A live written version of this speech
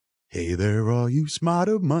Hey there, all you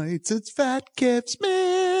smartomites, it's Fat Kev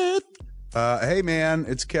Smith. Hey man,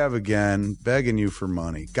 it's Kev again, begging you for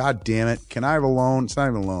money. God damn it, can I have a loan? It's not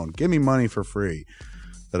even a loan. Give me money for free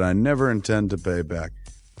that I never intend to pay back.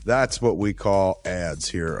 That's what we call ads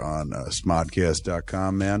here on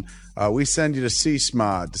smodcast.com, man. We send you to see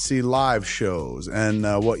Smod, to see live shows, and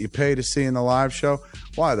what you pay to see in the live show,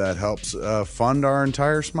 why, that helps fund our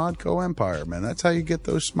entire Smodco empire, man. That's how you get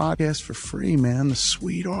those Smodcasts for free, man. The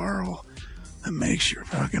sweet oral that makes your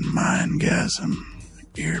fucking mindgasm,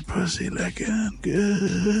 ear pussy licking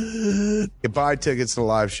good. You buy tickets to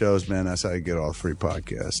live shows, man. That's how you get all the free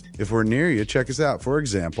podcasts. If we're near you, check us out. For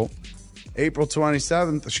example, April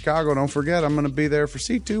 27th, Chicago, don't forget, I'm going to be there for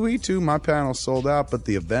C2E2. My panel's sold out, but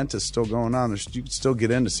the event is still going on. You can still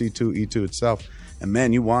get into C2E2 itself. And,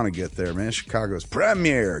 man, you want to get there, man. Chicago's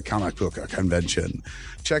premier comic book convention.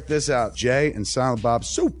 Check this out. Jay and Silent Bob's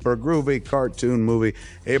super groovy cartoon movie.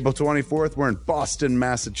 April 24th, we're in Boston,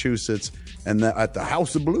 Massachusetts, and at the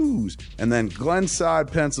House of Blues. And then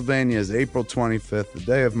Glenside, Pennsylvania is April 25th, the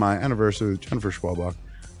day of my anniversary with Jennifer Schwalbach,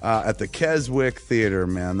 at the Keswick Theater,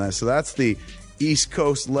 man. So that's the East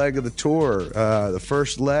Coast leg of the tour, the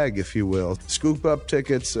first leg, if you will. Scoop up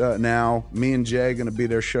tickets now. Me and Jay are going to be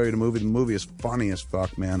there, show you the movie. The movie is funny as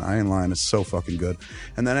fuck, man. Iron Lion is so fucking good.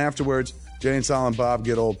 And then afterwards, Jay and Silent Bob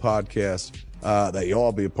Get Old podcast that you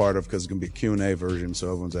all be a part of, because it's going to be a Q&A version, so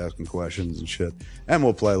everyone's asking questions and shit. And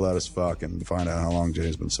we'll play Let Us Fuck and find out how long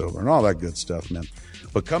Jay's been sober and all that good stuff, man.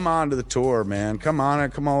 But come on to the tour, man. Come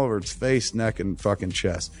on, come all over its face, neck, and fucking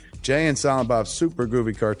chest. Jay and Silent Bob's super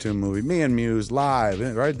groovy cartoon movie, me and Muse, live,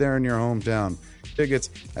 right there in your hometown. Tickets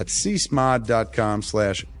at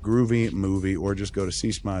csmod.com/groovymovie, or just go to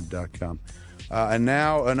csmod.com. And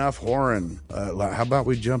now, enough whoring. How about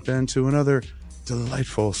we jump into another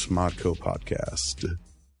delightful Smodco podcast?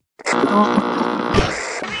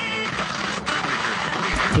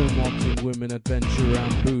 Film wanting women, adventure,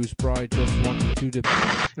 and booze. Bride just wanting to dip.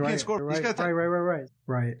 Right.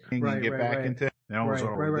 He can get back into it.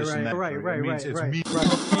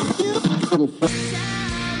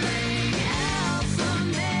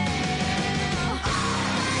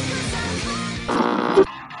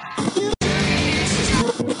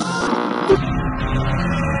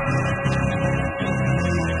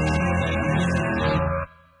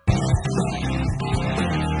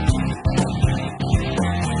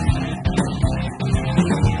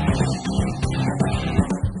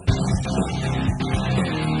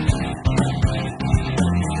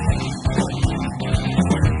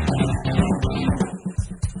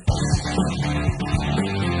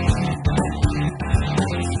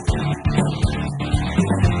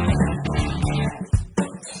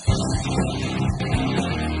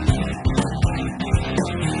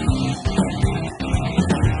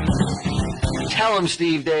 Tell him,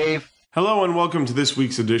 Steve Dave. Hello and welcome to this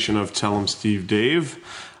week's edition of Tell him, Steve Dave.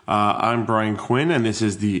 I'm Brian Quinn, and this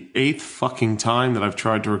is the 8th fucking time that I've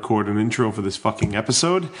tried to record an intro for this fucking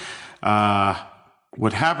episode.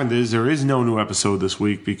 What happened is there is no new episode this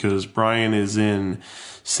week because Brian is in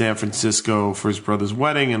San Francisco for his brother's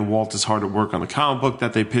wedding, and Walt is hard at work on the comic book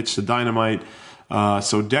that they pitched to Dynamite.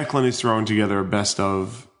 So Declan is throwing together a best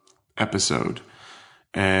of episode.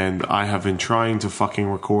 And I have been trying to fucking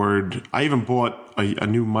record. I even bought a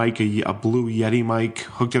new mic, a Blue Yeti mic,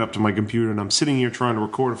 hooked it up to my computer, and I'm sitting here trying to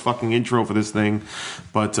record a fucking intro for this thing.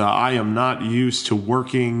 But I am not used to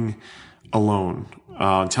working alone.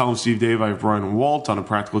 Tell him, Steve Dave, I have Brian and Walt. On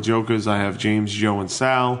Practical Jokers, I have James, Joe, and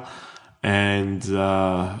Sal. And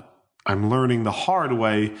I'm learning the hard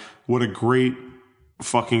way what a great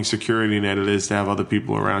fucking security net it is to have other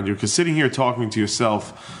people around you. Because sitting here talking to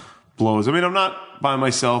yourself blows. I mean, I'm not by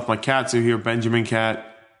myself. My cats are here. Benjamin Cat.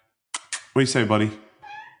 What do you say, buddy?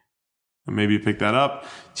 Maybe you picked that up.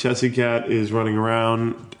 Chessie Cat is running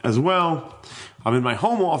around as well. I'm in my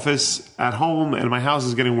home office at home, and my house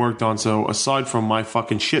is getting worked on. So aside from my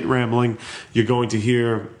fucking shit rambling, you're going to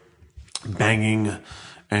hear banging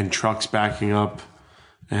and trucks backing up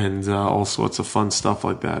and all sorts of fun stuff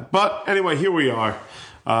like that. But anyway, here we are.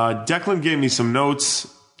 Declan gave me some notes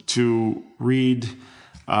to read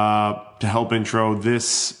to help intro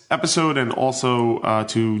this episode, and also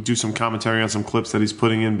to do some commentary on some clips that he's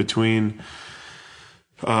putting in between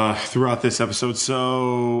throughout this episode.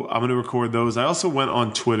 So I'm going to record those. I also went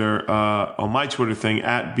on Twitter, on my Twitter thing,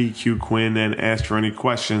 at BQ Quinn, and asked for any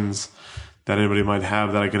questions that anybody might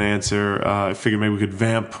have that I can answer. I figured maybe we could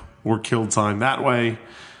vamp or kill time that way.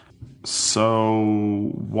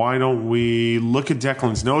 So why don't we look at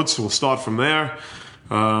Declan's notes? We'll start from there.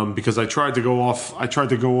 Because I tried to go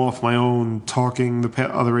off my own talking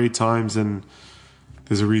the other 8 times, and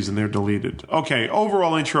There's a reason they're deleted. Okay,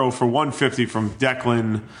 overall intro for 150 from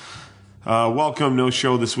Declan. Welcome, no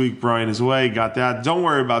show this week. Brian is away. Got that. Don't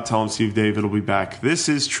worry about Tell Him Steve Dave. It'll be back. This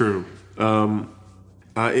is true.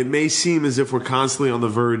 It may seem as if we're constantly on the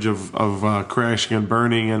verge of crashing and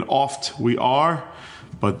burning, and oft we are,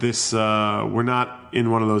 but this we're not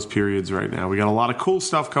in one of those periods right now. We got a lot of cool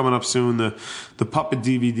stuff coming up soon. The Puppet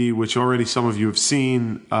DVD, which already some of you have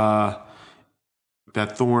seen,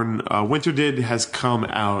 that Thorn Winter did, has come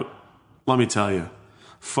out. Let me tell you,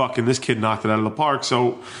 fucking this kid knocked it out of the park.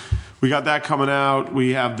 So we got that coming out.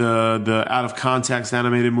 We have the Out of Context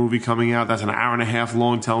animated movie coming out. That's an hour and a half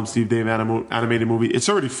long Tell 'em Steve Dave animated movie. It's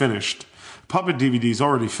already finished. Puppet DVD is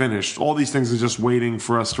already finished. All these things are just waiting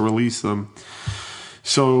for us to release them.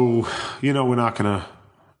 So, we're not gonna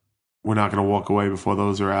walk away before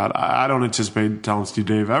those are out. I don't anticipate Tell 'em Steve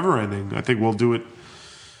Dave ever ending. I think we'll do it.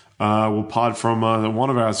 We'll pod from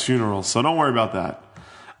one of our funerals. So don't worry about that.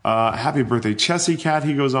 Happy birthday, Chessie Cat,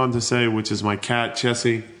 he goes on to say, which is my cat,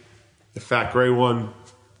 Chessie. The fat gray one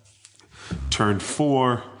turned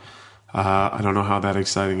 4. I don't know how that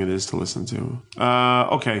exciting it is to listen to.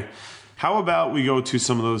 Okay. How about we go to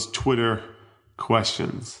some of those Twitter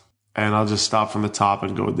questions? And I'll just stop from the top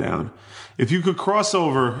and go down. If you could cross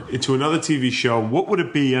over into another TV show, what would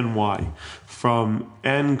it be and why? From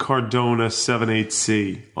N Cardona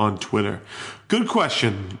 78C on Twitter. Good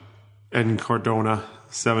question, N Cardona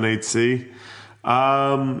 78C.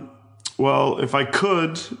 Well, if I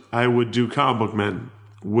could, I would do Comic Book Men,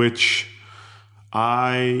 which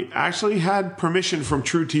I actually had permission from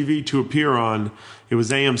True TV to appear on. It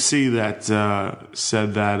was AMC that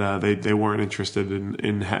said that they weren't interested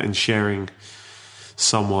in sharing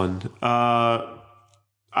someone.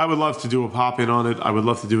 I would love to do a pop-in on it. I would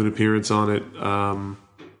love to do an appearance on it.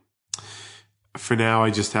 For now,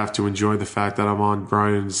 I just have to enjoy the fact that I'm on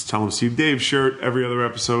Brian's Tell 'em Steve Dave shirt every other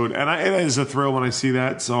episode. And it is a thrill when I see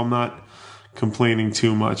that, so I'm not complaining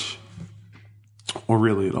too much, or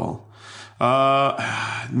really at all.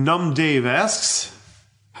 Numb Dave asks,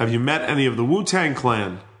 have you met any of the Wu-Tang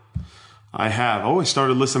Clan? I have. I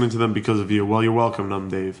started listening to them because of you. Well, you're welcome, Numb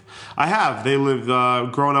Dave. I have. They lived,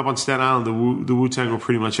 growing up on Staten Island, the Wu-Tang were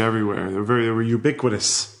pretty much everywhere. They were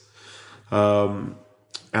ubiquitous. And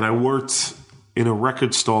I worked in a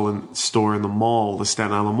record store in the mall, the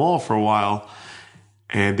Staten Island Mall, for a while.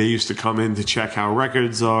 And they used to come in to check how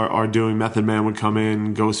records are doing. Method Man would come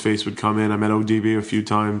in. Ghostface would come in. I met ODB a few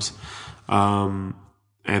times. And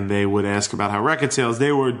they would ask about how record sales.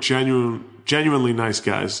 They were genuinely nice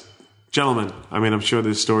guys. Gentlemen. I mean, I'm sure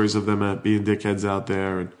there's stories of them being dickheads out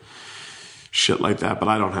there and shit like that, but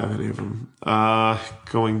I don't have any of them.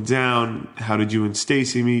 Going down, how did you and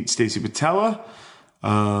Stacy meet? Stacy Patella.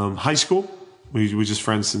 High school. We were just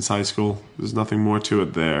friends since high school. There's nothing more to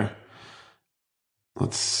it there.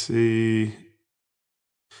 Let's see.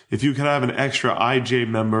 If you could have an extra IJ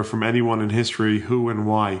member from anyone in history, who and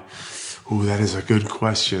why? Ooh, that is a good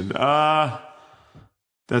question.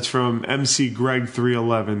 That's from MC Greg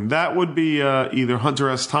 311. That would be either Hunter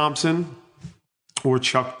S. Thompson or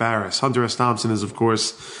Chuck Barris. Hunter S. Thompson is, of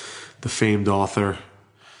course, the famed author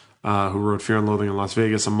who wrote Fear and Loathing in Las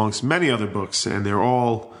Vegas, amongst many other books, and they're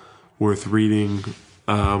all worth reading.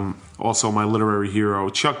 Also, my literary hero,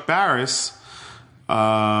 Chuck Barris,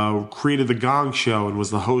 created The Gong Show and was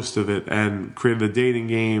the host of it and created a dating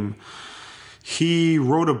game. He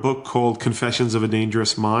wrote a book called Confessions of a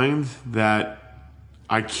Dangerous Mind that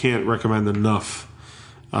I can't recommend enough.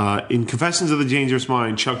 In Confessions of the Dangerous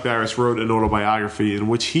Mind, Chuck Barris wrote an autobiography in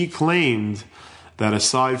which he claimed that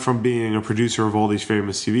aside from being a producer of all these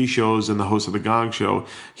famous TV shows and the host of The Gong Show,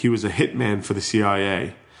 he was a hitman for the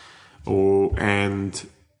CIA. And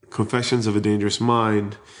Confessions of a Dangerous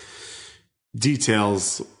Mind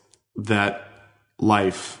details that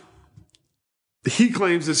life. He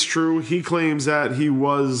claims it's true. He claims that he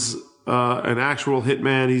was an actual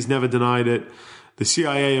hitman. He's never denied it. The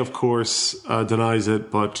CIA, of course, denies it,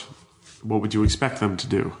 but what would you expect them to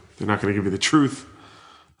do? They're not going to give you the truth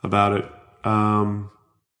about it.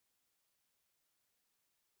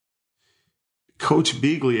 Coach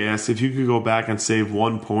Beagley asked, if you could go back and save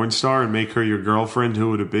one porn star and make her your girlfriend, who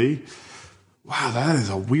would it be? Wow, that is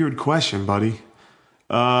a weird question, buddy.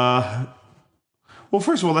 Well,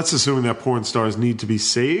 first of all, that's assuming that porn stars need to be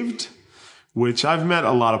saved, which I've met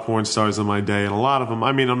a lot of porn stars in my day, and a lot of them,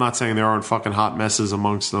 I mean, I'm not saying there aren't fucking hot messes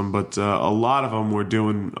amongst them, but a lot of them were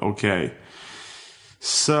doing okay.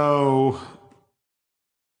 So,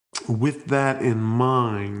 with that in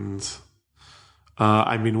mind,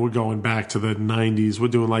 I mean, we're going back to the 90s. We're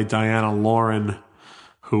doing like Diana Lauren,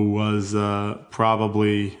 who was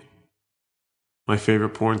probably my favorite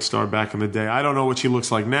porn star back in the day. I don't know what she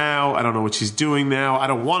looks like now. I don't know what she's doing now. I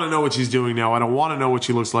don't want to know what she's doing now. I don't want to know what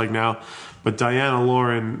she looks like now. But Diana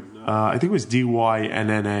Lauren, I think it was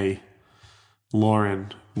Dynna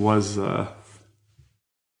Lauren, was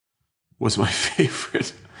my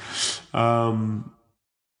favorite.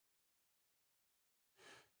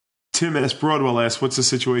 Tim S. Broadwell asks, what's the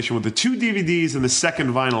situation with the 2 DVDs and the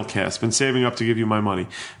second vinyl cast? Been saving up to give you my money.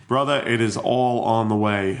 Brother, it is all on the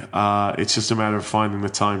way. It's just a matter of finding the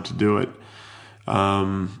time to do it.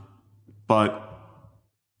 But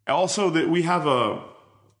also that we have a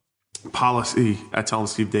policy at Tell 'em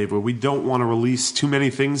Steve Dave where we don't want to release too many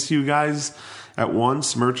things to you guys at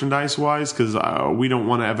once, merchandise-wise, because we don't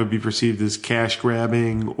want to ever be perceived as cash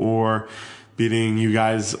grabbing or beating you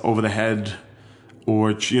guys over the head,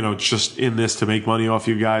 or, you know, just in this to make money off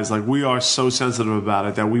you guys. Like, we are so sensitive about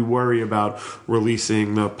it that we worry about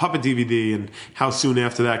releasing the Puppet DVD, and how soon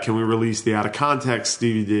after that can we release the Out of Context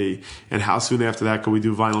DVD, and how soon after that can we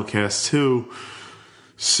do Vinyl Cast 2.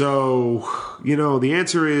 So, you know, the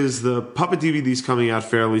answer is the Puppet DVD is coming out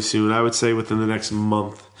fairly soon. I would say within the next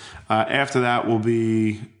month. After that will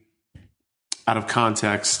be Out of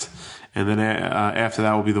Context, and then after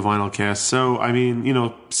that will be the Vinyl Cast. So, I mean, you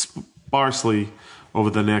know, sparsely over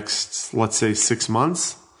the next, let's say, 6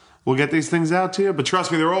 months, we'll get these things out to you. But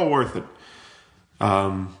trust me, they're all worth it.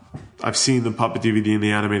 I've seen the Puppet DVD and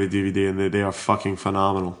the animated DVD, and they are fucking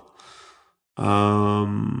phenomenal.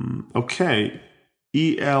 Okay.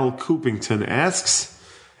 E.L. Coopington asks,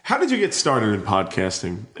 how did you get started in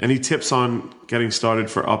podcasting? Any tips on getting started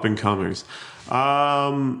for up-and-comers?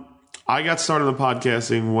 I got started in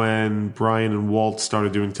podcasting when Brian and Walt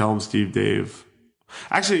started doing Tell 'em Steve Dave.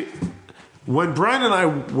 Actually, when Brian and I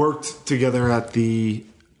worked together at the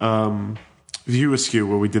View Askew,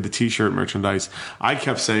 where we did the t-shirt merchandise, I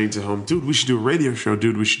kept saying to him, dude, we should do a radio show.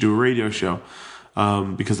 Dude, we should do a radio show.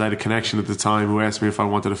 Because I had a connection at the time who asked me if I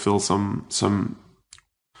wanted to fill some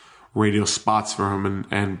radio spots for him.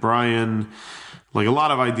 And Brian, like a lot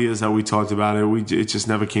of ideas that we talked about, it just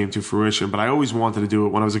never came to fruition. But I always wanted to do it.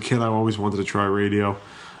 When I was a kid, I always wanted to try radio.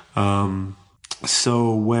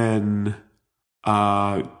 So when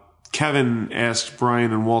Kevin asked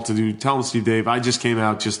Brian and Walt to do Tell 'em Steve Dave, I just came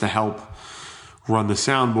out just to help run the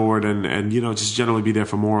soundboard and you know, just generally be there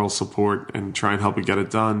for moral support and try and help it get it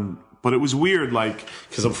done. But it was weird, like,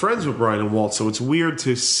 because I'm friends with Brian and Walt, so it's weird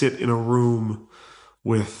to sit in a room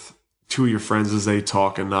with two of your friends as they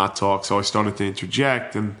talk and not talk. So I started to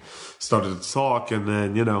interject and started to talk, and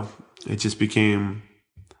then, you know, it just became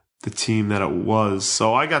the team that it was.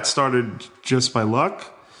 So I got started just by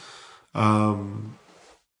luck.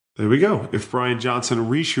 There we go. If Brian Johnson,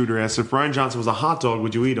 Reshooter, asks, if Brian Johnson was a hot dog,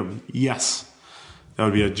 would you eat him? Yes. That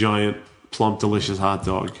would be a giant, plump, delicious hot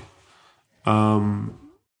dog.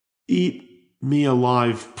 Eat me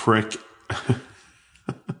alive, prick.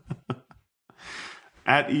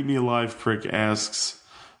 At Eat Me Alive Prick asks,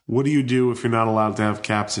 what do you do if you're not allowed to have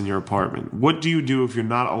cats in your apartment? What do you do if you're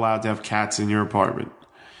not allowed to have cats in your apartment?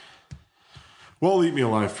 Well, Eat Me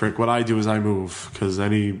Alive Prick, what I do is I move, because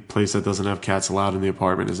any place that doesn't have cats allowed in the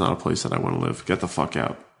apartment is not a place that I want to live. Get the fuck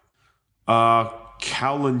out.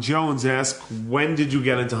 Cowlin Jones asks, when did you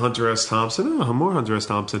get into Hunter S. Thompson? Oh, more Hunter S.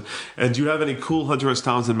 Thompson. And do you have any cool Hunter S.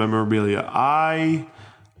 Thompson memorabilia? I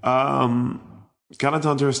got into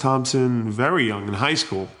Hunter S. Thompson very young in high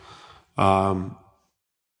school, and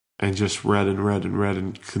just read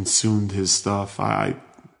and consumed his stuff.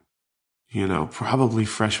 You know, probably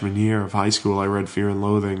freshman year of high school, I read Fear and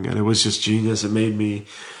Loathing, and it was just genius. It made me,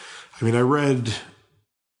 I read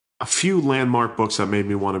a few landmark books that made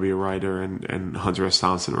me want to be a writer, and Hunter S.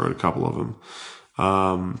 Thompson wrote a couple of them.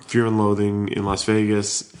 Fear and Loathing in Las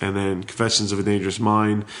Vegas, and then Confessions of a Dangerous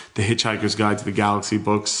Mind, The Hitchhiker's Guide to the Galaxy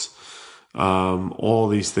books. All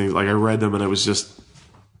these things, like I read them, and I was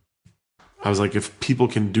like, if people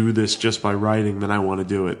can do this just by writing, then I want to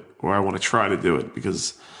do it, or I want to try to do it,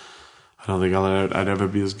 because I don't think I'd ever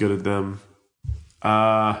be as good at them.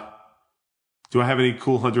 Do I have any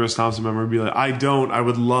cool Hunter S. Thompson memorabilia? I don't. I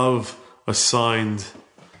would love a signed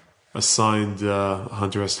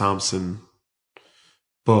Hunter S. Thompson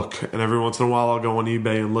book, and every once in a while I'll go on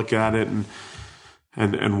eBay and look at it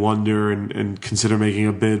and wonder and consider making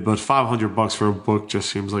a bid, but $500 for a book just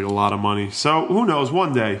seems like a lot of money. So who knows?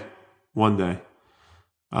 One day.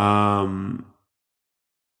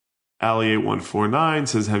 Allie8149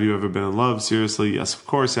 says, have you ever been in love? Seriously? Yes, of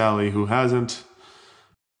course, Allie. Who hasn't?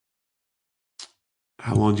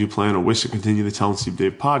 How long do you plan or wish to continue the Tell 'em Steve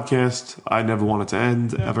Dave podcast? I never want it to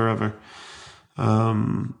end, ever.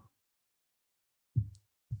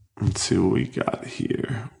 Let's see what we got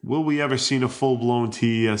here. Will we ever see a full-blown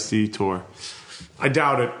TESD tour? I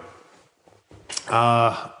doubt it.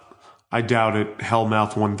 I doubt it.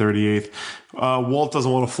 Hellmouth 138th. Walt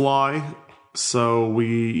doesn't want to fly, so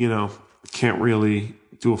we, can't really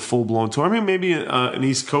do a full-blown tour. I mean, maybe an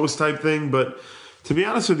East Coast type thing, but to be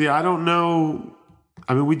honest with you, I don't know.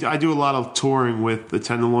 I mean, I do a lot of touring with the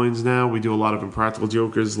Tenderloins now. We do a lot of Impractical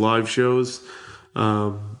Jokers live shows.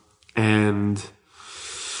 And,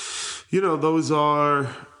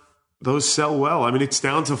 those sell well. I mean, it's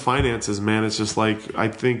down to finances, man. It's just like, I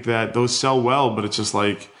think that those sell well, but it's just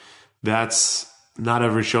like, that's not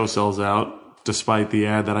every show sells out, despite the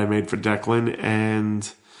ad that I made for Declan.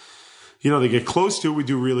 And, they get close to it. We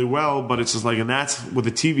do really well, but it's just like, and that's with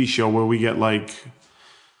a TV show where we get like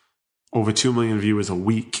over 2 million viewers a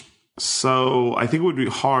week. So I think it would be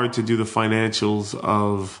hard to do the financials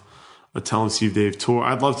of a Tell 'em Steve Dave tour.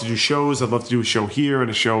 I'd love to do shows. I'd love to do a show here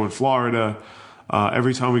and a show in Florida.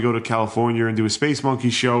 Every time we go to California and do a Space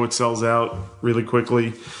Monkey show, it sells out really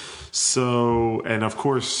quickly. So, and of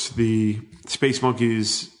course, the Space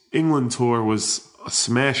Monkeys England tour was a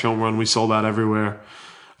smash home run. We sold out everywhere.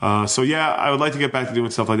 So yeah, I would like to get back to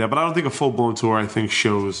doing stuff like that, but I don't think a full-blown tour. I think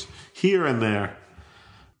shows here and there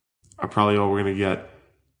are probably all we're going to get.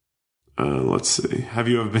 Let's see. Have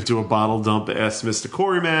you ever been to a bottle dump? Asked Mr.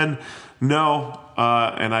 Coreyman. No,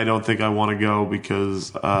 and I don't think I want to go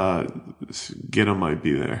because Gitta might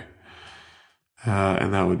be there.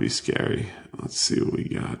 And that would be scary. Let's see what we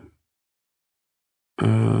got.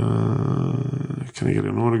 Can I get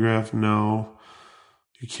an autograph? No.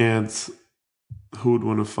 You can't. Who would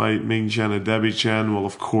want to fight Ming Chen or Debbie Chen? Well,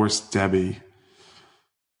 of course, Debbie.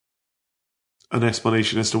 An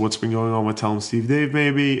explanation as to what's been going on with Tell 'em Steve Dave,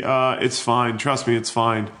 maybe. It's fine. Trust me, it's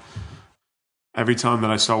fine. Every time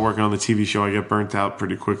that I start working on the TV show, I get burnt out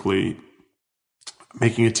pretty quickly.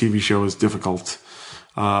 Making a TV show is difficult.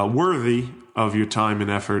 Worthy of your time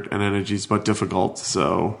and effort and energies, but difficult.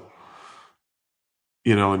 So,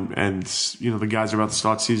 the guys are about to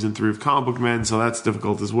start season 3 of Comic Book Men, so that's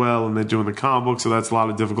difficult as well. And they're doing the comic book, so that's a lot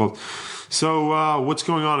of difficult. So what's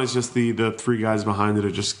going on is just the 3 guys behind it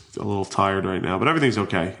are just a little tired right now. But everything's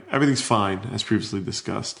okay. Everything's fine, as previously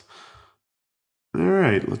discussed. All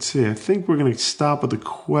right, let's see. I think we're going to stop with the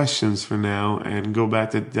questions for now and go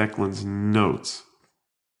back to Declan's notes.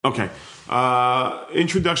 Okay.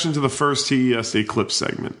 Introduction to the first TESD clip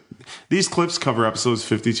segment. These clips cover episodes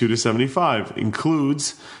 52 to 75.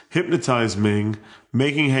 Includes Hypnotize Ming,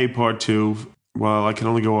 Making Hay Part 2. Well, I can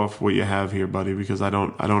only go off what you have here, buddy, because I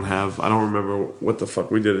don't remember what the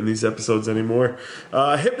fuck we did in these episodes anymore.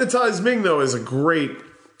 Hypnotize Ming, though, is a great.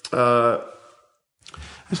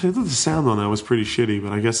 Actually, I thought the sound on that was pretty shitty,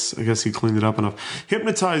 but I guess he cleaned it up enough.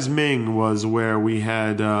 Hypnotize Ming was where we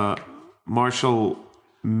had Marshall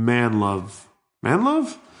Manlove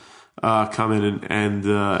come in and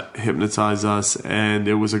hypnotize us, and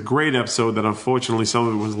it was a great episode that unfortunately some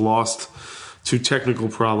of it was lost to technical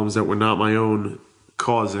problems that were not my own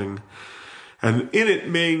causing. And in it,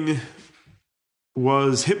 Ming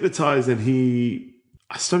was hypnotized and he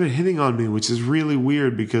started hitting on me, which is really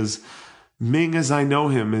weird because Ming, as I know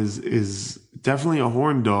him, is definitely a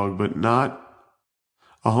horn dog, but not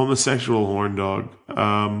a homosexual horn dog.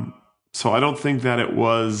 So I don't think that it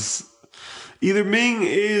was either Ming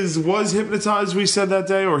was hypnotized, we said that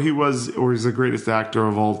day, or he's the greatest actor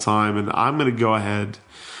of all time. And I'm going to go ahead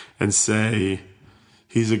and say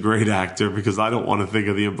he's a great actor because I don't want to think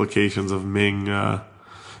of the implications of Ming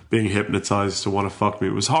being hypnotized to want to fuck me.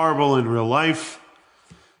 It was horrible in real life.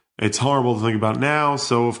 It's horrible to think about now.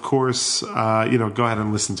 So, of course, go ahead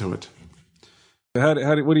and listen to it.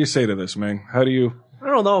 What do you say to this, Ming? I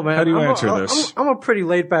don't know, man. How do you answer this? I'm a pretty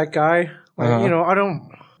laid back guy.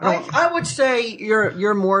 I would say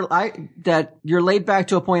you're more that you're laid back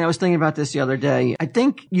to a point. I was thinking about this the other day. I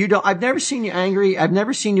think I've never seen you angry. I've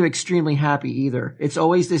never seen you extremely happy either. It's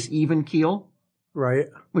always this even keel. Right.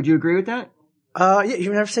 Would you agree with that? Yeah.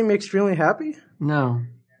 You've never seen me extremely happy? No.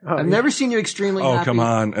 I've never seen you extremely happy. Oh, come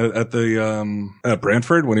on. At the at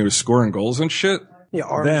Brantford when he was scoring goals and shit?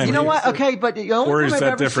 Yeah. Then, you know what? Okay, but the only or is time that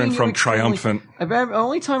I've ever different seen from you triumphant?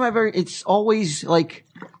 Only time I've ever, it's always like,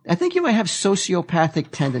 I think you might have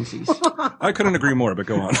sociopathic tendencies. I couldn't agree more, but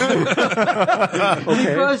go on.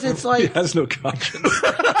 Because it's like... He has no conscience.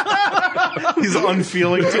 He's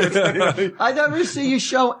unfeeling to I never see you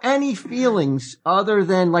show any feelings other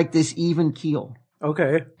than like this even keel.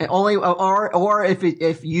 Okay. And only, or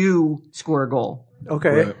if you score a goal.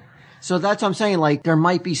 Okay. Right. So that's what I'm saying. Like there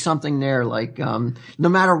might be something there. Like no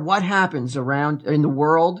matter what happens around in the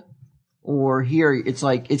world or here, it's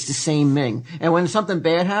like it's the same Ming. And when something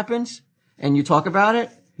bad happens and you talk about it,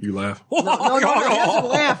 You laugh. no, he doesn't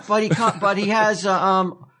laugh. But he has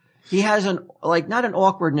he has not an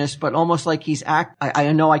awkwardness, but almost like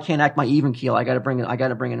I know I can't act my even keel. I got to bring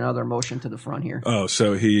another emotion to the front here. Oh,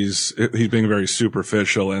 so he's being very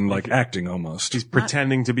superficial and like acting almost. He's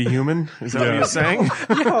pretending to be human. Is that what you're saying?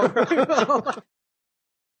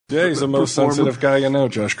 Yeah, he's the most sensitive guy you know,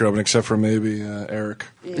 Josh Groban, except for maybe Eric.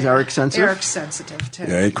 Is Eric sensitive? Eric's sensitive too.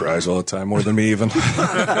 Yeah, he cries all the time, more than me even.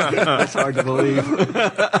 That's hard to believe.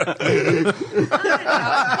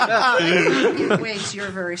 Wait, you're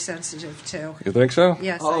very sensitive too. You think so?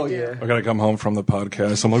 Yes, Oh I do. yeah. I gotta come home from the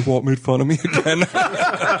podcast. I'm like, Walt made fun of me again. Like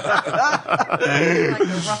a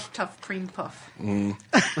rough, tough cream puff. We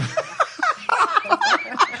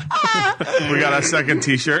got our second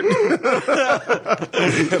T-shirt.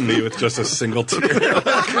 Me with just a single tear.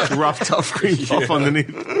 Rough, tough cream puff underneath.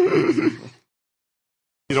 You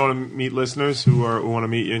don't want to meet listeners who want to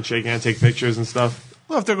meet you and shake hands, take pictures and stuff?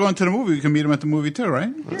 Well, if they're going to the movie, we can meet them at the movie too,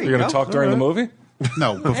 right? You're gonna talk during the movie?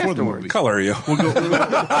 No, before the movie. Color are you? I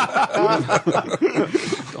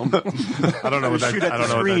don't know what that. I don't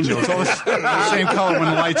know what that joke is. Same color when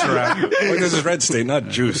the lights are out. Look, this is red state, not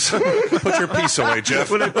juice. Put your piece away,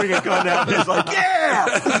 Jeff. When they bring a gun out, he's like,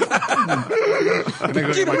 "Yeah,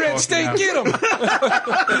 Get him, red state, get him! Shit,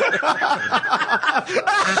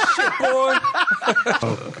 boy.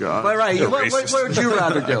 oh god." But right, what would you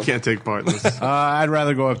rather do? I can't take part in this. I'd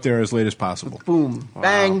rather go up there as late as possible. Boom,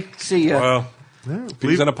 bang, see ya. Well,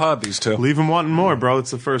 he's in a pod, these two. Leave him wanting more, bro. It's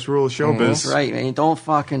the first rule of showbiz. That's right, man. Don't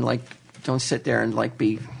fucking don't sit there and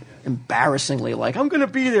be embarrassingly I'm gonna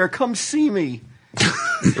be there. Come see me.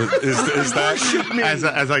 Is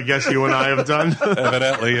that As I guess you and I have done.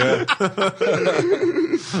 evidently? Yeah.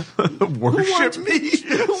 Worship me.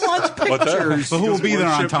 Who wants pictures? So who will be there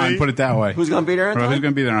on worship time? me. Put it that way. Who's gonna be there on Who's time?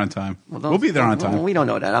 going to be there on time? Well, We'll be there on Well, time. we don't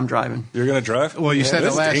know that. I'm driving. You're gonna drive? Well, you said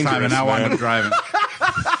that That's last time, and dangerous, now man. I'm driving.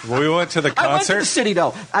 Well, we went to the I went to the concert. city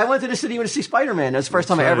though. I went to the city to see Spider-Man. That's the first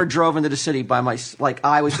time I ever drove into the city by my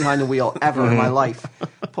I was behind the wheel ever in my life.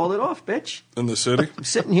 Pulled it off, bitch. In the city? I'm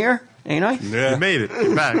sitting here, ain't I? Yeah. You made it.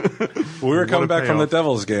 You're back. We were coming a back from the payoff.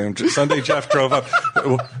 Devils game. Sunday Jeff drove up.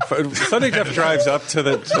 Sunday Jeff drives up to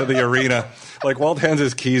the arena. Like Walt hands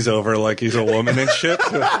his keys over like he's a woman and shit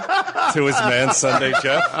to his man Sunday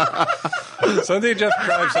Jeff. Sunday Jeff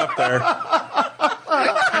drives up there.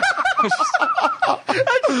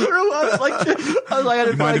 I was like,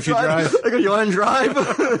 You mind if you drive? I go, you want to drive?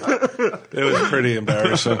 It was pretty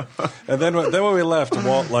embarrassing. And then when we left,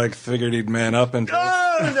 Walt figured he'd man up and drove.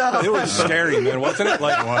 Oh, no. It was scary, man, wasn't it?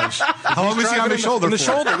 How long was he on the shoulder On the for?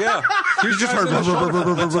 shoulder, yeah. You just heard.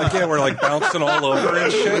 It's like, yeah, we're bouncing all over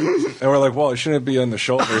and shit. And we're like, well, it shouldn't be on the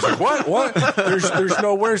shoulder. He's like, what? There's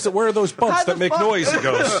no. Where are those bumps How the that make fuck? noise? He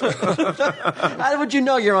goes. How would you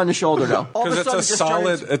know you're on the shoulder though? All of Because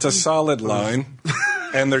sudden, it's a solid line,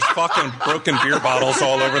 and there's fucking broken beer bottles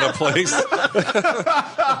all over the place.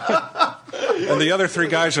 And the other three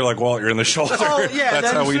guys are like, "Well, you're in the shoulder." Oh yeah, That's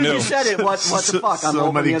then how as we soon as knew. you said it. What the fuck? I'm So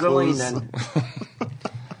over many the other lane clues. then.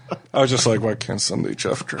 I was just like, "Why can't Sunday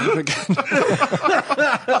Jeff drive again?"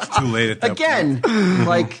 Too late at that point. Again,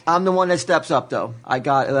 I'm the one that steps up though.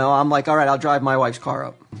 I'm like, all right, I'll drive my wife's car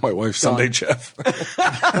up. My wife, Sunday Jeff.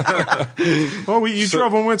 Well, you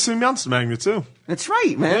drove when we went to see Mountain Magnet too. That's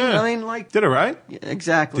right, man. Yeah. I mean, Did it right?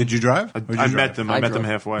 exactly. Did you drive? Or did I you met drive? them. I met them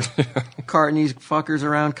drove. halfway. Carting these fuckers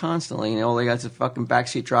around constantly. All they got's a fucking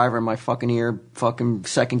backseat driver in my fucking ear, fucking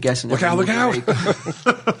second guessing. Look every out! move Look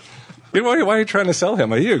I out! make. Why are you trying to sell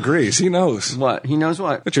him? He agrees. He knows What? He knows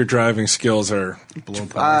what? that your driving skills are. Below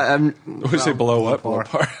par. What do you say? Below what? Below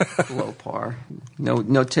par. Below par.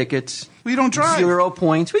 No tickets. Well, you don't drive. 0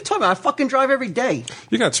 points. What are you talking about? I fucking drive every day.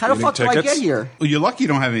 You got How the speeding fuck do I tickets. get here? Well, you're lucky you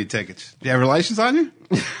don't have any tickets. Do you have your license on you?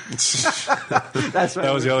 That's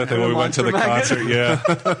That was the other thing when we went to the concert. Yeah.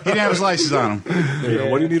 He didn't have his license on him. Yeah.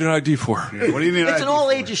 What do you need an ID for? What do you need? It's an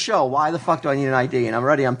all ages show. Why the fuck do I need an ID? And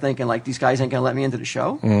I'm thinking these guys ain't gonna let me into the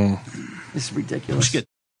show. This is ridiculous.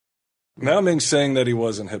 Now Ming's saying that he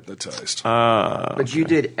wasn't hypnotized. But you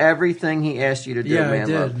did everything he asked you to do, Yeah, I man.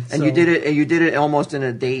 did. Love. And So- you did it almost in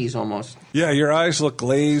a daze, almost. Yeah, your eyes look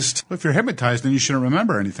glazed. Well, if you're hypnotized, then you shouldn't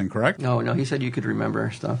remember anything, correct? No, he said you could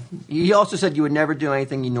remember stuff. He also said you would never do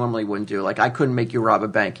anything you normally wouldn't do. Like I couldn't make you rob a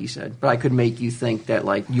bank, he said, but I could make you think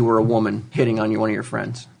that you were a woman hitting on one of your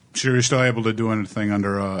friends. So you're still able to do anything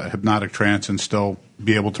under a hypnotic trance and still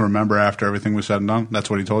be able to remember after everything was said and done? That's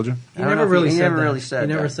what he told you? He never really he said never that. really said He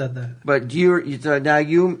never that. said that. But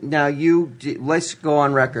let's go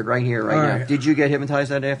on record right here, right All now. right. Did you get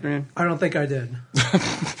hypnotized that afternoon? I don't think I did.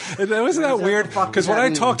 Wasn't that weird? Because when I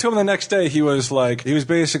talked to him the next day, he was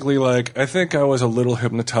basically like, I think I was a little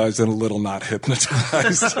hypnotized and a little not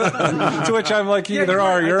hypnotized. To which I'm like, either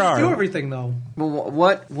are, you I do are. everything though. Well,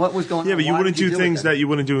 what was going on? Yeah, but you Why wouldn't did do it things then? that you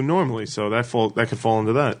wouldn't do normally, so that could fall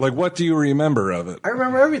into that. Like, what do you remember of it? I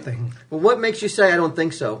remember everything. Well, what makes you say I don't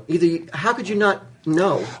think so? How could you not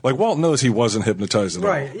know? Like, Walt knows he wasn't hypnotized at all.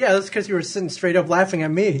 Right. Yeah, that's because you were sitting straight up laughing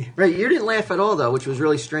at me. Right, you didn't laugh at all though, which was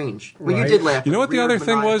really strange. Well, you Right. did laugh. You know what the Weird, other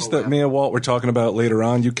thing was maniacal that laugh. me and Walt were talking about later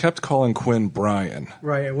on? You kept calling Quinn Brian,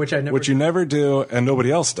 Right, which I never. which you never do, and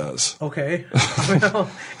nobody else does. Okay. Well,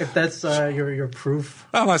 if that's your proof,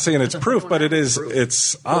 I'm not saying it's proof, but it is.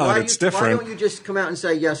 It's Well, odd. why It's Why different. don't you just come out and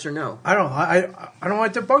say yes or no? I don't. I don't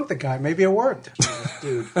want to debunk the guy. Maybe it worked.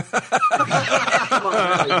 Dude. Come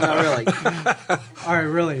on, really, no, really. All right,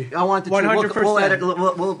 really. I want the 100%. We'll edit.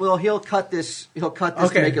 Well, he'll cut this. He'll cut this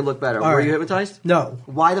Okay. to make it look better. All Were right. you hypnotized? No.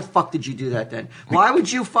 Why the fuck did you do that then? Why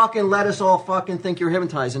would you fucking let us all fucking think you're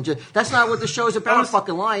hypnotized? And that's not what the show's about. I'm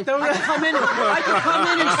fucking lying. I could come in. I could come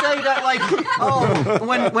in and say that like, oh,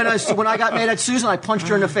 when I got mad at Susan, I punched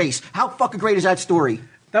her in the face. How fucking great is that story?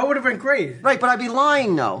 That would have been great. Right, but I'd be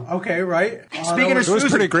lying though. Okay, right. Speaking of It was Susan,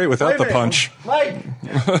 pretty great without the punch. Mike,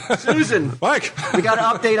 Susan, Mike, we got an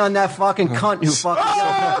update on that fucking cunt who fucking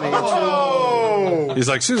yelled at me. he's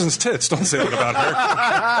like, Susan's tits. Don't say that about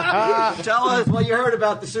her. Tell us what you heard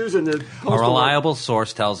about the Susan. The A postal reliable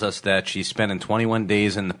source tells us that she's spending 21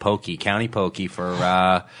 days in the county pokey for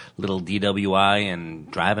little DWI and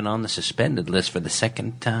driving on the suspended list for the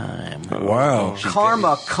second time. Wow.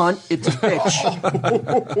 Karma, cunt. It's a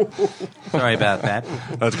bitch. Sorry about that.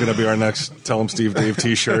 That's going to be our next Tell 'em Steve Dave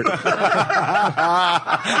t-shirt. Spell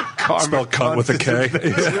cunt with a K.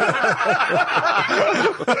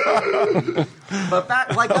 But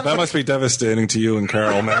That must be devastating to you and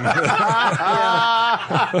Carol, man.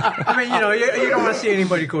 I mean, you don't want to see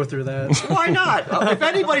anybody go through that. why not? If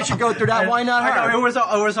anybody should go through that, why not her? I know, it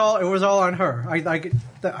was all on her. I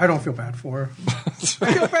don't feel bad for her.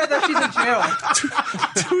 I feel bad that she's in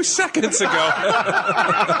jail. 2 seconds ago.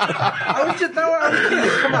 I was kidding.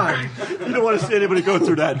 Come on. You don't want to see anybody go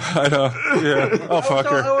through that. I know. Yeah. Oh, fuck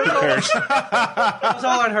her. It was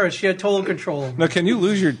all on her. She had total control. Now, can you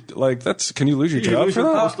lose your job for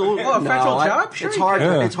that? A federal job? Sure It's you hard.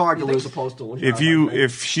 can. It's hard to lose a postal job.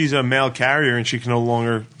 If she's a mail carrier and she can no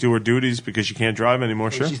longer do her duties because she can't drive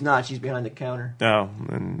anymore, sure. She's not. She's behind the counter. No.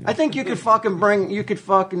 Then I think you could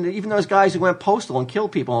even those guys who went postal and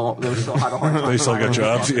killed people, they still had a hard time. They still got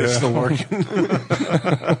jobs. Yeah. still working.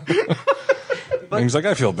 He's like,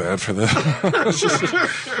 I feel bad for this.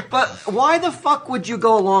 But why the fuck would you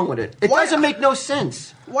go along with it? It doesn't make no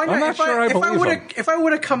sense. Why not? I'm not sure I believe him. If I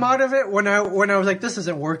would have come out of it when I was like, this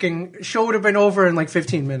isn't working, show would have been over in like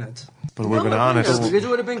 15 minutes. But we've been honest. Because it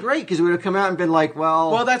would have been great. Because it would have come out and been like,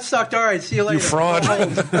 well, That sucked. All right, see you later. You fraud.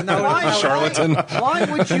 Charlatan. Why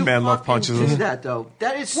would you Man love fucking punches do him. that though?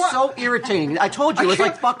 That is so irritating. I told you, it's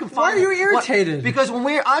like fucking fun. Why are you irritated? Because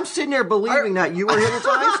I'm sitting there believing that you were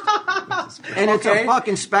hypnotized, and it's a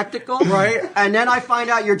fucking spectacle, Right. And then I find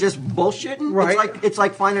out you're just bullshitting. Right. It's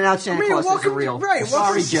like finding out Santa Claus isn't real. Right.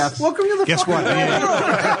 Sorry, Jeff. Welcome to the Guess fucking what? real world.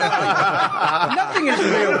 Nothing is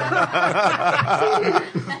real.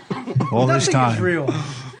 All this Nothing time. is real.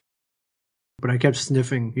 But I kept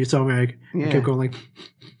sniffing. You saw me. I kept going like.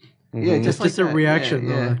 Yeah, just like a that. reaction.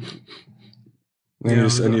 Yeah, though.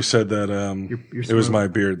 And you said that You're it was smelling- my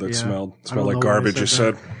beard that Yeah. smelled I don't like know why garbage. you You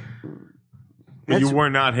said said. But you were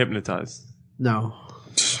not hypnotized. No.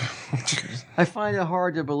 I find it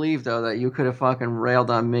hard to believe though that you could have fucking railed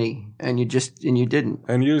on me and you didn't.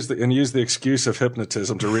 And use the excuse of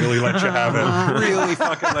hypnotism to really let you have it. Really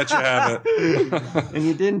fucking let you have it. And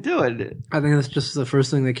you didn't do it. I think that's just the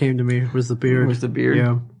first thing that came to me was the beard. Was the beard?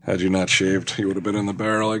 Yeah. Had you not shaved, you would have been in the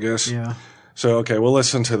barrel, I guess. Yeah. So okay, we'll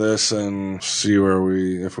listen to this and see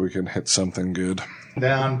if we can hit something good.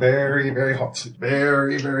 Down very, very hard.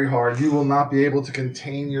 Very, very hard. You will not be able to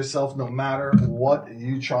contain yourself no matter what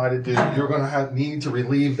you try to do. You're going to need to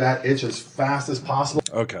relieve that itch as fast as possible.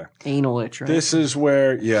 Okay. Anal itch, right? This is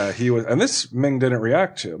where, he was, and this Ming didn't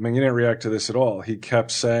react to. Ming, you didn't react to this at all. He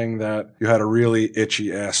kept saying that you had a really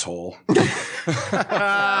itchy asshole.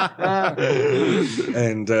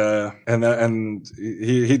 and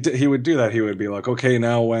he would do that. He would be like, okay,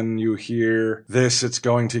 now when you hear this, it's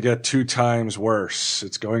going to get 2 times worse.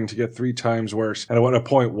 It's going to get 3 times worse. And at a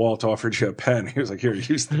point, Walt offered you a pen. He was like, here,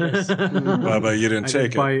 use this. But you didn't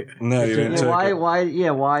take it. No, you didn't take it. Why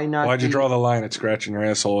not? Why'd you draw the line at scratching your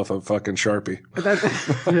asshole with a fucking Sharpie?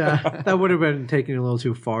 That would have been taking it a little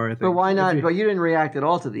too far, I think. But why not? But you didn't react at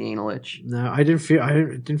all to the anal itch. No, I didn't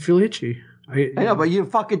feel itchy. I know, but you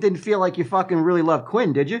fucking didn't feel like you fucking really loved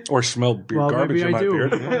Quinn, did you? Or smelled garbage in my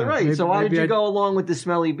beard. Right, Maybe- so why did maybe you I- go along with the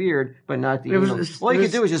smelly beard, but not the It was- anal? it's- All you it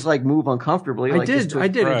could do is just like move uncomfortably. I like, just did. twist- I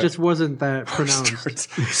did. Right. It just wasn't that pronounced.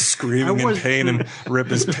 Screaming in pain and rip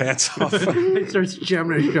his pants off. He starts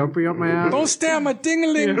jamming a Sharpie up my ass. Don't stab my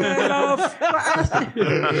ding-a-ling, my love.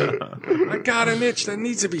 I got an itch that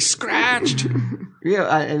needs to be scratched. Yeah,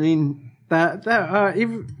 I mean That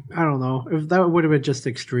even I don't know if that would have been just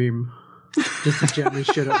extreme, just to gently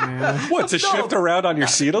shit up my ass. What, to shift around on your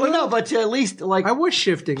seat a but little? no, but to at least like I was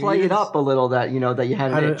shifting. play it up a little that that you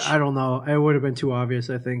had an itch. I don't know. It would have been too obvious.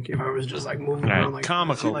 I think if I was just like moving around like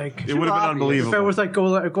Comical. like It would have been obvious. unbelievable. if I was like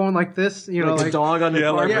going like this, like a dog on the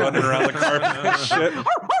Yeah, like carpet. running around the carpet and shit.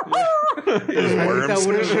 I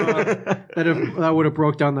think that would have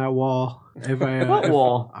broke down that wall. If I What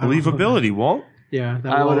wall? Believability, Walt. Yeah,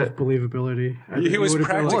 that I wall would've- of believability. He was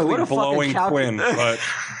practically what a fucking blowing Quinn, but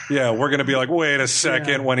yeah, we're gonna be like, wait a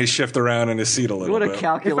second, when he shift around in his seat a You little would have bit.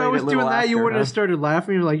 calculated. If I was a little doing that, you after, wouldn't have huh? started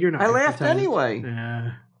laughing. You're like, you're not. I laughed hypnotized. anyway.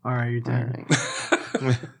 Yeah. All right, you did. All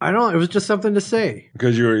right. I don't. It was just something to say.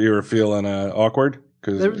 Because you were feeling awkward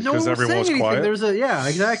because No one was everyone saying was anything. quiet. There was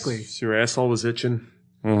exactly. So your asshole was itching.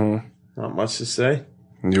 Mm-hmm. Not much to say.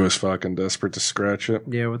 And you was fucking desperate to scratch it.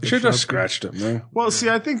 Yeah, with the Should have Sharpie. scratched it, man. Well, see,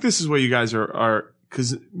 I think this is where you guys are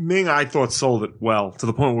because Ming, I thought, sold it well to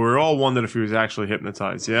the point where we all wondered if he was actually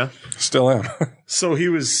hypnotized. Yeah. Still am. So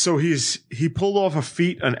he pulled off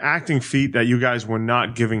an acting feat that you guys were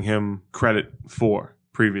not giving him credit for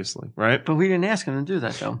previously, right? But we didn't ask him to do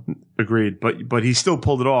that, though. Agreed. But he still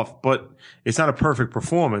pulled it off. But it's not a perfect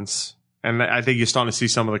performance. And I think you're starting to see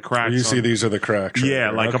some of the cracks. You see, these are the cracks. right Yeah,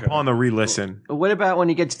 there. like Okay. upon the re-listen. But what about when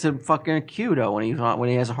he gets to fucking Q, though? When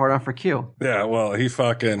he has a hard on for Q? Yeah, well, he's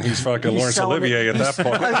fucking Laurence selling Olivier it. at that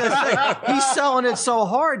point. I was gonna say, he's selling it so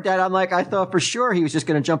hard that I'm like, I thought for sure he was just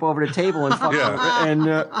going to jump over the table and fucking Yeah. and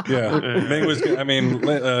Yeah, Ming was. I mean,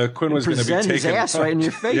 Quinn was going to be present taking his ass right in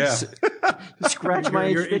your face. Scratch my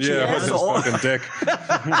itchy Yeah, with his asshole fucking dick.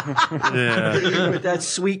 Yeah. with that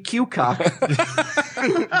sweet Q cock.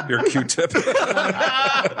 Your Q-tip. I'm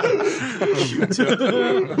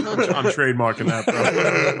trademarking that, bro. I'm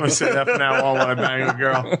going to say that from now on when I bang a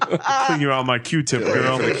girl. Clean you out my Q-tip,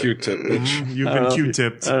 girl. For the Q-tip, bitch. You've been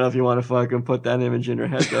Q-tipped. I don't know if you want to fucking put that image in your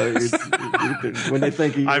head, though. When they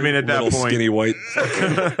think you, I mean, at that Little point, skinny white.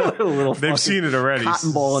 little they've seen it already,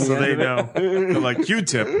 cotton ball in so the they end know. They're like,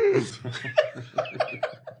 Q-tip.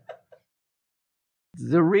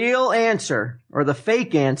 The real answer or the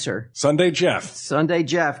fake answer. Sunday Jeff. Sunday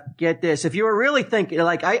Jeff, get this. If you were really thinking,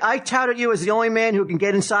 like, I touted you as the only man who can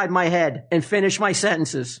get inside my head and finish my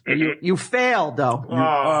sentences. You failed, though.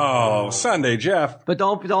 Oh, Sunday Jeff. But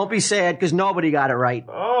don't be sad because nobody got it right.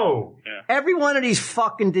 Oh. Every one of these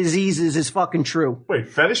fucking diseases is fucking true. Wait,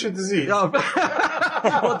 fetish or disease? Well,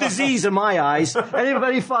 disease in my eyes.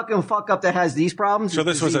 Anybody fucking fuck up that has these problems. So is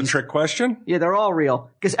this was a disease. trick question? Yeah, they're all real.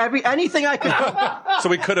 Because anything I could, So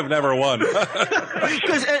we could have never won.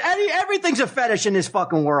 because everything's a fetish in this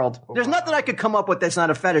fucking world. There's nothing I could come up with that's not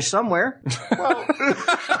a fetish somewhere. How about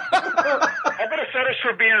a fetish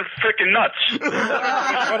for being freaking nuts?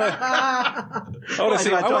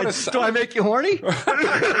 Do I make you horny?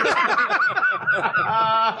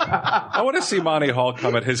 I want to see Monty Hall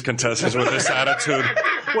come at his contestants with this attitude.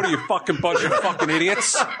 What are you, fucking bunch of fucking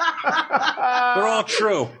idiots? They're all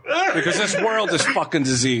true. Because this world is fucking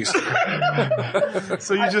diseased.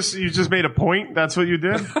 So you just made a point? That's what you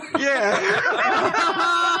did?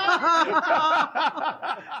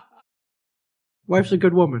 Wife's a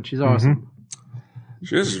good woman. She's awesome.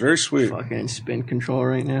 She is very sweet. Fucking spin control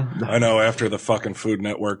right now. I know, after the fucking Food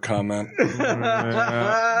Network comment.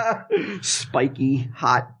 Spiky,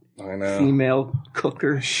 hot, I know. female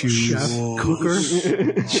cooker. Chef, cooker.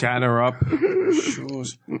 Chat her up.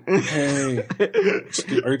 Shoes. Hey.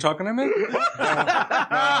 Are you talking to me?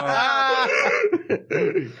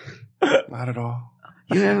 No. Not at all.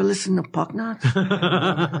 You ever listen to Pucknuts?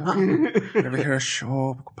 Ever hear a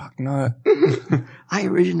show, Pucknut? I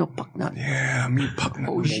original Pucknut. Yeah, me Pucknut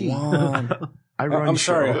OG. #1. I run I'm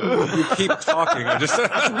sorry. show. You keep talking. I just no.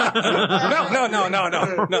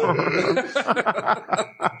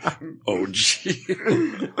 OG.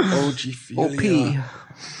 OP.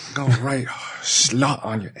 Go right slut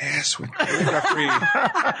on your ass with And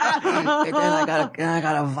then I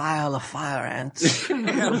got a vial of fire ants.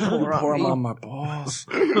 pour them on my balls.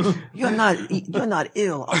 You're not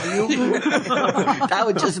ill, are you? That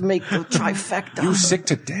would just make the trifecta. You sick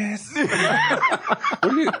to death?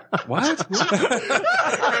 What?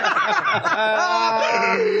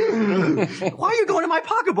 Why are you going to my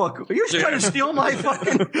pocketbook? Are you trying to steal my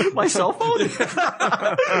cell phone?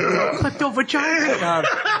 Klepto-vagina.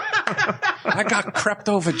 I got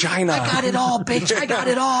klepto-vagina. I got it all, bitch. I got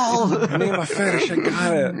it all. Me and my fetish, I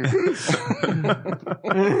got it.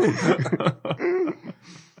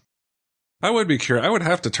 I would be curious. I would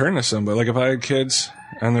have to turn to somebody. Like if I had kids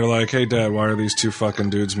and they're like, hey, Dad, why are these two fucking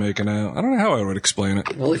dudes making out? I don't know how I would explain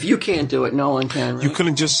it. Well, if you can't do it, no one can. Right? You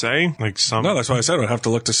couldn't just say, like, No, that's why I said I'd have to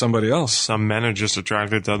look to somebody else. some men are just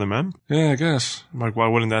attracted to other men? Yeah, I guess. Like, why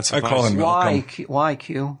wouldn't that I suffice? call him Malcolm. Why,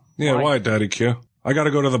 Q? Yeah, why, Daddy Q? I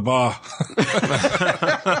gotta go to the bar.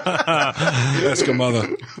 Ask a mother.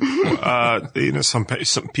 Some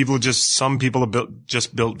people are built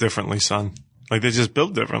differently, son. Like, they're just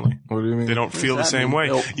built differently. What do you mean? They don't feel the same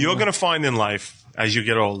way. You're going to find in life, as you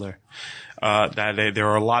get older, that there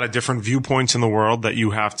are a lot of different viewpoints in the world that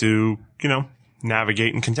you have to,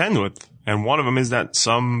 navigate and contend with. And one of them is that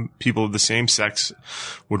some people of the same sex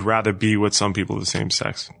would rather be with some people of the same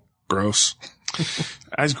sex. Gross.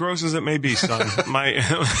 As gross as it may be, son, my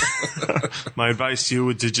advice to you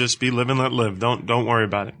would to just be live and let live. Don't worry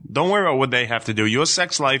about it. Don't worry about what they have to do. Your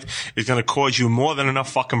sex life is going to cause you more than enough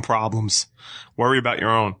fucking problems. Worry about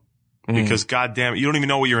your own. Because goddamn it, you don't even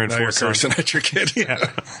know what you're in Now for. you're cursing at your kid. Yeah.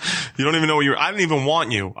 You don't even know what I didn't even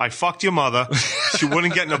want you. I fucked your mother. She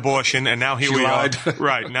wouldn't get an abortion, and now here we lied. are.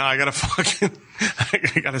 Right. Now I gotta fucking,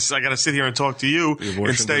 I gotta sit here and talk to you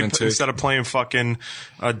instead of playing fucking,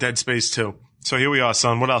 Dead Space 2. So here we are,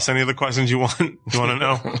 son. What else? Any other questions you want to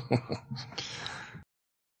know?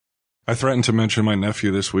 I threatened to mention my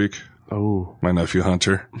nephew this week. Oh. My nephew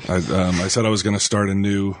Hunter. I said I was going to start a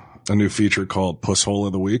new feature called Puss Hole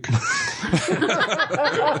of the Week.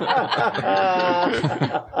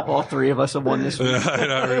 All three of us have won this week. Yeah, I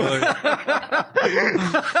know, really.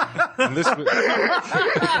 And this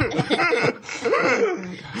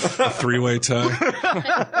a three-way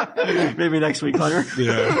tie. Maybe next week, Hunter.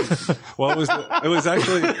 Yeah. Well, it was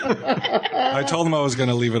actually, I told him I was going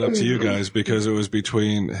to leave it up to you guys because it was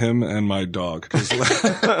between him and my dog.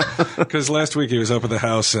 Cause last week he was up at the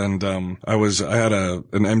house and, I had an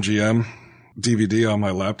MGM DVD on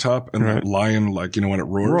my laptop and the lion, like, when it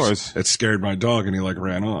roars, it scared my dog and he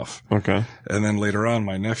ran off. Okay. And then later on,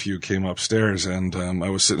 my nephew came upstairs and, I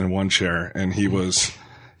was sitting in one chair and he was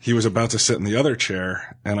about to sit in the other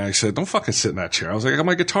chair, and I said, don't fucking sit in that chair. I was like, I got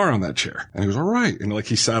my guitar on that chair. And he was all right. And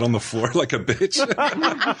he sat on the floor like a bitch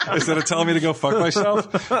instead of telling me to go fuck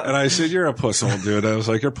myself. And I said, you're a pusshole, dude. I was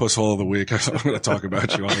like, you're pusshole of the week. I'm going to talk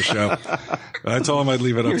about you on the show. And I told him I'd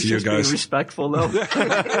leave it up to you guys. Being respectful, though.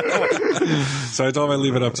 So I told him I'd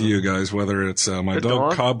leave it up to you guys, whether it's my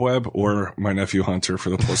dog Cobweb or my nephew Hunter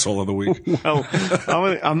for the pusshole of the week. Well,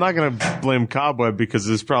 I'm not going to blame Cobweb because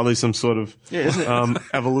there's probably some sort of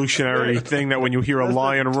evolutionary thing that when you hear a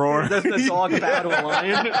lion roar, That's the dog battle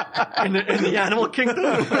lion in the animal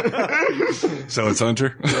kingdom. So it's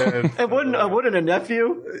Hunter. And wouldn't a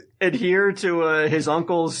nephew adhere to his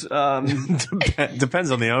uncle's?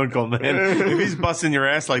 Depends on the uncle, man. If he's busting your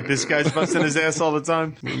ass like this guy's busting his ass all the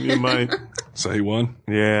time, you might. So he won?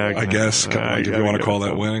 Yeah, I guess. If you want to call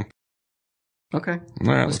that winning. Okay. All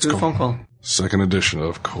right, let's do a phone call. Second edition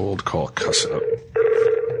of Cold Call Cuss Out.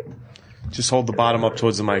 Just hold the bottom up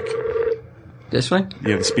towards the mic. This way?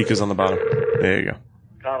 Yeah, the speaker's on the bottom. There you go.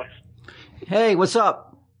 Thomas, Hey, what's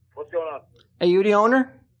up? what's going on? Are you the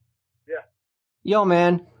owner? Yeah. Yo,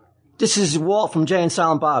 man. This is Walt from Jay and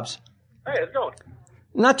Silent Bob's. Hey, how's it going?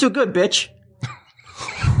 Not too good, bitch.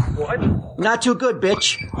 What? Not too good,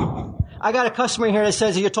 bitch. I got a customer here that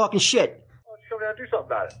says that you're talking shit. Why don't you come down and do something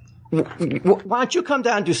about it? Why don't you come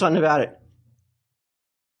down and do something about it?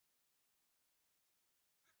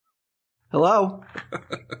 Hello?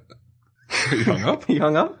 You hung up? He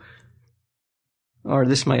hung up? Or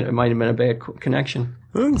this might have been a bad connection.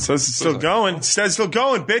 It says it's still going. It says it's still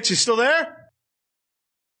going, bitch. You still there?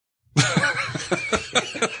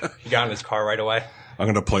 He got in his car right away. I'm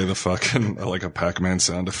going to play the fucking, like a Pac-Man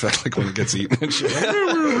sound effect, like when it gets eaten and shit.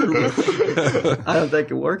 I don't think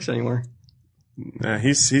it works anymore.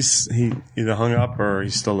 He either hung up or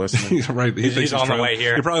he's still listening. He's right. He thinks He's on the way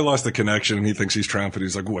here. He probably lost the connection and he thinks he's triumphant.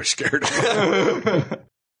 He's like, "Oh, I'm scared."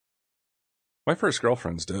 My first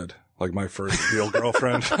girlfriend's dead. Like my first real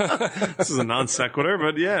girlfriend. This is a non sequitur,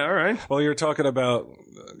 but yeah, all right. Well, you're talking about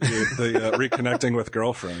the reconnecting with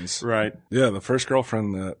girlfriends, right? Yeah, the first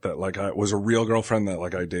girlfriend that like I was a real girlfriend that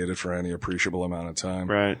like I dated for any appreciable amount of time.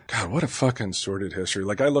 Right. God, what a fucking sordid history.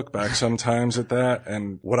 Like I look back sometimes at that,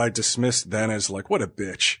 and what I dismissed then as like what a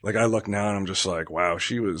bitch. Like I look now and I'm just like, wow,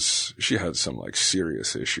 she had some like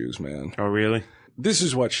serious issues, man. Oh, really? This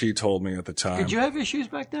is what she told me at the time. Did you have issues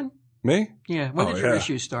back then? Me? Yeah. When did your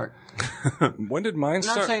issues start? When did mine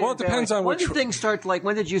start? Well, it depends on when which. When did things start? Like,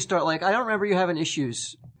 when did you start? Like, I don't remember you having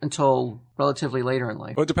issues until relatively later in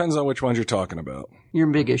life. Well, it depends on which ones you're talking about. Your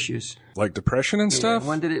big issues. Like depression and stuff?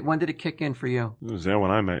 When did it kick in for you? It was there when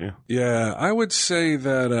I met you. Yeah, I would say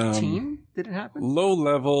that... Teen? Did it happen? Low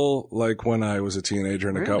level, like when I was a teenager,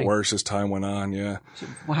 and it got Really? worse as time went on, yeah. So,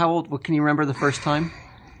 well, how old? Can you remember the first time?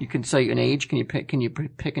 You can say an age. Can you pick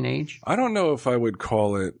an age? I don't know if I would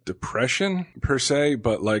call it depression per se,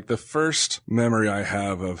 but like the first memory I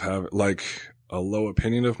have of having like a low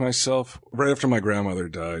opinion of myself, right after my grandmother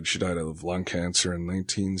died. She died of lung cancer in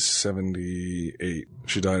 1978.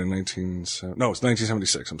 She died in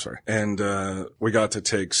 1976, I'm sorry. And we got to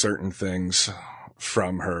take certain things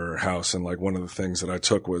from her house, and like one of the things that I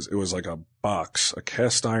took was like a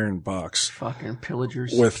cast iron box. Fucking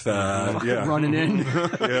pillagers. With yeah, running in.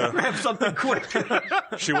 Yeah. Grab something quick.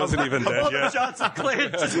 She wasn't even dead yet. Shots of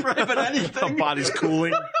Clint, just ripping anything. Her body's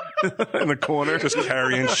cooling in the corner, just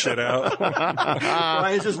carrying shit out.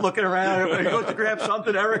 Ryan's just looking around. He goes to grab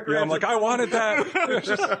something. Eric grabs I'm like, I wanted that.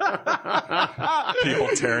 People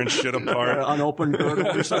tearing shit apart. Unopened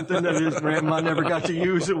girdle or something that his grandma never got to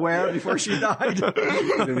use or wear before she died.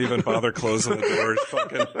 Didn't even bother closing the doors.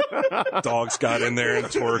 Fucking dogs got in there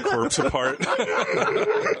and tore her corpse apart.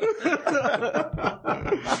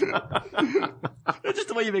 Just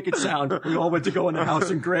the way you make it sound. We all went to go in the house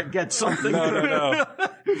and get something. No.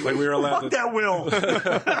 Like we were allowed Fuck that will.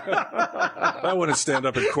 That wouldn't stand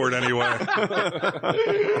up in court anyway.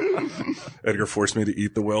 Edgar forced me to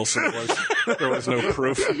eat the will, so there was no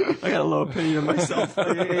proof. I got a low opinion of myself.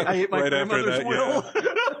 I ate my right after grandmother's that, will.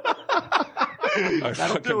 Yeah.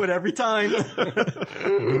 That'll do it every time.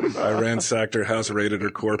 I ransacked her house, raided her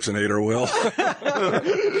corpse, and ate her will.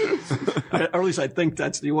 Or at least I think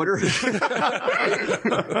that's the order.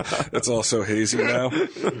 That's also hazy now.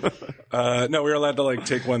 No, we were allowed to like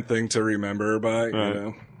take one thing to remember her by, you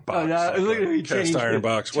know. Box, look at me cast iron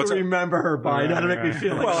box. To remember her by. That'll make me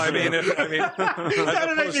feel like well, shit.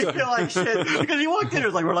 That'll make me feel like shit. Because he walked in, it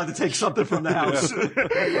was like, we're allowed to take something from the house.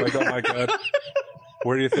 Yeah. Like, oh my God.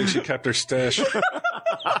 Where do you think she kept her stash?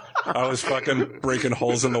 I was fucking breaking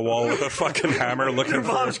holes in the wall with a fucking hammer looking Your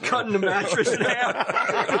for mom's cutting the mattress in half.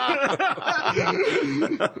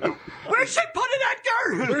 Where's she putting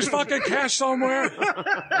Edgar? There's fucking cash somewhere.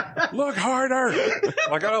 Look harder.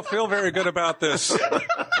 Like, I don't feel very good about this. Can't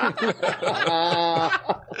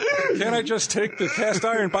I just take the cast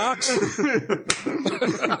iron box?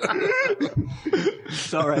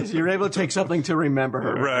 It's all right. So you're able to take something to remember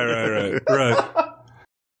her. Right.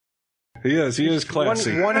 He is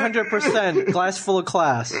classy. 100% glass full of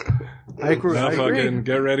class. I agree. Now fucking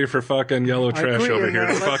get ready for fucking yellow trash over here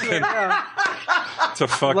to fucking to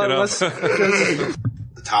fuck it up. The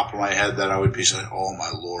top of my head that I would be saying, oh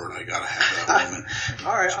my lord, I gotta have that woman.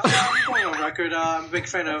 All right, I'm going on record. I'm a big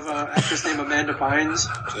fan of actress named Amanda Bynes.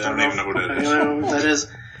 I don't even know who that is. I don't know who that is.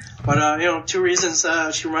 But, 2 reasons.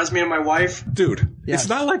 She reminds me of my wife. Dude, It's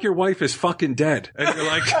not like your wife is fucking dead. And you're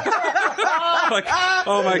like,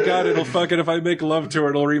 oh my God, if I make love to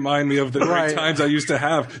her, it'll remind me of the great times I used to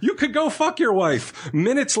have. You could go fuck your wife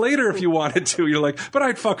minutes later if you wanted to. You're like, but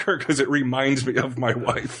I'd fuck her because it reminds me of my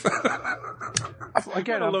wife.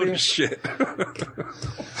 Again, what a load of shit.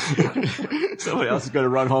 Somebody else is going to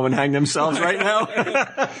run home and hang themselves right now. Give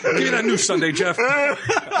me that new Sunday, Jeff.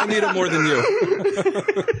 I need it more than you.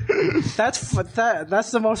 That's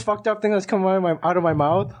the most fucked up thing that's come out of my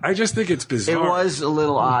mouth. I just think it's bizarre. It was a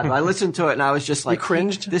little odd. I listened to it and I was just like, you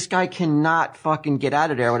cringed? This guy cannot fucking get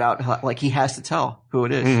out of there without, like, he has to tell who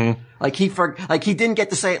it is. Mm-hmm. Like he didn't get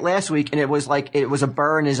to say it last week and it was a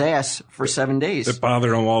burr in his ass for 7 days. It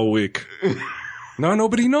bothered him all week. Now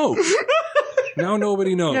nobody knows. Now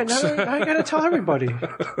nobody knows. Yeah, now I gotta tell everybody.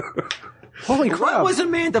 Holy crap. What was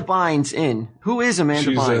Amanda Bynes in? Who is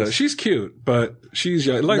Amanda Bynes? She's cute, but she's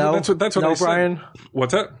like that's what I said. Brian.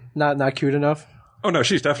 What's that? Not cute enough. Oh no,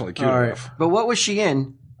 she's definitely cute enough. But what was she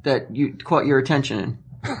in that you caught your attention in?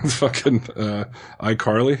 Fucking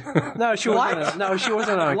iCarly. No, she wasn't. No, she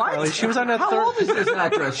wasn't on iCarly. She was on that How old is this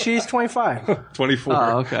actress? She's 25. 24.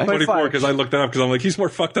 Oh, okay. 24, because I looked it up because I'm like, he's more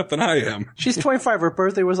fucked up than I am. She's 25. Her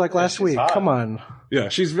birthday was like last week. Come on. Yeah,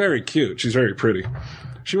 she's very cute. She's very pretty.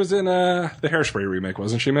 She was in the Hairspray remake,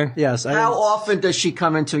 wasn't she, Ming? Yes. How often does she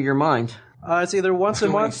come into your mind? It's either once a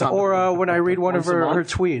month or when I read one of her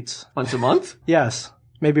tweets. Once a month? Yes.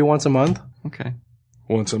 Maybe once a month. Okay.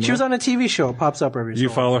 Once a month. She was on a TV show. It pops up every Do you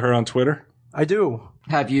follow her on Twitter? I do.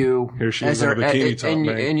 Have you? Here she is in a bikini top,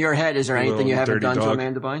 in your head, is there anything you haven't done to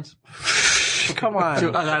Amanda Bynes? Come on.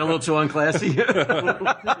 I got a little too unclassy.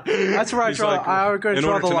 That's where I draw. I'm going to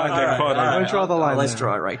draw the line. I'm going to draw the line. Let's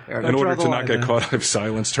draw it right there. In order to not get caught, I've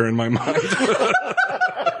silenced her in my mind.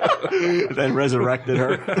 Then resurrected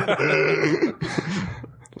her.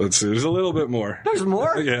 Let's see. There's a little bit more. There's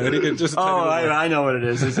more? Yeah. And he can just I know what it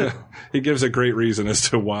is. Is it? He gives a great reason as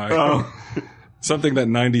to why. Oh. Something that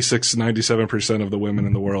 97% of the women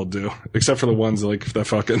in the world do, except for the ones like that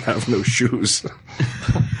fucking have no shoes.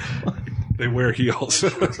 They wear heels.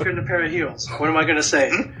 It's good in a pair of heels. What am I going to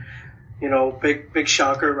say? You know, big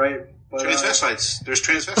shocker, right? But, Transvestites. There's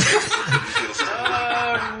transvestites.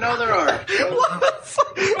 No, there aren't.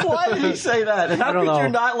 Why did he say that? How could you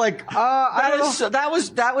not like?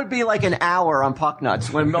 That would be like an hour on Puck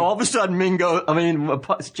Nuts when all of a sudden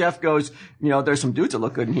Jeff goes, you know, there's some dudes that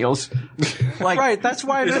look good in heels. Like, right. That's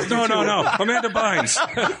why. No. Amanda Bynes.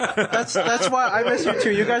 That's why I miss you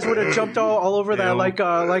too. You guys would have jumped all over that like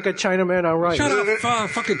a Chinaman on right. Shut up,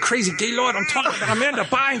 fucking crazy gay lord! I'm talking about Amanda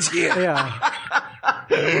Bynes here. Yeah.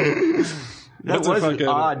 That was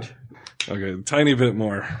odd. Okay, a tiny bit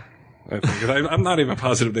more. I think. I'm not even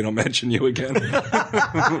positive they don't mention you again.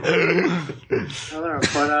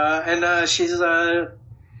 She's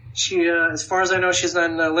she as far as I know, she's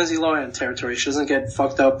in Lindsay Lohan territory. She doesn't get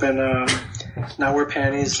fucked up and not wear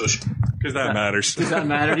panties. Because that matters. Does that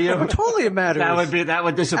matter to you? Totally it matters. That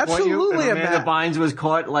would disappoint you. Absolutely if Amanda Bynes was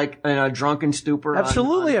caught like in a drunken stupor.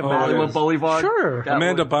 Absolutely it matters. Hollywood Boulevard. Sure.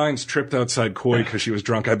 Amanda Bynes tripped outside Koi because she was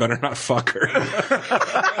drunk. I better not fuck her.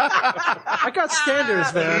 I got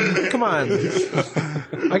standards, man. Come on.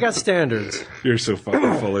 I got standards. You're so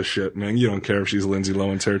fucking full of shit, man. You don't care if she's Lindsay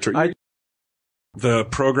Lohan territory. The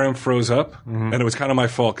program froze up, and it was kind of my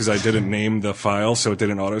fault because I didn't name the file, so it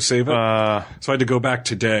didn't autosave it. So I had to go back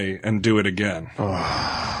today and do it again.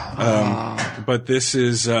 But this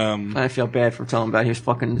is... I feel bad for telling him about his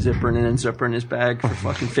fucking zippering and unzippering his bag for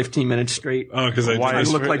fucking 15 minutes straight. Oh, because I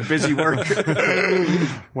looked like busy work.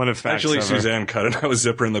 What a fact. Actually, Suzanne cut it. I was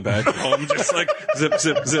zippering the bag home, just like zip,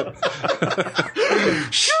 zip, zip.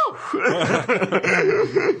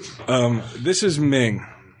 This is Ming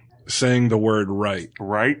saying the word right.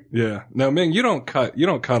 Right? Yeah. No, Ming, you don't cut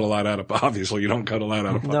a lot out of, obviously you don't cut a lot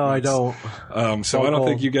out of No, I don't. So I don't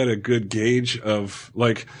think you get a good gauge of,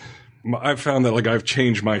 like, I've found that, like, I've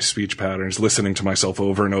changed my speech patterns, listening to myself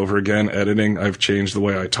over and over again, editing. I've changed the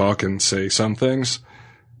way I talk and say some things.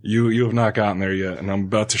 You have not gotten there yet, and I'm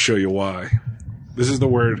about to show you why. This is the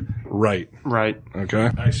word right. Right. Okay?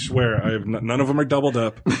 I swear, I have none of them are doubled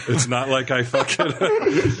up. It's not like I fucking...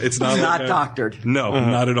 It's not doctored. No,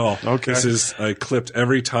 not at all. Okay. This is, I clipped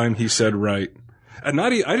every time he said right. And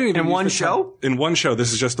I didn't even... In one show? In one show.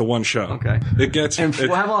 This is just the one show. Okay. It gets... And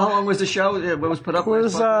how long was the show? What was put up? It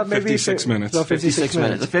was maybe 56 minutes. No, 56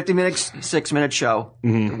 minutes. A 6-minute show.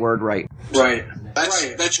 The word right. Right.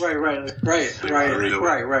 That's right. You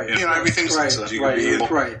know, everything's right. It's because they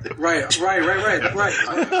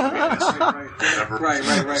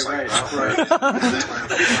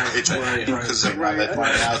want that point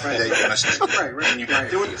out that you're gonna say, and you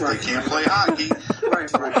can do it. They can't play hockey.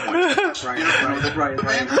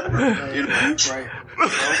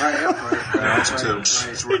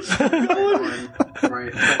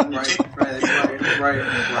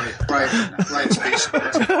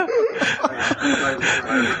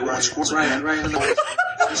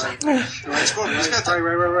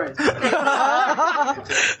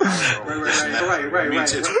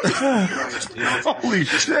 Holy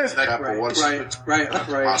shit.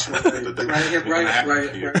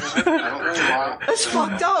 That's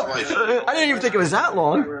fucked up. I didn't even think it was that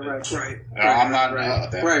long. I'm not.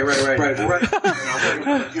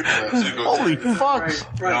 Holy fuck.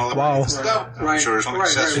 Wow. Sure, it's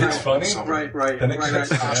funny. Then it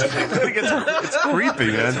gets It's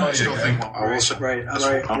creepy, man. I still think I will say. Right.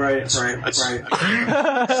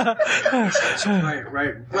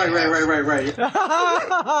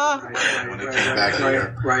 back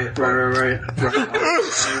here. Right.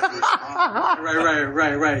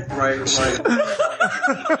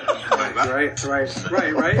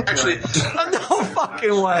 Actually, no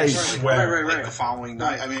fucking way. Like the following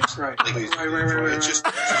night. I mean, right. It's just.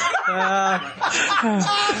 Right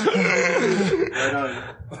on.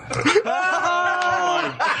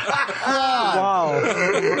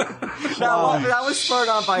 Wow. That was spurred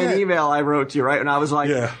on by an email I wrote to you, right? And I was like,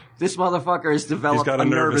 this motherfucker has developed got a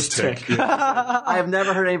nervous tick. I have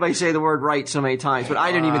never heard anybody say the word right so many times, but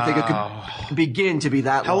I didn't even think it could begin to be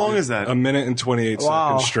that long. How long is that? A minute and 28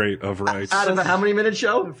 seconds straight of rights. Out of a how many minute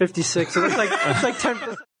show? 56. So it's like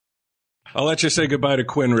 10%. I'll let you say goodbye to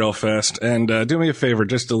Quinn real fast. And do me a favor,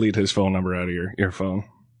 just delete his phone number out of your phone.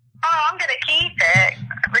 Oh, I'm going to keep it.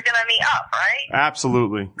 We're going to meet up, right?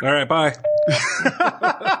 Absolutely. All right, bye.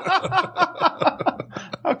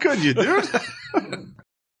 How could you, dude?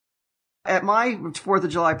 At my 4th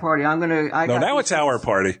of July party, now it's our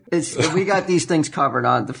party. We got these things covered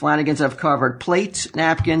on. The Flanagans have covered plates,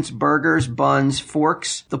 napkins, burgers, buns,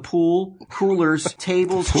 forks, the pool, coolers,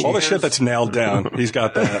 tables, chairs. All the shit that's nailed down. He's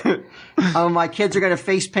got that. My kids are going to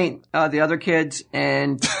face paint the other kids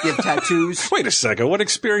and give tattoos. Wait a second. What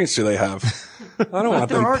experience do they have? I don't want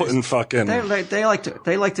them putting fucking... They like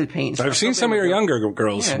to paint. I've seen some of your younger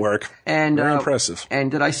girls work. And, very impressive.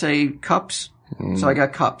 And did I say cups? So I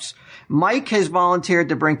got cups. Mike has volunteered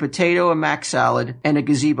to bring potato and mac salad and a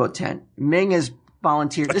gazebo tent. Ming has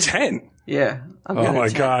volunteered... A tent? Yeah. Oh my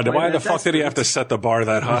God. Why the fuck did he have to set the bar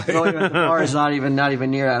that high? The bar is not even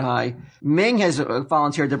near that high. Ming has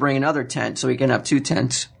volunteered to bring another tent so we can have 2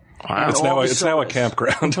 tents. Wow. It's now a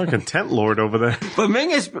campground. Like a tent lord over there. But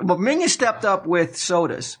Ming has stepped up with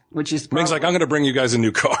sodas, which is Ming's like, I'm going to bring you guys a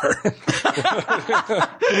new car.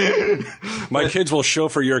 My kids will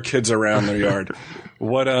chauffeur your kids around their yard.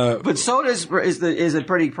 But sodas is a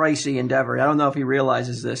pretty pricey endeavor. I don't know if he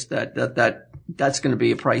realizes this, that's going to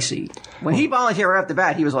be a pricey. When he volunteered right off the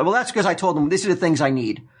bat, he was like, well, that's because I told him these are the things I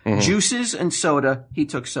need. Mm-hmm. Juices and soda. He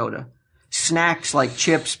took soda. Snacks like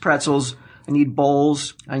chips, pretzels. I need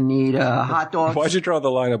bowls. I need hot dogs. Why'd you draw the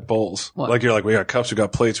line of bowls? What? Like you're like, we got cups, we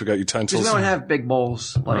got plates, we got utensils. Because we don't have big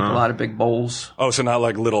bowls, a lot of big bowls. Oh, so not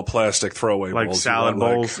like little plastic throwaway like bowls. Like salad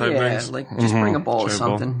bowls type things? Yeah, like just bring a bowl of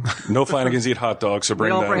something. No Flanagans eat hot dogs, so bring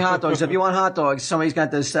that. We don't bring hot dogs. If you want hot dogs, somebody's got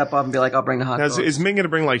to step up and be like, I'll bring the hot dogs. Is Ming going to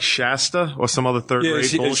bring like Shasta or some other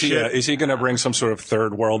third-rate bullshit? Is he going to bring some sort of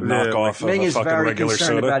third world knockoff Ming of a is fucking very regular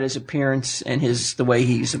concerned soda? about his appearance and the way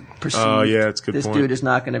he's perceived. Oh, yeah, that's a good This point. dude is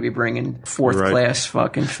not going to be bringing fourth class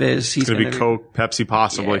fucking fizz. He's going to be Coke, Pepsi,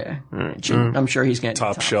 possibly. Yeah. I'm sure he's getting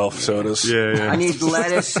top shelf sodas. Yeah. I need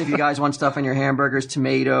lettuce if you guys want stuff in your hamburgers,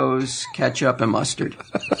 tomatoes, ketchup, and mustard.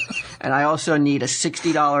 And I also need a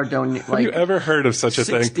 $60 donation. Have you ever heard of such a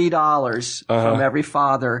thing? $60 from every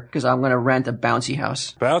father because I'm going to rent a bouncy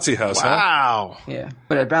house. Bouncy house, wow. Huh? Yeah.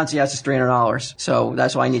 But a bouncy house is $300. So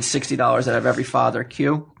that's why I need $60 out of every father.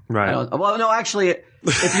 Q. Right. Well, no, actually,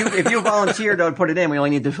 if you volunteer to put it in, we only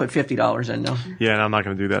need to put $50 in, no? Yeah, no, I'm not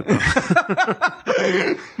going to do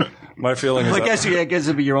that. My feeling is I guess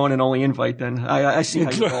it'd be your own and only invite then. I see how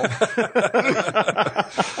you roll.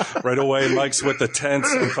 Right away, Mike's with the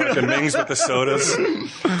tents and fucking Ming's with the sodas.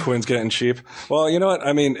 Quinn's getting cheap. Well, you know what?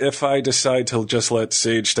 I mean, if I decide to just let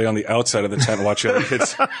Sage stay on the outside of the tent and watch the other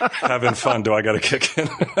kids having fun, do I got to kick in?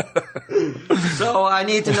 So I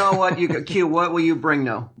need to know what will you bring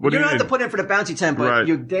now? You don't have to put in for the bouncy tent, but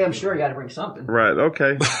you damn sure you got to bring something. Right,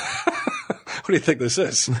 okay. What do you think this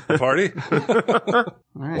is? A party? All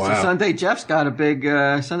right, wow. So Sunday Jeff's got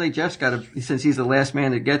since he's the last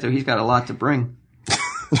man to get there, he's got a lot to bring.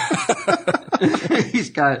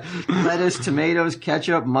 He's got lettuce, tomatoes,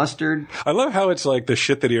 ketchup, mustard. I love how it's like the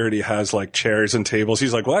shit that he already has, like chairs and tables.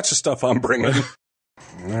 He's like, well, that's the stuff I'm bringing.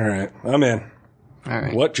 All right, I'm in. All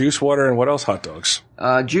right. What? Juice, water, and what else? Hot dogs.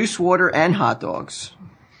 Juice, water, and hot dogs.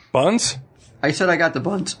 Buns? I said I got the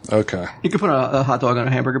buns. Okay. You could put a hot dog on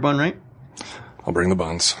a hamburger bun, right? I'll bring the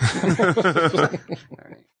buns. All right.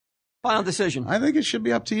 Final decision. I think it should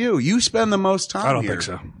be up to you. You spend the most time I don't here. think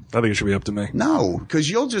so. I think it should be up to me. No, because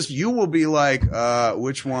you will be like,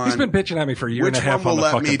 which one? He's been bitching at me for a year and a half on the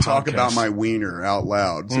fucking podcast. Which one will let me talk about my wiener out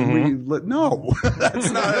loud? So no, that's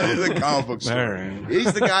not the comic book story. All right.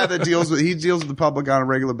 He's the guy that deals with the public on a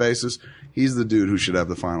regular basis. He's the dude who should have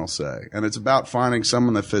the final say. And it's about finding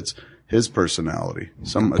someone that fits his personality.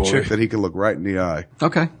 A chick that he can look right in the eye.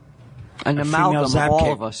 Okay. An amalgam of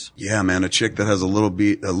all of us. Yeah, man, a chick that has a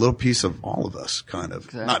little piece of all of us, kind of.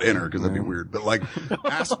 Exactly. Not in her, because that'd be weird, but like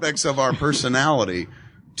aspects of our personality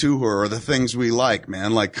to her, or the things we like,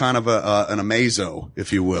 man, like kind of an Amazo,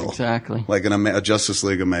 if you will. Exactly. Like a Justice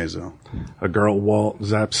League Amazo. A girl Walt,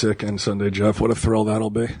 Zapsik, and Sunday Jeff. What a thrill that'll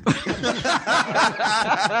be.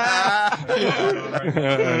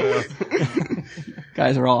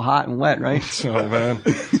 Guys are all hot and wet, right? Oh, man.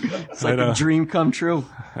 It's like a dream come true.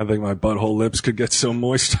 I think my butthole lips could get so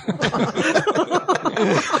moist. Thinking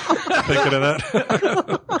of that.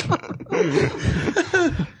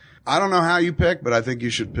 I don't know how you pick, but I think you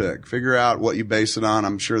should pick. Figure out what you base it on.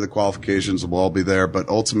 I'm sure the qualifications will all be there, but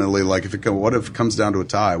ultimately, like, what if it comes down to a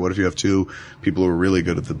tie? What if you have two people who are really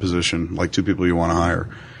good at the position, like two people you want to hire?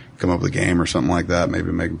 Come up with a game or something like that.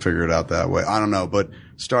 Maybe make them figure it out that way. I don't know, but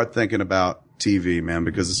start thinking about TV, man,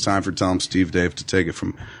 because it's time for Tell 'em Steve Dave to take it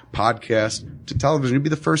from podcast to television. It'd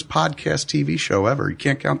be the first podcast TV show ever. You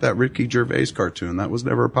can't count that Ricky Gervais cartoon. That was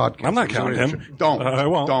never a podcast. I'm not counting him. Don't. I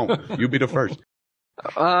won't. Don't. You be the first.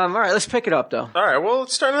 All right, let's pick it up, though. All right, well,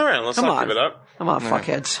 let's start another round. Let's Come not on. give it up. Come on,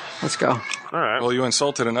 fuckheads. Let's go. All right. Well, you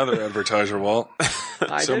insulted another advertiser, Walt.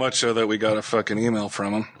 So did? much so that we got a fucking email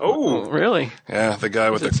from him. Oh, really? Yeah, the guy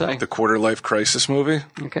with the quarter life crisis movie.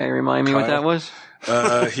 Okay, remind me what that was.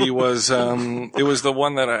 He was, it was the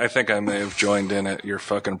one that I think I may have joined in at your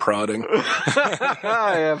fucking prodding.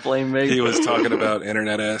 Yeah, blame me. He was talking about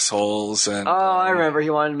internet assholes and. Oh, I remember.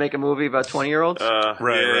 He wanted to make a movie about 20-year-olds.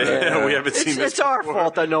 Right. Yeah. We haven't seen this. It's our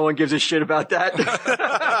fault that no one gives a shit about that.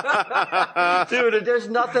 Dude, there's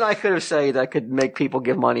nothing I could have said that could make people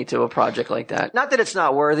give money to a project like that. Not that it's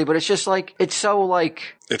not worthy, but it's just like, it's so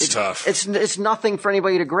like. It's tough. It's nothing for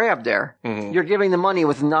anybody to grab there. Mm-hmm. You're giving the money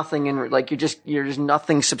with nothing in, like, you're just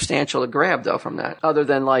nothing substantial to grab though from that. Other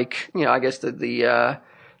than like, I guess the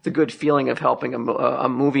good feeling of helping a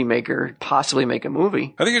movie maker possibly make a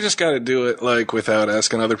movie. I think you just got to do it like without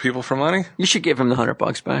asking other people for money. You should give him the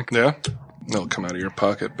 $100 back. Yeah. It'll come out of your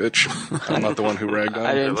pocket, bitch. I'm not the one who ragged on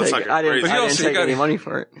I didn't take any money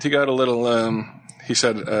for it. He got a little, he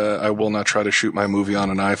said, I will not try to shoot my movie on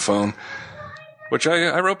an iPhone. Which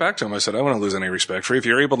I wrote back to him. I said, I wouldn't lose any respect for you. If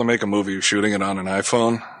you're able to make a movie shooting it on an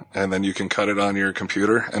iPhone and then you can cut it on your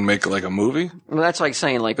computer and make like a movie. Well, that's like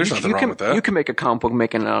saying like, there's nothing wrong with that. You can make a comic book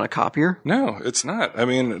making it on a copier. No, it's not. I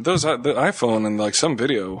mean, the iPhone and like some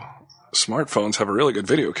video smartphones have a really good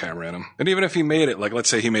video camera in them. And even if he made it, like let's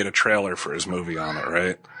say he made a trailer for his movie on it,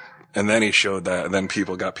 right? And then he showed that and then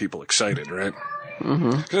got people excited, right? Mm-hmm.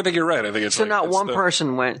 Because I think you're right. I think it's so like, not one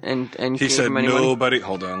person went and he gave said him any nobody. money?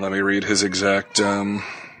 Hold on, let me read his exact.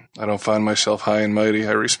 I don't find myself high and mighty.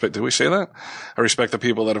 I respect. Did we say that? I respect the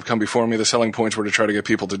people that have come before me. The selling points were to try to get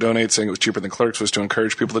people to donate. Saying it was cheaper than Clerks was to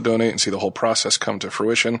encourage people to donate and see the whole process come to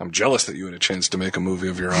fruition. I'm jealous that you had a chance to make a movie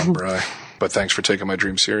of your own, Bri. But thanks for taking my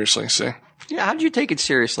dream seriously. See. Yeah, how did you take it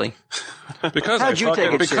seriously? Because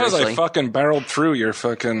I fucking barreled through your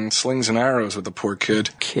fucking slings and arrows with the poor kid.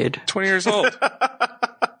 20 years old.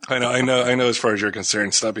 I know. As far as you're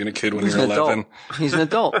concerned, stop being a kid when you're 11. He's an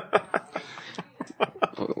adult.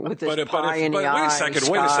 With this pie in the eye, wait a second.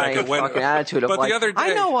 Fucking attitude of but like, the other day,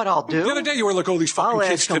 I know what I'll do. The other day you were like, oh, these fucking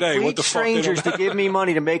kids today. What the fuck? Strangers to give me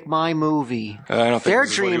money to make my movie. I don't think their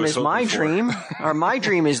dream is my dream, or my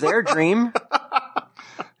dream is their dream.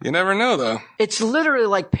 You never know, though. It's literally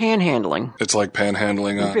like panhandling. It's like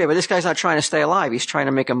panhandling. Yeah, but this guy's not trying to stay alive. He's trying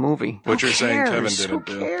to make a movie. What you're saying Kevin didn't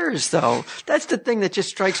do. Who cares, though? That's the thing that just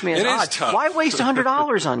strikes me as odd. It is tough. Why waste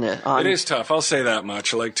 $100 on this? It is tough. I'll say that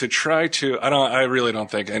much. Like, to try to, I really don't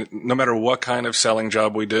think, and no matter what kind of selling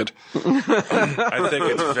job we did, I think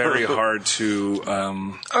it's very hard to,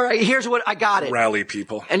 all right, here's what I got it. Rally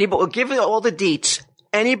people. We'll give you all the deets.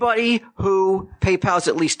 Anybody who PayPal's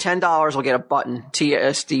at least $10 will get a button,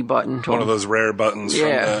 TSD button. One of those rare buttons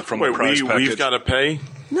from the prize package. We've got to pay?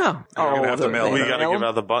 No. You're going to have to mail. We got to give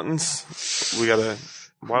out the buttons?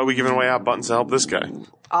 Why are we giving away our buttons to help this guy?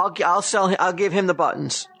 I'll give him the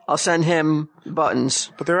buttons. I'll send him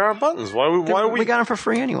buttons. But there are buttons. Why are we? We got them for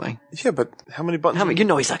free anyway. Yeah, but how many buttons? You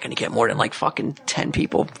know he's not going to get more than like fucking 10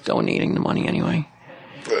 people donating the money anyway.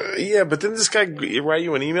 Yeah, but didn't this guy write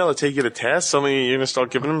you an email to take you to task? Suddenly you're going to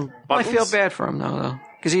start giving him buttons? I feel bad for him, though.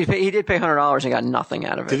 Because he did pay $100 and got nothing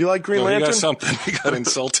out of it. Did he like Green Lantern? He got something. He got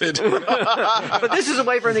insulted. But this is a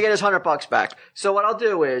way for him to get his $100 back. So what I'll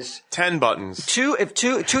do is 10 buttons.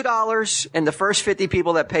 $2 and the first 50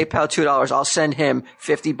 people that PayPal $2, I'll send him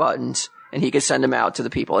 50 buttons. And he can send them out to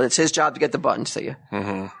the people. It's his job to get the buttons to you.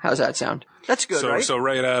 Mm-hmm. How's that sound? That's good, right? So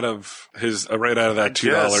right out of that $2,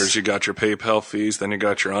 Yes. you got your PayPal fees, then you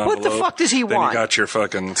got your envelope. What the fuck does he then want? you got your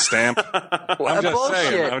fucking stamp.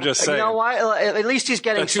 I'm just saying. You know what? At least he's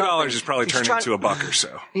getting That $2 something. is probably He's turned trying- into $1 or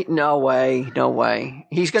so. No way.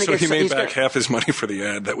 He's going to So get. he made he's back half his money for the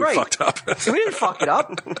ad that we Right. fucked up. We didn't fuck it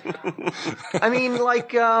up. I mean,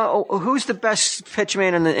 like, who's the best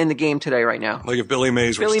pitchman in the game today, right now? Like if Billy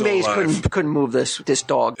Mays was Billy still Mays alive, couldn't move this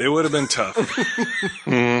dog. it would have been tough.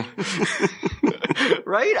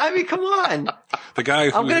 Right? I mean, come on. The guy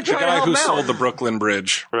I'm gonna try to help who out. sold the Brooklyn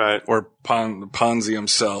Bridge, Right. or Ponzi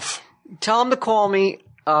himself. Tell him to call me.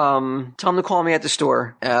 Tell him to call me at the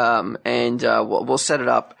store, and we'll set it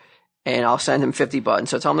up, and I'll send him 50 buttons.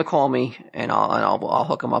 So tell him to call me, and I'll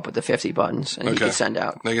hook him up with the 50 buttons, and he can send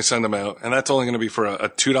out. They can send them out, and that's only going to be for a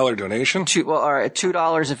 $2 donation. All right,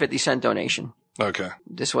 $2.50 donation. Okay,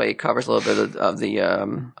 This way it covers a little bit of the.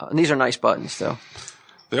 And these are nice buttons, though.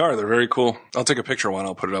 they're very cool. I'll take a picture of one.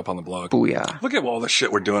 I'll put it up on the blog. Booyah! Look at all the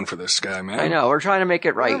shit we're doing for this guy, man. I know we're trying to make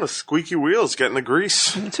it right. The squeaky wheels getting the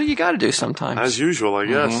grease. That's what you got to do sometimes. As usual, I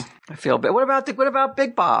guess. I feel bad. What about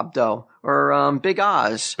Big Bob though, or Big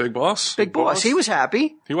Oz? Big Boss. Big Boss. He was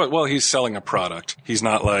happy. Well, he's selling a product. He's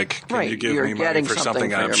not like, can Right, you give you're me money getting for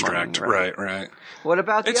something something for your abstract? money, Right. What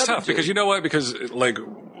about the It's other tough dude? because you know what? Because like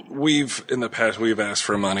in the past we've asked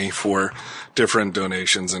for money for different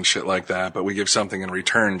donations and shit like that, but we give something in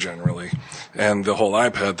return generally. And the whole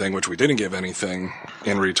iPad thing, which we didn't give anything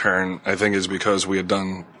in return, I think is because we had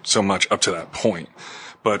done so much up to that point.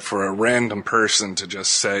 But for a random person to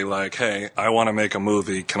just say like, hey, I want to make a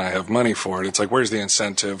movie, can I have money for it? It's like, where's the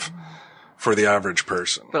incentive for the average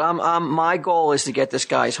person? But my goal is to get this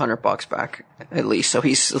guy's $100 back at least. So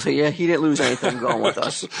he didn't lose anything going with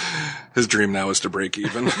us. His dream now is to break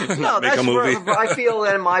even, No, make a movie. I feel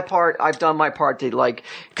that in my part, I've done my part to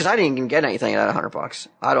because I didn't even get anything out of $100.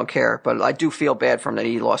 I don't care, but I do feel bad for him that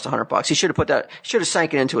he lost $100. He should have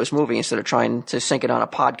sank it into his movie instead of trying to sink it on a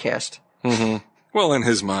podcast. Mm-hmm. Well, in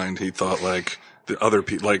his mind, he thought like the other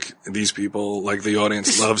people, like these people, like the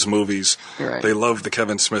audience loves movies. Right. They love the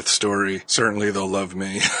Kevin Smith story. Certainly they'll love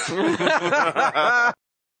me.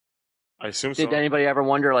 I assume so. Did anybody ever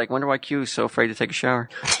wonder why Q is so afraid to take a shower?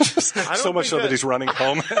 So much so that he's running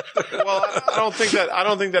home. Well, I don't think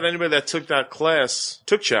that anybody that took that class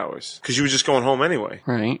took showers because you were just going home anyway.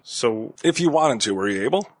 Right. So if you wanted to, were you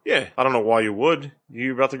able? Yeah. I don't know why you would.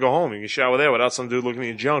 You're about to go home. You can shower there without some dude looking at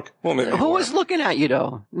your junk. Well, maybe Who was looking at you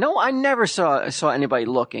though? No, I never saw anybody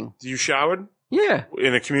looking. You showered? Yeah.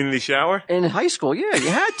 In a community shower? In high school, yeah, you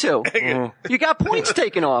had to. You got points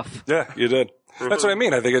taken off. Yeah, you did. That's what I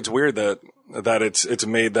mean. I think it's weird that it's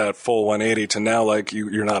made that full 180 to now like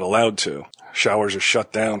you're not allowed to. Showers are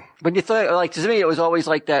shut down. But you thought, to me, it was always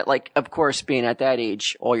like that. Like, of course, being at that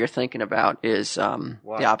age, all you're thinking about is the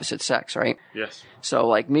opposite sex, right? Yes. So,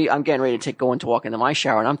 like me, I'm getting ready to walk into my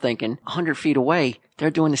shower, and I'm thinking, 100 feet away,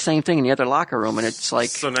 they're doing the same thing in the other locker room, and it's like.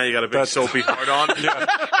 So now you got a big soapy hard on. Yeah,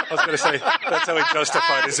 I was going to say that's how he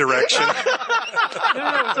justified his erection.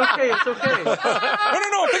 No, it's okay. It's okay.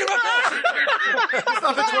 No. Think about that. It's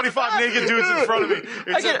not the 25 naked dudes in front of me.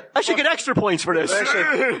 I should get extra points for this.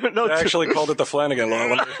 They actually called it the Flanagan Law.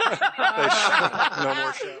 No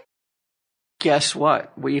more show. Guess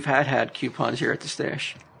what? We've had coupons here at the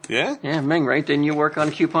stash. Yeah? Yeah, Ming, right? Didn't you work on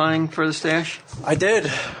couponing for the stash? I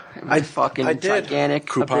did. I did. Gigantic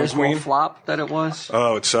Coupon abysmal queen? flop that it was.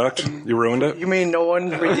 Oh, it sucked. You ruined it. You mean no one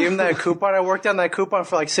redeemed that coupon? I worked on that coupon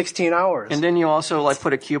for like 16 hours. And then you also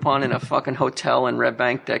put a coupon in a fucking hotel in Red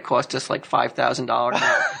Bank that cost us like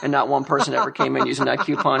 $5,000, and not one person ever came in using that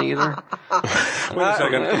coupon either. Wait a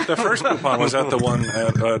second. The first coupon, was that the one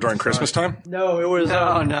during Christmas time? No, it was.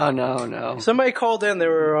 No. Somebody called in. They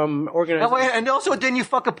were organizing. Oh, wait, and also, didn't you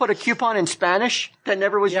fucking put a coupon in Spanish that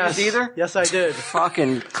never was used either? Yes, I did.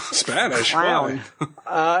 Fucking Spanish. clown.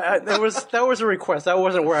 That was a request. That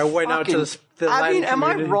wasn't where I went out to the Latin am I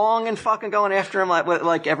community. wrong in fucking going after him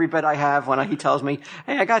like every bet I have when he tells me,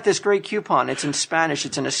 hey, I got this great coupon. It's in Spanish.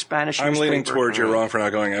 It's in a Spanish I'm leaning newspaper." towards you're wrong for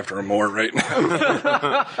not going after him more right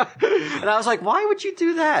now. And I was like, why would you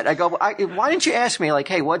do that? I go, why didn't you ask me, like,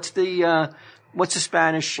 hey, what's the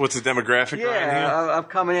Spanish? What's the demographic around here? of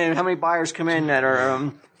coming in? How many buyers come in that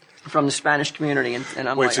are from the Spanish community? And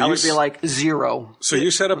I'm Wait, like, so I you would be like 0. So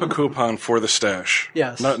you set up a coupon for the stash.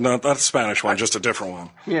 Yes. Not the Spanish one, just a different one.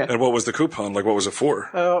 Yeah. And what was the coupon? Like, what was it for?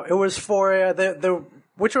 It was for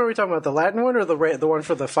Which one are we talking about? The Latin one or the one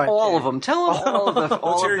for the 5K? All of them. Tell them all of the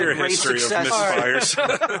all Let's of hear the your great history success. of misfires.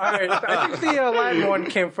 All right, I think the Latin one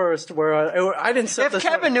came first. Where I didn't set If this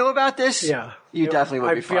Kevin one. knew about this, Yeah. you definitely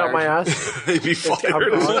would be I'd be out fired. my ass. He'd be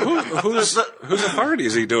fired. Whose authority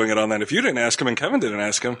is he doing it on then? If you didn't ask him and Kevin didn't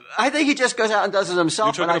ask him, I think he just goes out and does it you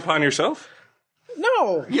himself. took and it upon yourself?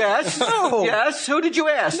 No. Yes. No. Yes. Who did you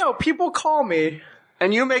ask? No, people call me.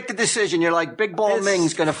 And you make the decision. You're like, Big Ball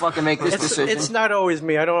Ming's going to fucking make this decision. It's not always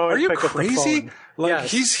me. I don't always Are you pick up the crazy? phone.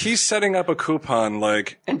 Like Yes. he's setting up a coupon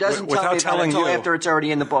and doesn't tell without me about it telling until you. after it's already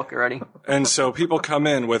in the book already. And so people come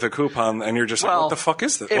in with a coupon, and you're just like, Well, "What the fuck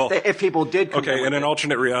is this?" If people did come okay, in an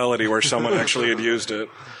alternate reality where someone actually had used it.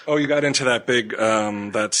 Oh, you got into that big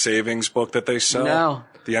that savings book that they sell? No.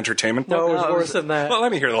 The entertainment book? No, it was worse than that. Well,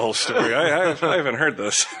 let me hear the whole story. I haven't heard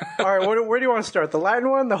this. All right, where do you want to start? The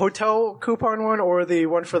Latin one, the hotel coupon one, or the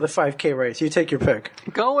one for the 5K race? You take your pick.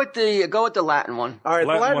 Go with the Latin one. All right,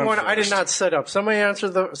 the Latin one I did first. not set up. Somebody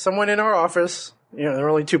answered someone in our office. You know, there are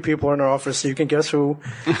only 2 people in our office, so you can guess who.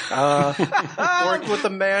 Worked with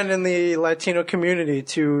a man in the Latino community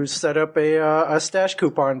to set up a stash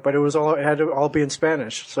coupon, but it had to all be in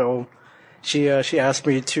Spanish. So she asked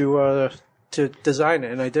me to design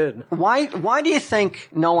it, and I did. Why do you think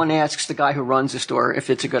no one asks the guy who runs the store if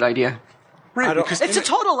it's a good idea? Right, because It's a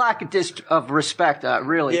total lack of respect,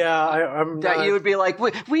 really. Yeah, I'm that not- you would be like,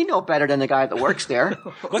 we know better than the guy that works there.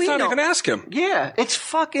 let's not even ask him. Yeah, it's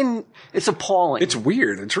appalling. It's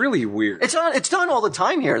weird. It's really weird. It's done all the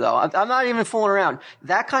time here, though. I'm not even fooling around.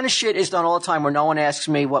 That kind of shit is done all the time where no one asks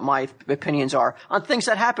me what my opinions are on things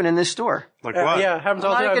that happen in this store. Like what? Yeah, happens I'm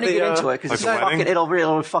all the not time. going to get into it because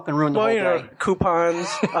it'll fucking ruin the Well, whole you know, day. coupons,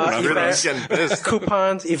 Everybody's events, getting pissed.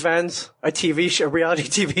 coupons, events, a TV show, a reality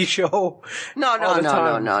TV show. No, all the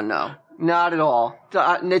time. not at all.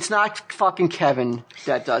 It's not fucking Kevin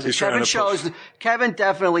that does it. He's trying Kevin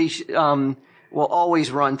definitely will always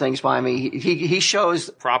run things by me. He shows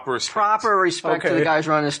Proper respect. to Okay. the guys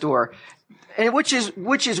running the store. And which is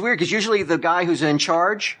weird because usually the guy who's in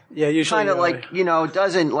charge, usually, kind of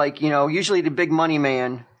doesn't usually the big money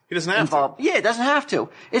man. He doesn't have involved. Yeah, it doesn't have to.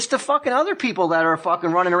 It's the fucking other people that are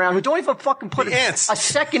fucking running around who don't even fucking put a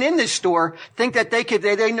second in this store, think that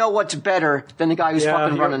they know what's better than the guy who's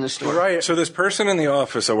fucking running the store. Right. So this person in the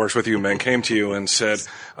office that works with you, man, came to you and said,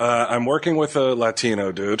 I'm working with a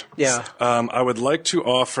Latino dude. Yeah. I would like to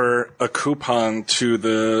offer a coupon to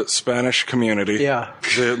the Spanish community. Yeah.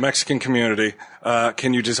 The Mexican community.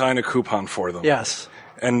 Can you design a coupon for them? Yes.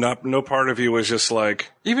 And no part of you was just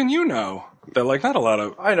like, even that like not a lot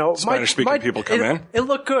of Spanish-speaking people come in. It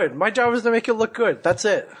looked good. My job is to make it look good. That's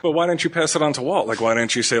it. But why didn't you pass it on to Walt? Like, why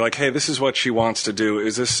didn't you say, like, hey, this is what she wants to do?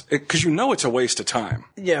 Is this because it's a waste of time?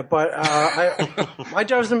 Yeah, but my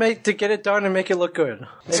job is to get it done and make it look good.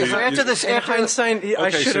 So after hindsight, I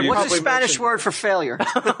should have. What's the Spanish word for failure?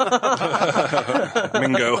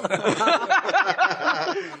 Mingo.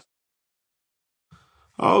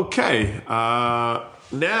 Okay.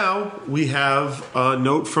 Now we have a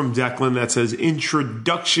note from Declan that says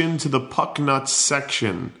introduction to the Pucknuts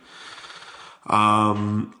section,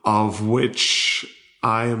 of which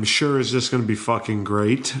I am sure is just going to be fucking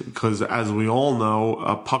great because, as we all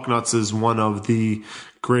know, Pucknuts is one of the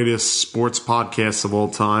greatest sports podcasts of all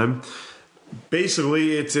time.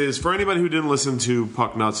 Basically, it is for anybody who didn't listen to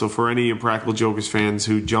Pucknuts, so for any Impractical Jokers fans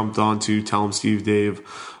who jumped on to Tell 'em Steve Dave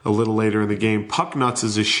a little later in the game, Pucknuts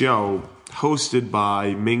is a show hosted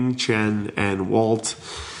by Ming Chen and Walt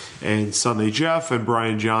and Sunday Jeff and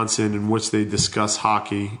Brian Johnson, in which they discuss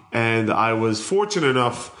hockey. And I was fortunate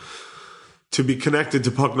enough to be connected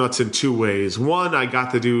to Pucknuts in 2 ways. One, I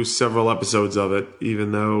got to do several episodes of it,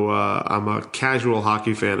 even though I'm a casual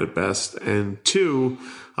hockey fan at best. And 2,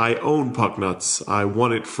 I own Pucknuts. I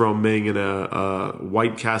won it from Ming in a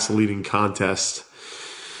White Castle eating contest.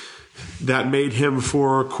 That made him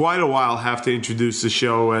for quite a while have to introduce the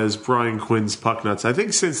show as Brian Quinn's Pucknuts. I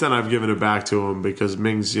think since then I've given it back to him because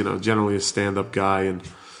Ming's, generally a stand-up guy, and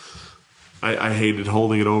I hated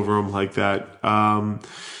holding it over him like that.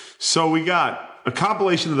 So we got a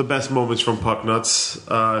compilation of the best moments from Pucknuts.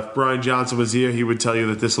 If Brian Johnson was here, he would tell you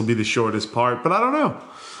that this will be the shortest part, but I don't know.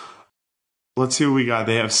 Let's see what we got.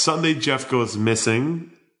 They have Sunday Jeff Goes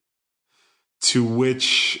Missing, to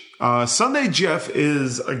which Sunday Jeff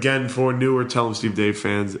is, again, for newer Tell 'em Steve Dave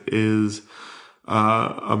fans, is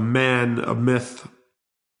a man, a myth,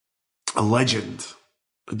 a legend,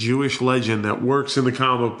 a Jewish legend that works in the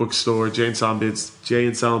comic book store, Jay and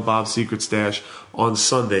Silent Bob's Secret Stash, on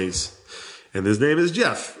Sundays. And his name is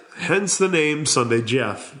Jeff, hence the name Sunday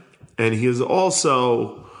Jeff. And he is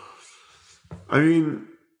also,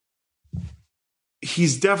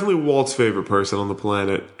 he's definitely Walt's favorite person on the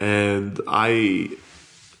planet. And I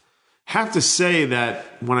have to say that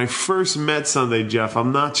when I first met Sunday Jeff,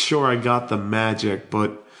 I'm not sure I got the magic,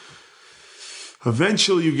 but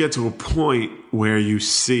eventually you get to a point where you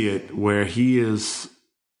see it, where he is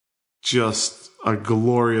just a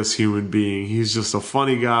glorious human being. He's just a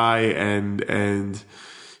funny guy, and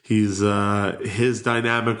he's his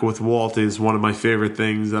dynamic with Walt is one of my favorite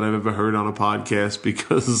things that I've ever heard on a podcast,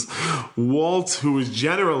 because Walt, who is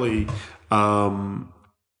generally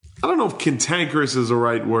I don't know if cantankerous is the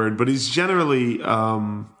right word, but he's generally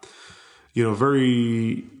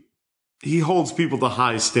very, he holds people to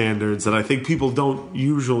high standards that I think people don't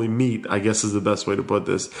usually meet, I guess is the best way to put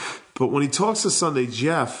this. But when he talks to Sunday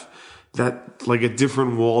Jeff, that like a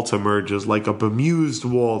different Walt emerges, like a bemused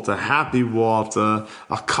Walt, a happy Walt, a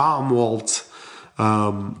calm Walt,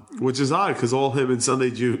 which is odd because all him and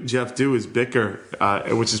Sunday Jeff do is bicker,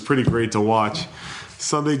 which is pretty great to watch.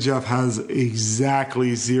 Sunday Jeff has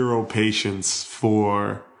exactly zero patience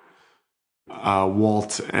for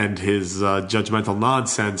Walt and his judgmental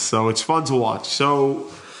nonsense, so it's fun to watch.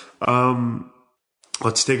 So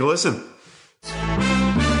let's take a listen.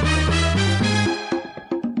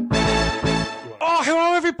 Oh,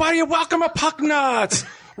 hello everybody, and welcome to Puck Nuts,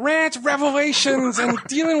 Rants, Revelations, and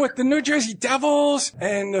dealing with the New Jersey Devils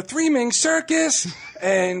and the Three Ming Circus,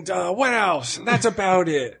 and what else? That's about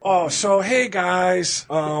it. Oh, so hey guys,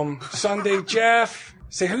 Sunday Jeff,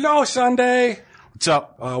 say hello, Sunday. What's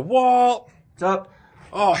up? Walt. What's up?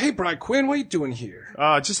 Oh, hey, Brad Quinn, what are you doing here?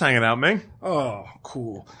 Just hanging out, Ming. Oh,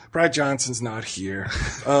 cool. Brad Johnson's not here.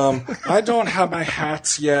 I don't have my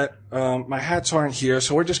hats yet. My hats aren't here,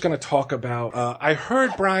 so we're just going to talk about, I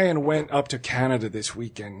heard Brian went up to Canada this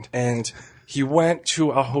weekend, and he went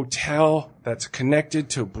to a hotel that's connected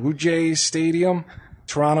to Blue Jays Stadium,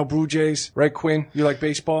 Toronto Blue Jays. Right, Quinn? You like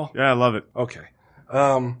baseball? Yeah, I love it. Okay.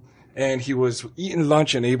 And he was eating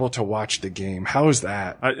lunch and able to watch the game. How is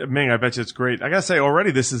that? Ming, I bet you it's great. I gotta say,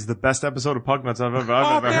 already this is the best episode of Puck Nuts I've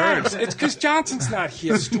ever heard. It's because Johnson's not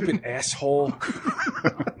here, stupid asshole.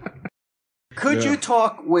 Could you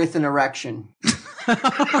talk with an erection?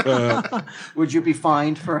 Would you be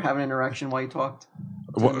fined for having an erection while you talked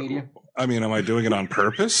to the media? I mean, am I doing it on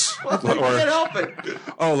purpose? Well, you can't help it.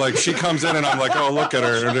 Oh, like she comes in and I'm like, oh, look at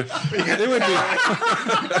her. It would be.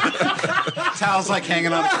 Towels like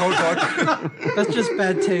hanging on a coat hook. That's just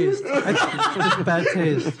bad taste. That's just bad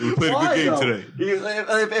taste. We played a good game today.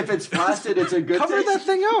 If it's plastic, it's a good Cover taste. that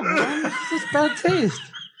thing up, man. It's just bad taste.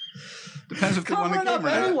 Depends if they want Cover the it up game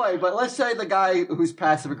or not. anyway, but let's say the guy who's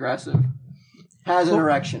passive aggressive has an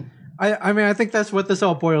erection. I mean, I think that's what this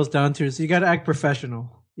all boils down to. Is you got to act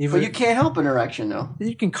professional. But you can't help an erection, though.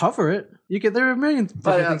 You can cover it. You can. There are a million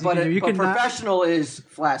different things you can do. You can professional is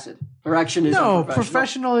flaccid. Erection is no.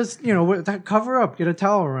 unprofessional. Professional is cover up. Get a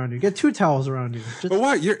towel around you. Get 2 towels around you. But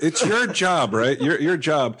what? It's your job, right? Your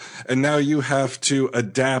job, and now you have to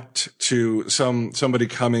adapt to somebody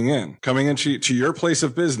coming into your place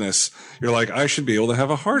of business. You're like, I should be able to have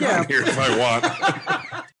a hard on here if I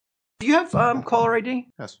want. Do you have caller ID?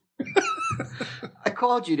 Yes. I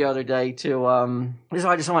called you the other day to I don't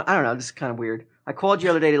know, this is kind of weird. I called you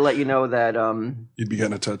the other day to let you know that you'd be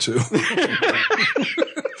getting a tattoo.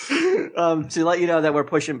 To let you know that we're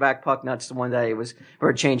pushing back Puck Nuts to one day.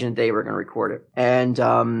 We're changing the day we're going to record it. And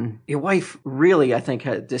your wife really, I think,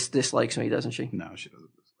 dislikes me, doesn't she? No, she doesn't.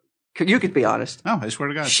 You could be honest. No, I swear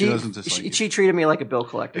to God, she doesn't dislike you. She treated me like a bill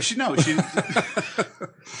collector. She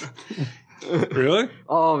Really?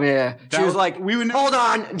 Oh, yeah. She was like, hold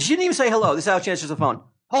on. She didn't even say hello. This is how she answers the phone.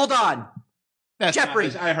 Hold on. That's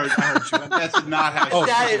Jeffrey. I heard you. That's not how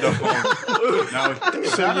she answers the phone.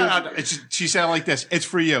 No, she said it like this. It's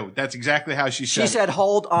for you. That's exactly how she said it. She said,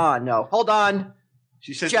 hold on. No, hold on.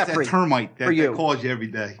 She said Jeffrey, that termite that calls you every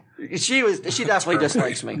day. She definitely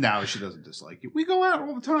dislikes me. No, she doesn't dislike you. We go out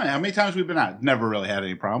all the time. How many times we've been out? Never really had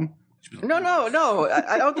any problem. No.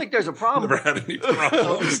 I don't think there's a problem. Never had any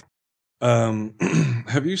problems.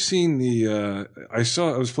 Have you seen I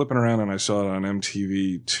was flipping around and I saw it on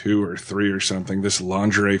MTV 2 or 3 or something, this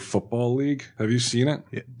lingerie football league. Have you seen it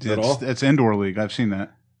at all? It's indoor league. I've seen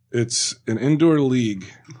that. It's an indoor league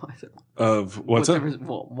of what's up?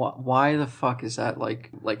 Why the fuck is that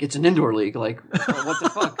like it's an indoor league? Like, what the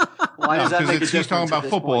fuck? Why does that make a difference? He's talking about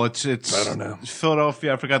football. It's I don't know.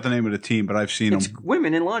 Philadelphia. I forgot the name of the team, but I've seen them. It's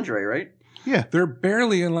women in lingerie, right? Yeah. They're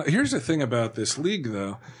barely in here's the thing about this league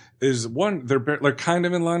though. Is one, they're kind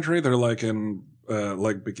of in lingerie. They're like in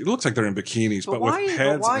it looks like they're in bikinis, but with why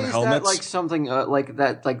pads and is helmets. that like something like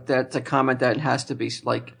that's a comment that has to be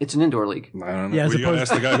like it's an indoor league? I don't know. Yeah, Well, you gotta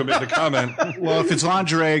ask the guy who made the comment. Well, if it's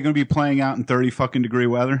lingerie, going to be playing out in 30 fucking degree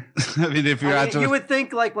weather. I mean, if you're out to you would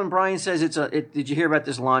think like when Brian says did you hear about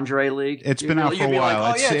this lingerie league? It's been out for a while.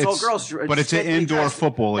 Like, oh yeah, it's all girls. But it's an indoor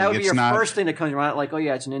football league. That would be It's your not, first thing that comes to mind. Like, oh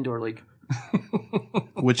yeah, it's an indoor league.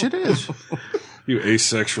 which it is. You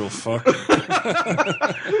asexual fuck.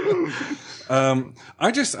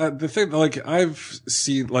 I just the thing like I've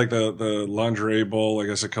seen like the lingerie bowl I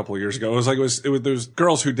guess a couple of years ago. It was there's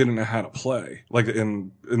girls who didn't know how to play like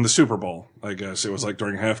in the Super Bowl. I guess it was like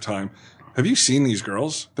during halftime. Have you seen these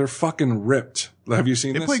girls? They're fucking ripped. Have you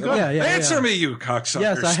seen this? play good. Yeah, Answer me, you cocksuckers.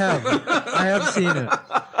 Yes, I have. I have seen it.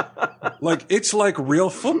 Like it's like real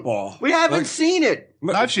football. We haven't seen it.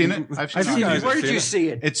 I've seen it. I've seen it. Where did you see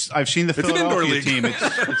it? I've seen the It's an indoor Philadelphia league. team.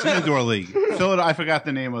 It's an indoor league. Philadelphia. I forgot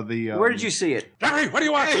the name of the. Where did you see it? Gary, what are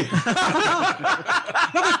you watching?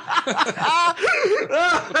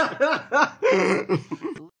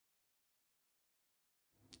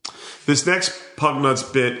 This next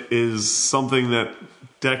Pugnuts bit is something that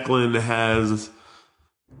Declan has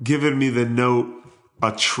given me the note,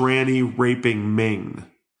 a tranny raping Ming.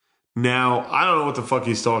 Now, I don't know what the fuck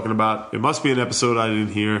he's talking about. It must be an episode I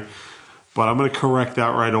didn't hear, but I'm going to correct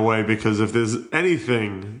that right away because if there's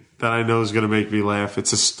anything that I know is going to make me laugh,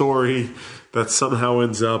 it's a story that somehow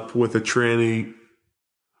ends up with a tranny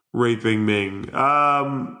raping Ming.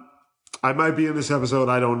 I might be in this episode.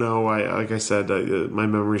 I don't know. Like I said, my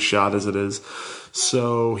memory's shot as it is.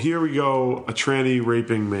 So here we go. A tranny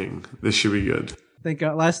raping Ming. This should be good. I think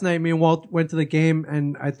last night me and Walt went to the game,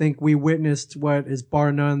 and I think we witnessed what is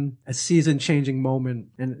bar none a season-changing moment,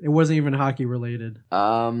 and it wasn't even hockey related.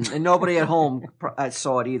 And nobody at home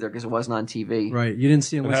saw it either because it wasn't on TV. Right? You didn't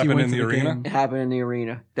see it unless you went to the arena? game. It happened in the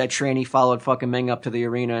arena. That tranny followed fucking Ming up to the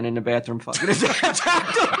arena and in the bathroom fucking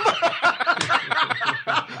attacked him.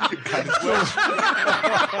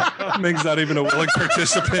 Ming's not even a willing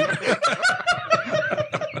participant.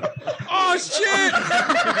 Oh shit!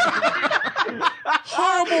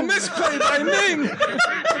 Horrible misplay by Ming!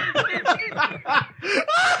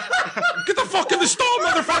 Get the fuck in the stall,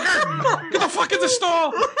 motherfucker! Get the fuck in the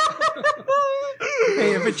stall!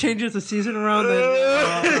 Hey, if it changes the season around,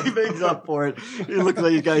 then He makes up for it. He looks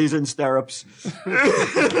like he's in stirrups.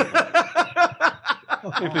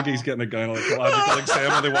 I think he's getting a gynecological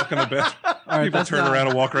exam when they walk in the bed. right, People that's turn not- around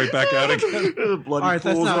and walk right back out again. Bloody all right,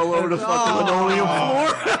 that's pools not all over the fucking linoleum floor.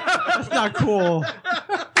 That's not cool.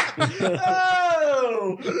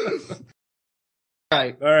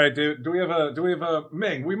 Right. All right, dude. Do we have a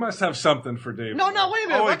Ming? We must have something for Dave. No, wait a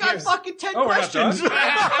minute. Oh, I got yes. fucking 10 Oh, we're not questions. done?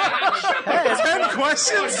 10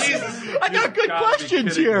 questions? I got good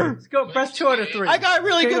questions here. Let's go. Best 2 out of 3. I got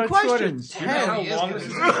really Okay, good no, 2 out of questions. 10. How long this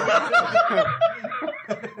is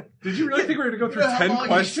Did you really think we were going to go through 10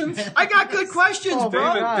 questions? I got good questions,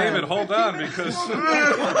 bro. David, hold on, because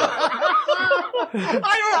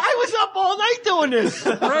I was up all night doing this.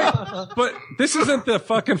 right, but this isn't the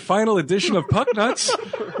fucking final edition of Puck Nuts.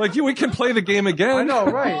 Like we can play the game again. I know,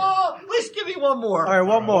 right? Oh, let's give me one more. All right,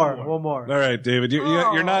 one more. All right, David,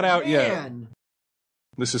 you're not out yet. Man.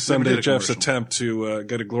 This is Sunday Jeff's attempt to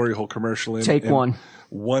get a glory hole commercial in. Take one.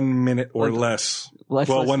 1 minute or less. Let's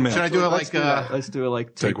 1 minute. Should I do it Let's do it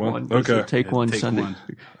like Take one? Let's do Okay. Take one Take Sunday. one.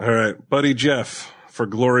 All right, Buddy Jeff for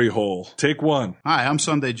Glory Hole. Take one. Hi, I'm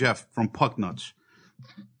Sunday Jeff from Pucknuts.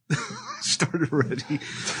 Started already.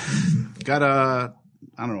 Got I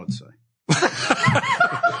don't know what to say.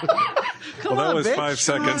 Come Well, that on, was bitch. 5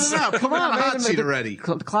 seconds. No, come on, man, hot seat the- already.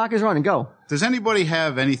 The clock is running. Go. Does anybody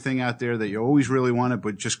have anything out there that you always really wanted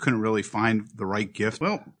but just couldn't really find the right gift?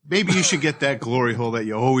 Well, maybe you should get that glory hole that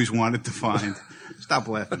you always wanted to find. Stop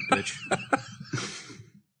laughing, bitch.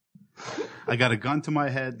 I got a gun to my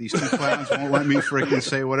head. These 2 clowns won't let me freaking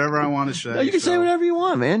say whatever I want to say. No, you can say whatever you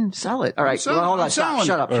want, man. Sell it. All right. selling- Hold on. I'm Stop. selling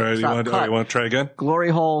Shut it. up. All right, Stop. you Cut. want to try again? Glory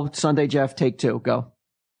hole. Sunday Jeff. Take 2. Go.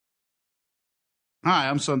 Hi,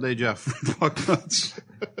 I'm Sunday Jeff from Pucknuts.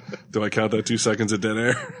 Do I count that 2 seconds of dead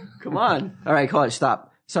air? Come on. All right. Call it.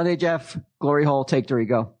 Stop. Sunday Jeff. Glory hole. Take 3.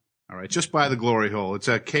 Go. All right, just buy the glory hole. It's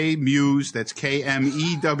a K-Muse, that's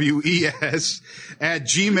KMEWES, at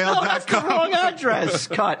gmail.com. No, that's the wrong address.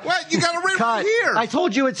 Cut. What? You got it written Cut. right here. I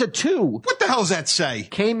told you it's a 2. What the hell does that say?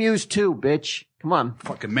 K-Muse 2, bitch. Come on.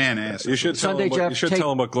 Fucking man ass. You should tell Sunday him what, Jeff, you should take-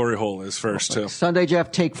 tell him what Glory Hole is first, too. Sunday Jeff.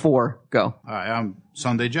 Take 4. Go. Hi, I'm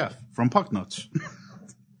Sunday Jeff from Pucknuts.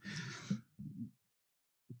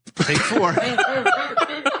 Take 4.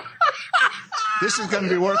 This is going to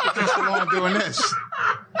be worth it just along doing this.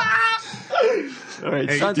 All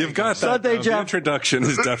right, You've got that. Sunday, The Jeff. introduction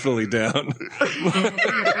is definitely down.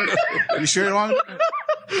 You sure you want?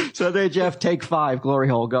 Sunday, Jeff, take 5. Glory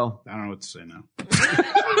hole, go. I don't know what to say now.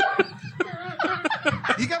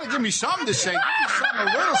 You got to give me something to say. Give me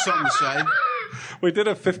something, a little something to say. We did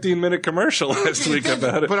a 15-minute commercial last week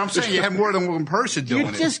about it. But I'm saying you have more than one person doing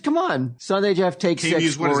it. Just come on. Sunday, Jeff, take Can you 6.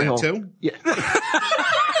 use, what is Glory that, hole. 2? Yeah.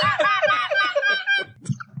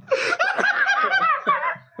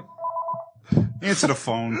 Answer the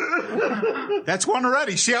phone. That's one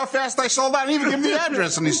already. See how fast I sold out? I didn't even give him the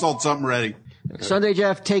address and he sold something ready. Sunday,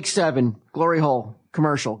 Jeff, take 7. Glory hole.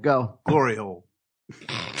 Commercial. Go. Glory hole.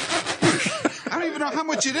 I don't even know how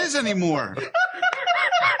much it is anymore.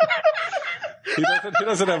 He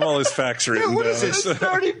doesn't have all his facts written What down. is this?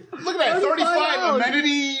 30, look at that. 35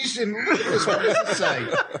 amenities and look at this. What does it say?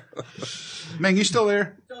 Man, you still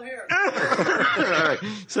there? All right.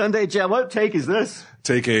 Sunday, Jeff, what take is this?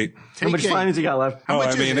 Take 8. How much time has he got left? Oh,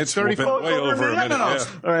 I mean, it's been way over a minute. Yeah.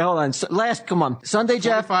 All right, hold on. Last, come on. Sunday,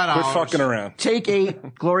 Jeff. Quit fucking around. Take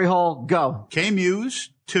 8. Glory hole. Go.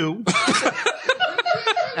 KMuse2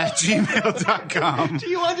 at gmail.com. Do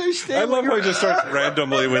you understand? I love how he just starts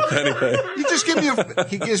randomly with anything. You just give me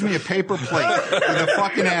he gives me a paper plate with a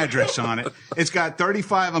fucking address on it. It's got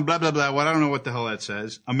 35 and blah, blah, blah. What I don't know what the hell that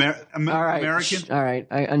says. All right. American? All right.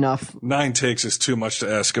 Enough. 9 takes is too much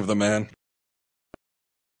to ask of the man.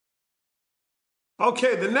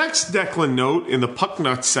 Okay, the next Declan note in the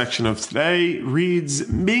Pucknuts section of today reads,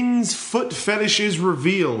 Ming's foot fetish is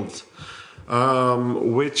revealed.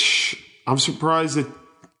 Which I'm surprised that,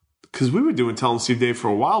 because we were doing Tell 'em Steve Dave for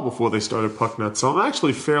a while before they started Pucknuts, so I'm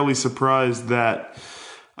actually fairly surprised that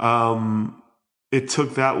it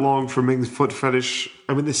took that long for Ming's foot fetish.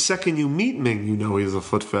 I mean, the second you meet Ming, you know he has a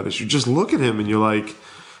foot fetish. You just look at him and you're like,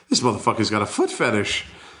 this motherfucker's got a foot fetish.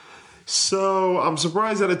 So I'm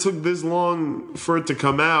surprised that it took this long for it to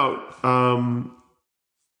come out.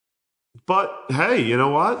 But hey, you know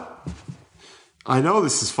what? I know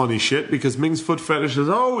this is funny shit because Ming's foot fetish has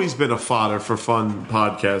always been a fodder for fun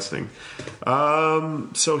podcasting.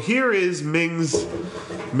 So here is Ming.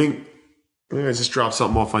 I just dropped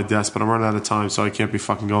something off my desk, but I'm running out of time, so I can't be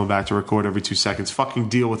fucking going back to record every 2 seconds. Fucking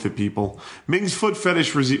deal with it, people. Ming's foot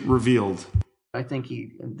fetish revealed. I think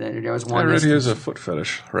there was one. Already has a foot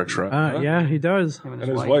fetish, retro. Yeah, he does. And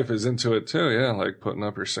his wife is into it too. Yeah, like putting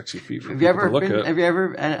up her sexy feet for Have you people ever to look been? at. Have you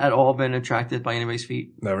ever at all been attracted by anybody's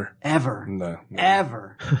feet? Never. Ever. No.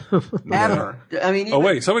 Ever. Ever. I mean. Oh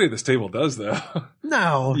wait, somebody at this table does though.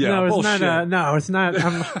 No, Yeah, no, it's bullshit. not. No, it's not. It's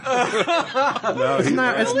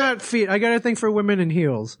not feet. I got a thing for women in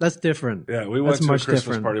heels. That's different. Yeah, we went That's to a much Christmas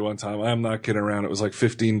different. party one time. I'm not kidding around. It was like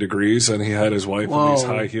 15 degrees, and he had his wife in Whoa. these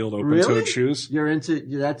high-heeled open-toed Really? shoes. You're into.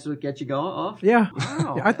 That's what gets you going off. Yeah.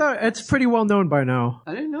 Wow. I thought it's pretty well known by now.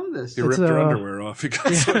 I didn't know this. He ripped her underwear off. He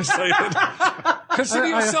got so excited. Consider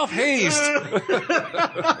yourself hazed.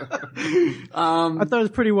 I thought it was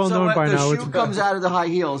pretty well known by the now. shoe comes out of the high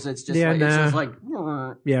heels. It's just Yeah, like, nah. it's just like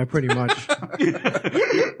Yeah, pretty much.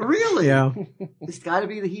 really. Yeah. It's got to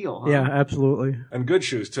be the heel. Huh? Yeah, absolutely. And good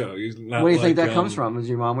shoes too. He's not What do you think like, that comes from? Does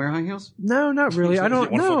your mom wear high heels? No, not really. I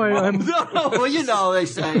don't You know. wanna I'm No, well, you know, they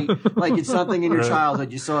say like it's something in your Right.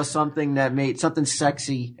 childhood. You saw something that made something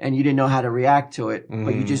sexy, and you didn't know how to react to it,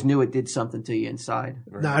 but you just knew it did something to you inside.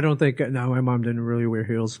 No, I don't think. No, my mom didn't really wear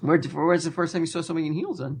heels. Where's the first time you saw somebody in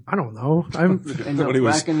heels? Then I don't know. I'm. and When he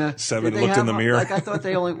was back in the 7, did they looked in have the a- mirror. Like I thought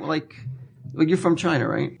they only like. Well, you're from China,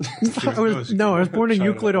 right? I was born in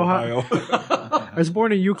China, Euclid, Ohio. I was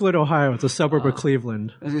born in Euclid, Ohio. It's a suburb of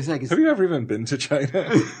Cleveland. I was gonna say, 'cause Have you ever even been to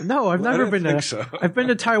China? No, I've never didn't been think to. so. I've been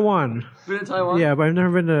to Taiwan. been in Taiwan. Yeah, but I've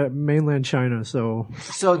never been to mainland China. So,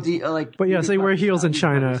 So do you, like? but you yes, can they cut wear this heels out, in you can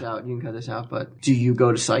cut China. this out, you can cut this out. But do you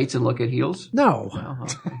go to sites and look at heels? No, Oh,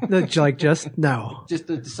 okay. like just no. Just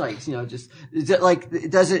the sites, you know. Just is it like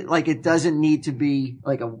it doesn't need to be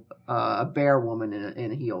like a bare woman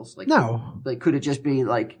in heels. Like No. like could it just be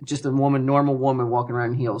like just a normal woman walking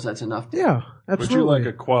around in heels? That's enough. Yeah, But you absolutely. like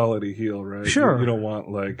a quality heel, right? Sure. You don't want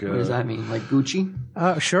like. What does that mean? Like Gucci?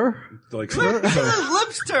 Sure. Like. His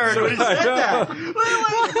lips turned when he said that.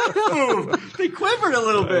 They quivered a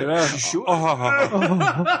little bit.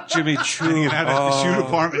 Jimmy Choo. Hanging out at the shoe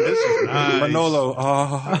department. This is nice. Manolo.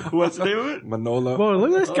 What's the name of it? Manolo. Well,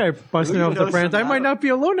 look at this guy busting He out the knows brands. I some might not be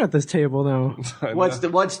alone at this table now. What's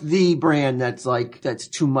the brand that's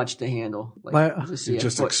too much to handle? Like, to see You a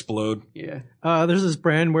just foot. explode. Yeah. There's this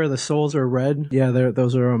brand where the soles are red. Yeah,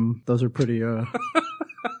 those are pretty.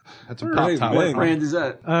 That's a pop top. What brand is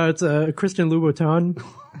that? It's a Christian Louboutin.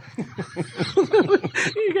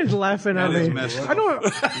 You guys laughing at me? I don't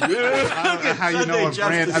know how you know a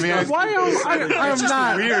brand. I mean, I'm it's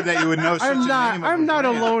not weird that you would know. I'm not. I'm not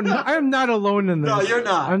alone. I'm not alone in this. No, you're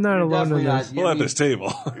not. I'm not You're alone in definitely this. not. We'll have this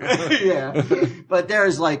table. Yeah, but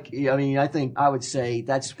there's like, I mean, I think I would say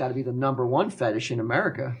that's got to be the number one fetish in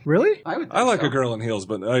America. Really? I would. I like a girl in heels,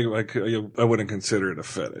 but I wouldn't consider it a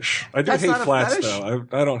fetish. I do That's hate not a flats fetish? though.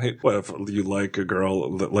 I don't hate. What if you like a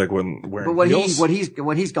girl like when wearing But heels? what he's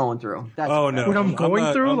going through. That's Oh no! What I'm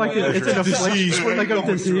going through, like it's an affliction, like a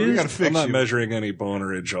disease. I'm not measuring any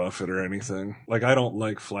bonerage off it or anything. Like I don't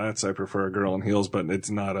like flats. I prefer a girl in heels, but it's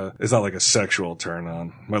not like a sexual turn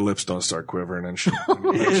on. My lips don't start quivering and shit.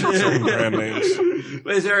 Brand names.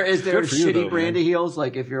 Is there a Good for you, shitty though, brand of heels?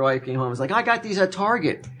 Like if your wife came home and was like, I got these at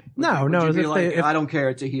Target. No, Would no. you If be like, they, I don't care,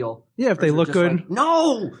 it's a heel. yeah, if Or they is it look just good. like,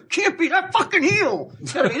 no, can't be that fucking heel.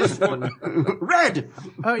 It's gotta be this one. Red.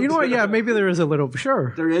 You know what? Yeah, maybe there is a little.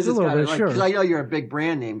 Sure, There is a little bit. like, Sure, 'cause I know you're a big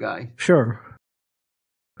brand name guy. sure.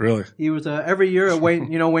 Really? He was every year Wayne.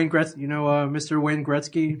 Wayne Gretzky. Mr. Wayne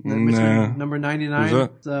Gretzky, number 99.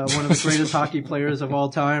 Who's One of the greatest hockey players of all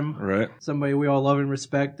time. Right. Somebody we all love and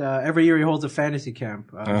respect. Every year he holds a fantasy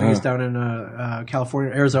camp. I think it's down in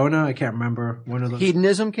California, Arizona. I can't remember one of those.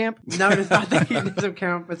 Hedonism camp? No, it's not the hedonism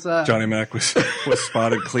camp. It's Johnny Mac was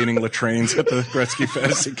spotted cleaning latrines at the Gretzky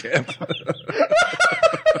fantasy camp.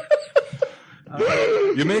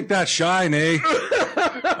 You make that shine, eh?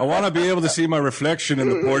 I want to be able to see my reflection in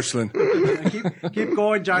the porcelain. Keep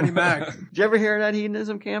going, Johnny Mac. Did you ever hear that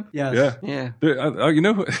hedonism camp? Yes. Yeah. Yeah.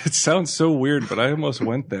 It sounds so weird, but I almost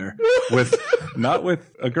went there not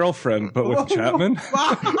with a girlfriend, but with Chapman.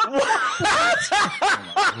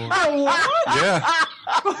 Yeah.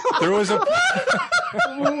 There was a.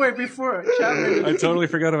 Wait, before Chapman. I totally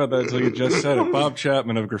forgot about that until you just said it. Bob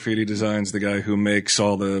Chapman of Graffiti Designs, the guy who makes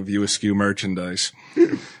all the View Askew merchandise. He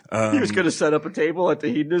was going to set up a table at the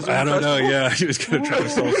hedonism I don't know. festival? Yeah, he was going to try to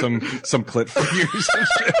sell some clit figures and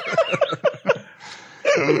shit.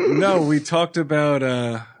 No, we talked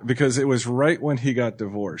about because it was right when he got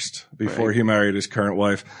divorced before he married his current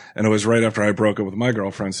wife, and it was right after I broke up with my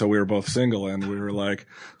girlfriend. So we were both single, and we were like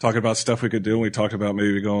talking about stuff we could do. And we talked about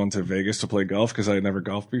maybe going to Vegas to play golf because I had never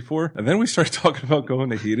golfed before, and then we started talking about going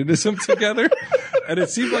to hedonism together. And it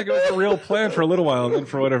seemed like it was a real plan for a little while, and then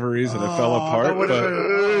for whatever reason it fell apart.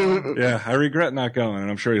 But yeah, I regret not going, and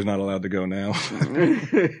I'm sure he's not allowed to go now.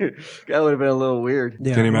 That would have been a little weird.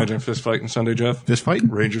 Yeah. Can you imagine fist fighting Sunday, Jeff? Fist fight?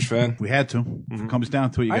 Rangers fan. We had to. If it comes down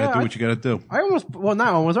to it, you got to do what you got to do. I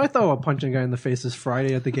thought about punching a guy in the face this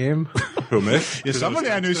Friday at the game. Who, me? Yeah, somebody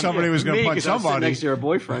I knew somebody was going to punch somebody. Next to your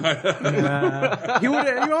boyfriend. He would.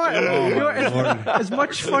 As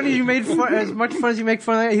much fun as you make fun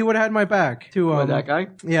of that, he would have had my back. That guy?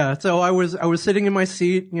 Yeah. So I was sitting in my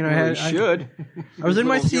seat. You should. I was in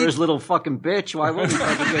my seat. You're his little fucking bitch. Why wouldn't he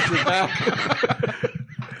fucking get your back?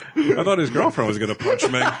 I thought his girlfriend was going to punch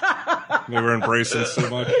me. They were embracing so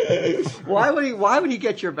much. Why would he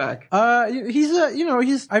get your back? I've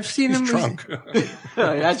seen him drunk.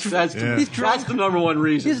 That's the number one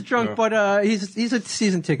reason. He's drunk, but he's a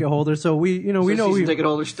season ticket holder, so we know season ticket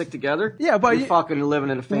holders stick together. Yeah, but you're fucking living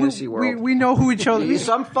in a fantasy world. We know who each other.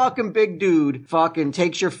 Some fucking big dude fucking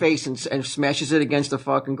takes your face and smashes it against a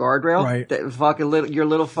fucking guardrail. Right. That fucking your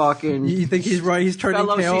little fucking. You think he's right? He's turning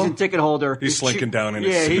fellow tail. Season ticket holder. He's slinking down in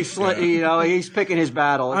his seat. He's picking his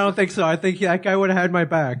battle. I don't think so. I think that guy would have had my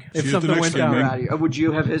back if something went down. Would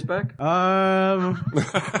you have his back?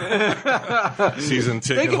 Season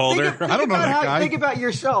ticket holder. I don't know that guy. Think about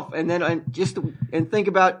yourself, and then think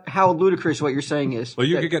about how ludicrous what you're saying is. Well,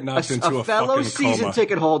 you could get knocked into a fellow fucking season coma.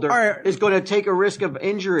 ticket holder is going to take a risk of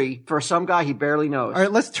injury for some guy he barely knows. All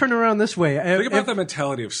right, let's turn around this way. Think about the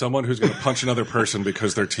mentality of someone who's going to punch another person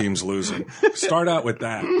because their team's losing. Start out with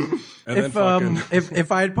that. And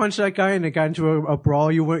If I had punched that guy and it got into a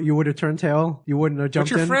brawl, you would have turned tail. You wouldn't have jumped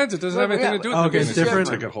But you're in. friends. It doesn't have anything to do with okay, being it's a season different.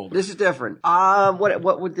 ticket holder. This is different.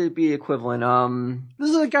 What would it be equivalent? This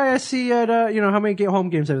is a guy I see at how many home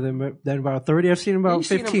games have there been? Then about 30. I've seen him about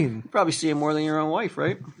 15. You probably see him more than your own wife,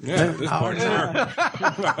 right? Yeah, at this point,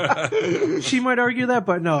 She might argue that,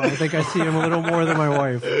 but no, I think I see him a little more than my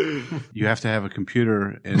wife. You have to have a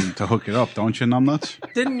computer to hook it up, don't you, numbnuts?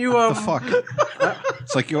 Didn't you? The fuck?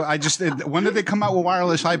 It's like when did they come out with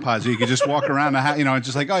wireless iPods? You could just walk around the house, it's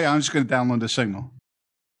just like, oh yeah, I'm just going to download the signal.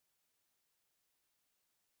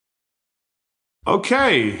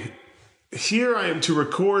 Okay, here I am to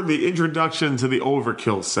record the introduction to the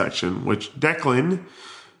Overkill section, which Declan,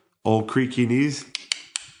 old creaky knees,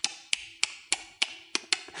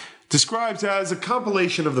 describes as a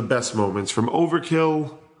compilation of the best moments from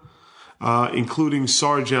Overkill including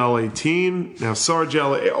Sarge L18. Now, Sarge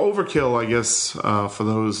Overkill, I guess, for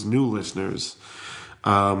those new listeners,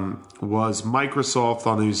 was Microsoft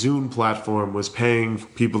on a Zune platform was paying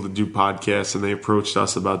people to do podcasts, and they approached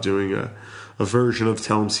us about doing a version of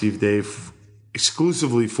Tell 'em Steve Dave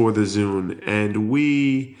exclusively for the Zune, and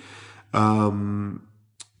we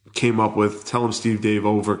came up with Tell 'em Steve Dave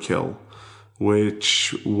Overkill,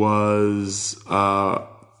 which was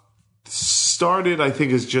started, I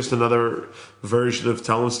think, as just another version of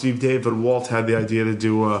Tell 'em Steve Dave, but Walt had the idea to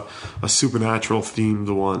do a supernatural themed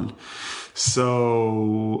one.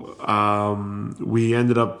 So we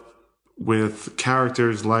ended up with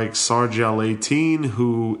characters like Sarge L18,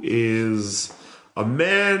 who is a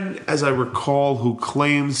man, as I recall, who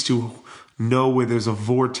claims to know where there's a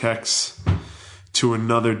vortex to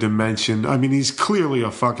another dimension. I mean, he's clearly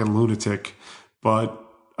a fucking lunatic, but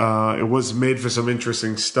it was made for some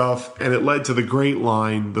interesting stuff, and it led to the great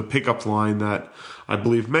line, the pickup line that I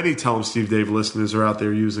believe many Tell 'em Steve Dave listeners are out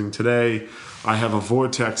there using today. I have a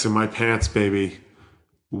vortex in my pants, baby.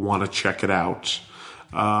 Want to check it out.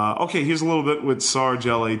 Okay, here's a little bit with Sarge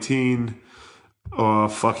L18,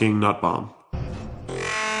 fucking nut bomb.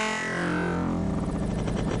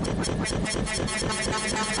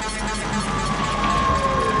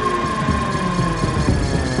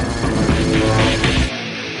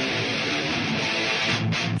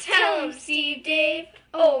 Tell 'em Steve Dave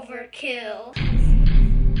Overkill.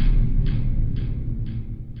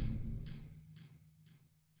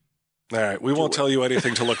 All right, we won't tell you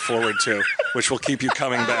anything to look forward to, which will keep you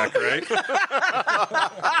coming back, right?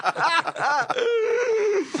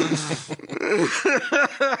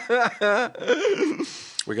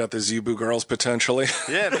 We got the Zebu girls potentially.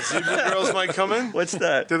 Yeah, the Zebu girls might come in. What's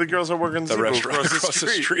that? They're the girls that work in The Zebu restaurant across the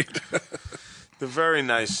street. the street. They're very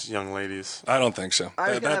nice young ladies. I don't think so.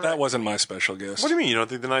 That wasn't my special guest. What do you mean? You don't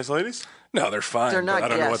think they're nice ladies? No, they're fine. They're not but I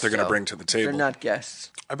don't know what guests, they're going to though. bring to the table. They're not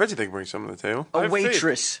guests. I bet you they can bring something to the table. I A have faith.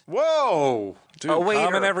 waitress. Whoa. Dude, A waiter.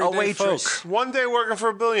 common everyday A waitress. folk. One day working for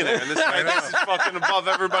a billionaire, and this guy this is fucking above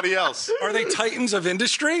everybody else. Are they titans of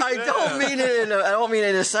industry? I don't mean it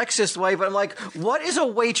in a sexist way, but I'm like, what is a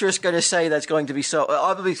waitress going to say that's going to be so?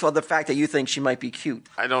 Obviously, for the fact that you think she might be cute.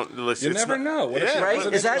 I don't listen. You never know. What if she Right?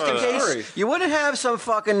 wasn't Is that the into case? story? You wouldn't have some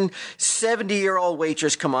fucking 70-year-old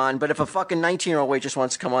waitress come on, but if a fucking 19-year-old waitress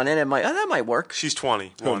wants to come on in, that might work. She's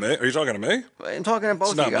 20. Who, me? Are you talking to me? I'm talking to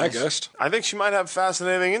both It's of you not my guys. guest. I think she might have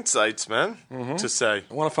fascinating insights, man, to say.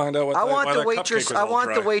 I want to find out what I why want the that waitress. cupcake was I all want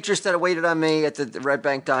dry. the waitress that waited on me at the Red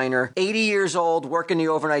Bank Diner. 80 years old, working the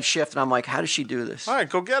overnight shift, and I'm like, how does she do this? All right,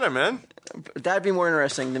 go get her, man. That'd be more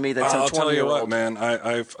interesting to me than some I'll tell you 20-year-old. what, man.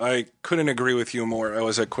 I couldn't agree with you more. I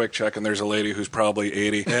was at Quick Check, and there's a lady who's probably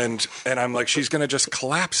 80, and I'm like, she's gonna just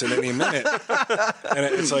collapse at any minute. And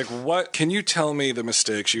it's like, what? Can you tell me the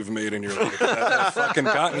mistakes you've made in your life that have fucking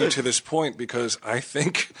gotten you to this point? Because I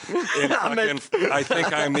think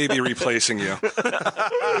I may be replacing you.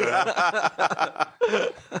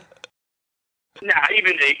 Nah,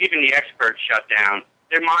 even the experts shut down.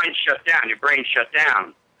 Their minds shut down. Your brain shut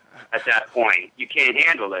down at that point. You can't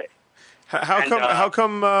handle it. How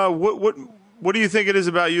come? What do you think it is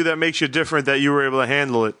about you that makes you different that you were able to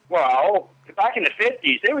handle it? Well, back in the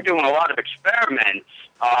 50s, they were doing a lot of experiments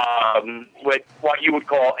with what you would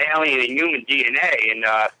call alien and human DNA, and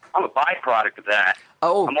I'm a byproduct of that.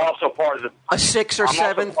 Oh, I'm also part of the a sixth or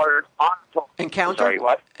seventh encounter. Sorry,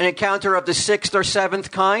 what? An encounter of the sixth or seventh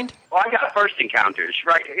kind. Well, I got first encounters,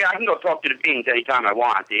 right? Yeah, I can go talk to the beings anytime I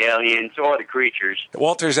want, the aliens or the creatures.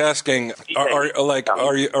 Walter's asking,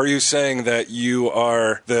 are you saying that you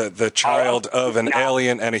are the child of an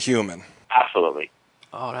alien and a human? Absolutely.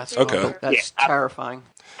 Oh, that's okay. That's terrifying.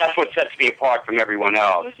 That's what sets me apart from everyone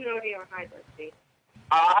else.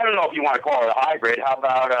 I don't know if you want to call it a hybrid. How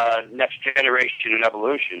about next generation and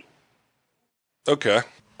evolution? Okay.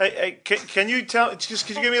 Hey, can you could you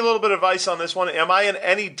give me a little bit of advice on this one? Am I in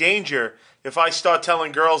any danger if I start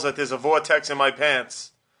telling girls that there's a vortex in my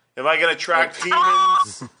pants? Am I going to attract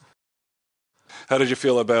demons? How did you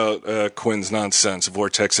feel about Quinn's nonsense,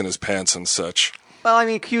 vortex in his pants and such? Well, I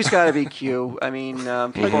mean, Q's got to be Q. I mean,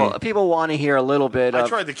 people want to hear a little bit. I of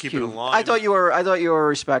tried to keep Q. it in line. I thought you were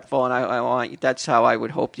respectful, and I want. That's how I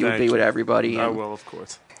would hope you would be with everybody. I and- will, of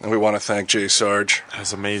course. And we want to thank Jay Sarge.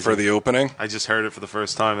 That's amazing. For the opening. I just heard it for the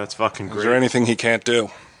first time. That's fucking great. Is there anything he can't do?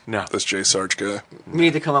 No. This Jay Sarge guy. We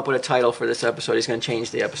need to come up with a title for this episode. He's going to change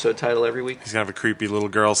the episode title every week. He's going to have a creepy little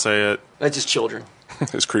girl say it. That's just children.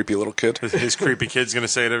 His creepy little kid. His creepy kid's going to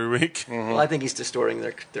say it every week. Well, I think he's distorting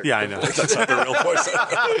their Yeah, I know. voice. That's not the real voice.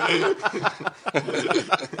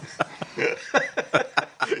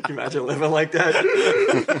 Imagine living like that.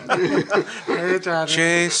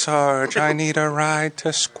 J. Sarge, I need a ride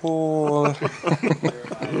to school.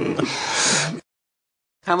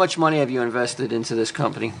 How much money have you invested into this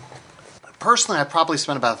company? Personally, I probably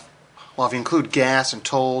spent about, well, if you include gas and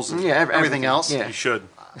tolls and everything else. Yeah. You should.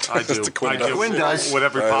 I do. Quinn I do. Quinn does. With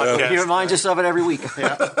every podcast. He reminds us of it every week.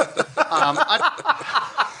 Yeah.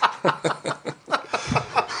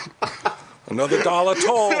 Another dollar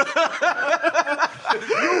toll.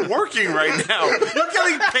 You're working right now. You're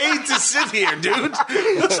getting paid to sit here, dude.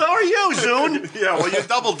 So are you, Zune. Yeah, well, you're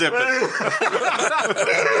double dipping.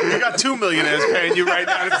 You got 2 millionaires paying you right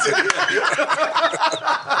now to sit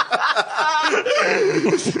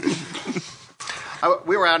here.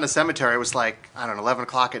 We were out in a cemetery. It was like, I don't know, 11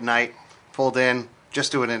 o'clock at night, pulled in,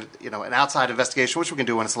 just doing an outside investigation, which we can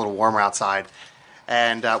do when it's a little warmer outside.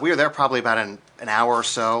 And we were there probably about an hour or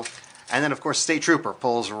so. And then, of course, State Trooper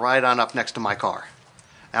pulls right on up next to my car.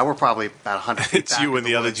 Now, we're probably about 100 feet It's you and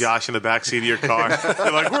the other Josh in the backseat of your car.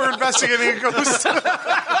 They're like, we're investigating a ghost. Look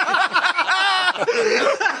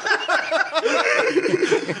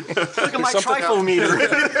at my trifle meter.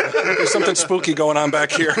 There's something spooky going on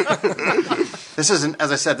back here. This isn't,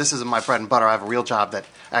 as I said, this isn't my bread and butter. I have a real job that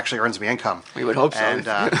actually earns me income. We would hope so. And,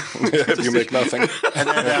 If you make nothing. And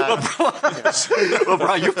then, well,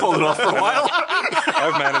 Brian, you pulled it off for a while.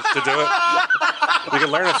 I've managed to do it. You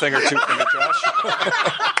can learn a thing or two from me, Josh.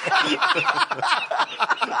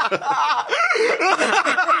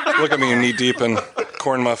 Look at me knee deep in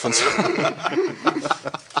corn muffins.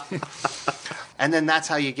 and then that's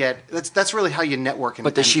how you get. That's really how you network.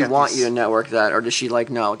 But does she want you to network that, or does she like,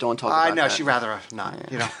 no, don't talk about that? No, she'd rather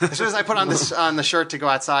not. You know, as soon as I put on the shirt to go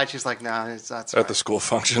outside, she's like, no, that's At the school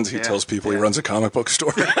functions, he tells people he runs a comic book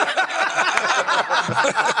store.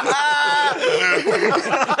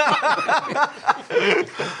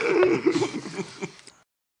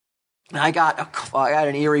 I got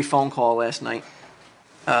an eerie phone call last night,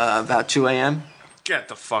 about 2 a.m. Get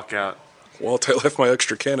the fuck out. Walt, I left my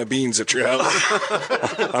extra can of beans at your house.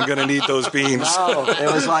 I'm going to need those beans. No,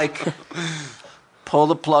 it was like, pull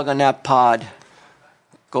the plug on that pod,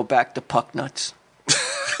 go back to Puck Nuts.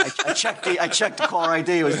 I checked the caller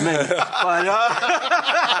ID. It was me.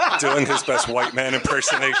 But, doing his best white man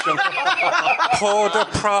impersonation. Pull the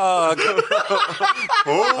plug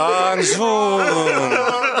on Zoom.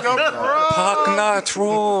 Puck Nut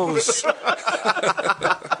rules.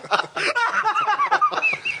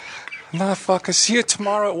 Motherfucker, see you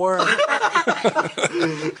tomorrow at work.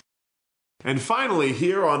 And finally,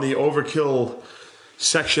 here on the Overkill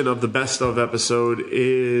section of the best of episode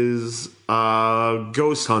is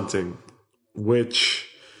ghost hunting, which,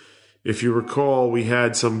 if you recall, we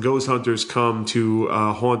had some ghost hunters come to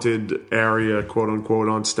a haunted area, quote unquote,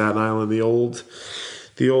 on Staten Island, the old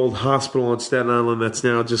hospital on Staten Island that's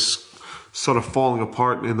now just sort of falling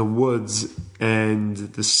apart in the woods. And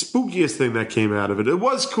the spookiest thing that came out of it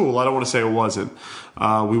was cool. I don't want to say it wasn't.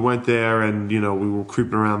 We went there and, we were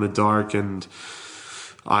creeping around in the dark, and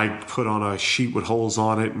I put on a sheet with holes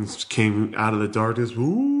on it and came out of the darkness,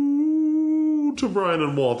 ooh, to Brian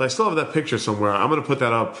and Walt. I still have that picture somewhere. I'm going to put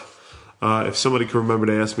that up. If somebody can remember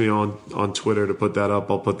to ask me on Twitter to put that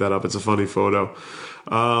up, I'll put that up. It's a funny photo.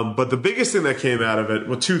 But the biggest thing that came out of it,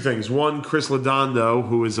 well, two things. One, Chris Lodondo,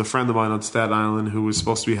 who is a friend of mine on Staten Island, who was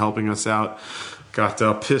supposed to be helping us out, got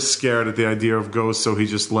pissed scared at the idea of ghosts, so he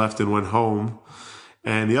just left and went home.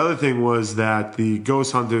 And the other thing was that the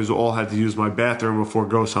ghost hunters all had to use my bathroom before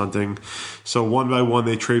ghost hunting. So one by one,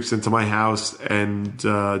 they traipsed into my house and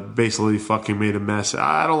basically fucking made a mess.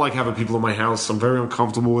 I don't like having people in my house. I'm very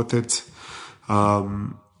uncomfortable with it.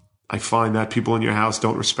 I find that people in your house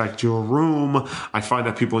don't respect your room. I find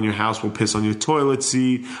that people in your house will piss on your toilet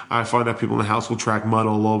seat. I find that people in the house will track mud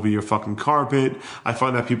all over your fucking carpet. I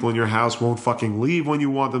find that people in your house won't fucking leave when you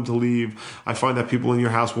want them to leave. I find that people in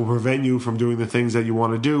your house will prevent you from doing the things that you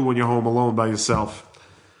want to do when you're home alone by yourself.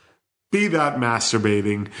 Be that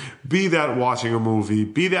masturbating, be that watching a movie,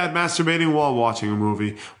 be that masturbating while watching a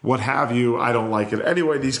movie, what have you, I don't like it.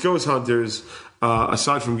 Anyway, these ghost hunters,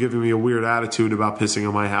 aside from giving me a weird attitude about pissing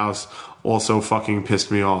on my house, also fucking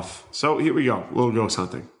pissed me off. So here we go, a little ghost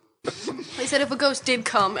hunting. They said if a ghost did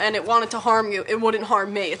come and it wanted to harm you, it wouldn't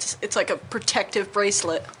harm me. It's like a protective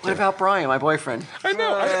bracelet. What about Brian, my boyfriend? I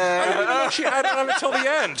know. I didn't even know she had it on until the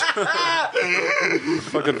end.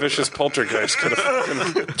 Fucking vicious poltergeist could have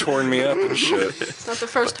fucking torn me up and shit. It's not the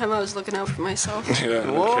first time I was looking out for myself. Yeah,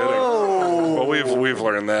 no kidding. Well, we've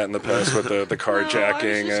learned that in the past with the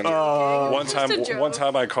carjacking, and one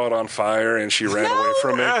time I caught on fire and she ran away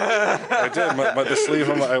from me. I did. The sleeve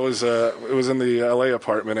of it was in the LA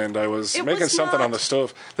apartment, and I was making cooking something on the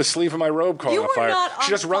stove. The sleeve of my robe caught You on were fire. not She on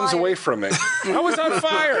just runs fire. away from me. I was on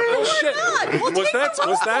fire. You were Bullshit. not. Well, Was take that the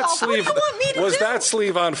robe off. sleeve? What do you want me to Was do? that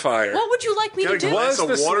sleeve on fire? What would you like me to do? Was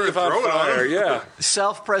the sleeve on fire? Yeah.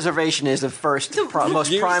 Self-preservation is the first,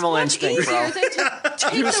 most primal instinct, bro. Easier than to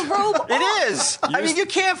take the robe off. It is. I mean, you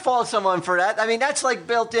can't fault someone for that. I mean, that's like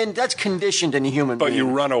built in. That's conditioned in a human being. But you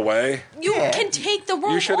run away. You can take the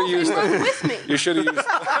robe You should have off used and run with me. You should have used.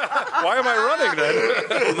 Why am I running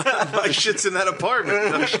then? My shit's in that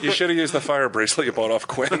apartment. You should have used the fire bracelet you bought off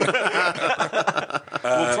Quinn.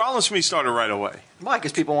 Well, problems for me started right away. Why?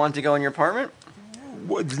 Because people wanted to go in your apartment?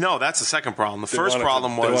 No, that's the second problem. The They first wanted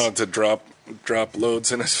problem They was wanted to drop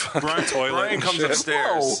loads in his fucking toilet. Brian and comes shit.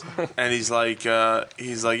 upstairs and he's like, yeah,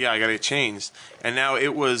 I gotta get changed. And now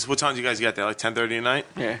it was, what time did you guys get there? Like 10:30 at night?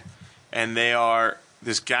 Yeah. And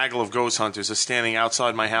this gaggle of ghost hunters are standing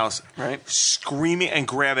outside my house, screaming and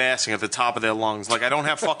grab-assing at the top of their lungs. Like I don't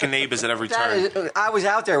have fucking neighbors at every turn. I was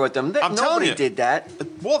out there with them. I'm telling Nobody you. did that.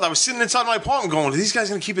 Well, I was sitting inside my apartment going, are these guys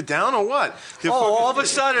going to keep it down or what? All of a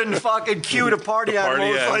sudden, fucking cued a party on.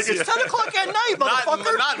 party Like, ends, it's 10 o'clock at night,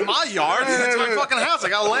 motherfucker. Not in my yard. It's my fucking house. I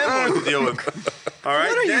got a landlord to deal with. All right.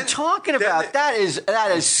 What are you talking about? That is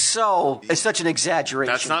so. It's such an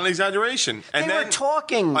exaggeration. That's not an exaggeration. And They were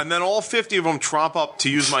talking. And then all 50 of them tromp up to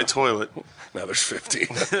use my toilet. Now there's 50.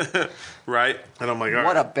 Right? And I'm like, all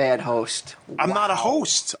What right. a bad host. I'm not a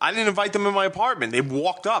host. I didn't invite them in my apartment. They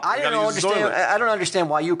walked up. I don't understand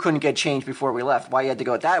why you couldn't get changed before we left. Why you had to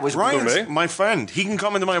go. That was Ryan's my friend. He can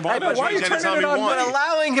come into my apartment and change anytime he But wants.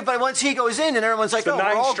 allowing it, but once he goes in and everyone's like, The oh,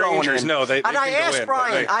 nine we're all strangers, going in. no, they and I can go asked in, but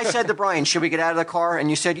Brian, they- I said to Brian, should we get out of the car? And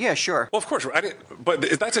you said, yeah, sure. Well, of course. I didn't, but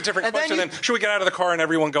that's a different And then question. you- Then should we get out of the car and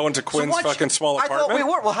everyone go into Quinn's fucking small I apartment? thought we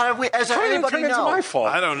were. Well, how did we? As How did it anybody turn into know? my fault?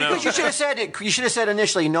 I don't know. Because you should have said it. You should have said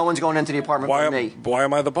initially, no one's going into the apartment but me. Why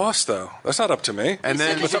am I the boss, though? That's not up to me. And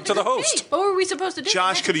then it's up to the host. What were we supposed to do?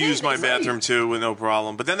 Josh could have used my bathroom too with no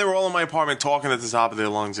problem. But then they were all in my apartment talking at the top of their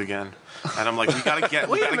lungs again. And I'm like, we gotta get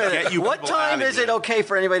Wait a minute. get you What people time outta is here. it okay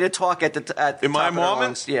for anybody to talk at the In my top of their apartment?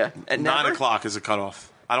 lungs? Yeah. At 9 never? o'clock is a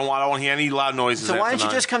cutoff. I don't want to hear any loud noises. So why after don't you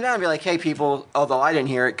 9. just come down and be like, hey, people, although I didn't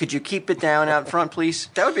hear it, could you keep it down out front, please?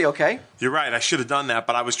 That would be okay. You're right. I should have done that,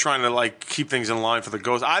 but I was trying to keep things in line for the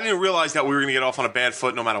ghost. I didn't realize that we were going to get off on a bad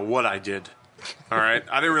foot no matter what I did. All right,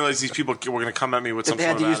 I didn't realize these people were going to come at me with some They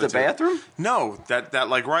sort had of to use the attitude. bathroom? No, that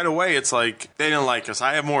like right away. It's like they didn't like us.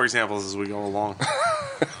 I have more examples as we go along.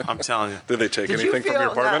 I'm telling you. Did they take Did you anything feel, from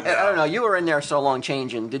your apartment? I don't know. You were in there so long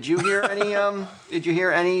changing. Did you hear any? Did you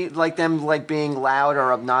hear any like them being loud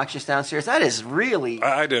or obnoxious downstairs? That is really.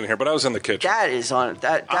 I didn't hear, but I was in the kitchen. That is on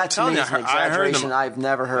that. I'm That to telling me you, is an I heard them. exaggeration I've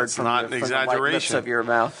never heard It's from not the, an from the white lips exaggeration. of your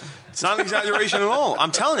mouth. It's not an exaggeration at all.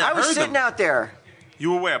 I'm telling you. I was heard sitting them. out there.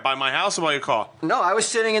 You were where? By my house or by your car? No, I was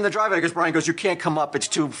sitting in the driveway because Brian goes, "You can't come up. It's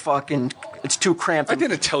too cramped." I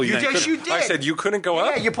didn't tell you. Yes, you did. I said you couldn't go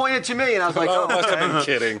up. Yeah, you pointed to me, and I was like, I "Oh, must have been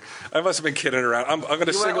kidding. I must have been kidding around. I'm going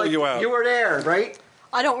to single you out. You were there, right?"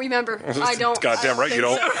 I don't remember. I don't. Goddamn right you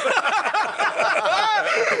don't.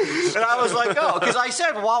 And I was like, "Oh," because I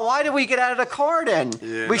said, "Well, why did we get out of the car then?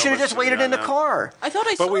 Yeah, we should have nobody just waited got in the out. car." I thought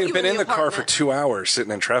I saw But we you had been in the car for apartment. 2 hours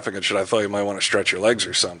sitting in traffic and shit. I thought you might want to stretch your legs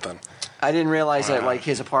or something. I didn't realize that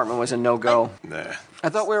his apartment was a no go. Nah. I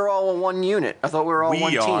thought we were all in one unit. I thought we were all We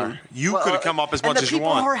one are. team. You could have come up as much as you And the people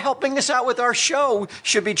want. who are helping us out with our show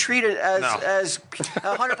should be treated as No. as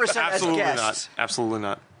 100% as Absolutely guests. not. Absolutely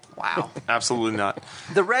not. Wow. Absolutely not.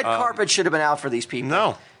 The red carpet should have been out for these people.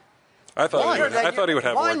 No. I thought he would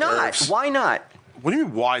have Why more not? nerves. Why not? What do you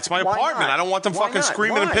mean? Why? It's my Why apartment. not? I don't want them Why fucking not?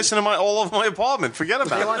 screaming and Why? pissing all over my apartment. Forget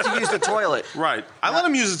about They it. want to use the toilet. Right. I let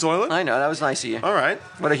them use the toilet. I know that was nice of you. All right.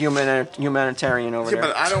 What a humanitarian over Yeah,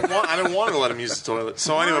 there. but I don't want to let them use the toilet.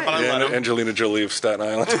 So anyway, but I Yeah, let them. Angelina Jolie of Staten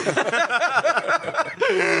Island.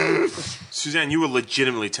 Suzanne, you were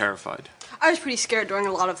legitimately terrified. I was pretty scared during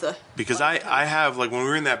a lot of the. Because I have, like, when we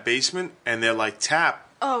were in that basement and they're like, tap.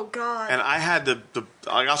 Oh God. And I had like,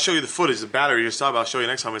 I'll show you the footage, the battery you're talking about, I'll show you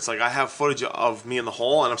next time. It's like I have footage of me in the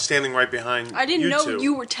hall and I'm standing right behind I didn't know two.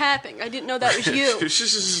 you were tapping. I didn't know that was you.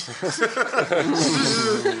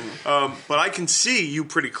 But I can see you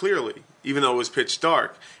pretty clearly, even though it was pitch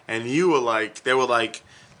dark. And you were like, they were like,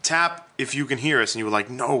 tap if you can hear us. And you were like,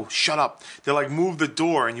 no, shut up. They're like, move the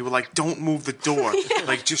door. And you were like, don't move the door.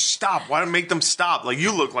 Like, just stop. Why don't make them stop? Like,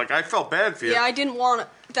 you look like I felt bad for you. Yeah, I didn't want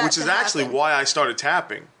that. Which is to actually happen. why I started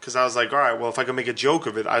tapping. Because I was like, all right, well, if I could make a joke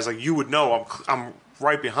of it, I was like, you would know I'm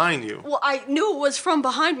right behind you. Well, I knew it was from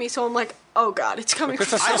behind me, so I'm like, oh God, it's coming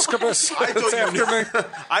from I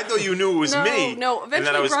thought you knew it was no, me. No, And then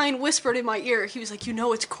eventually I was, Brian whispered in my ear. He was like, you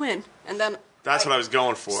know it's Quinn. And then that's what I was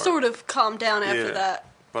going for. sort of calmed down after Yeah. that.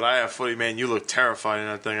 But I have footy, man. You look terrified in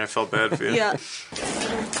that thing. I felt bad for you. Yeah.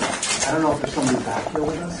 I don't know if there's somebody back here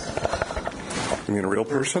with us. You mean a real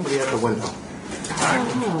person? Somebody at the window.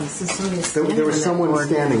 Oh, this is somebody There was standing someone there.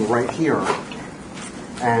 standing right here.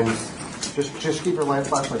 And just keep your light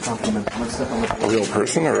flashlight on for a minute. I'm gonna step on the A real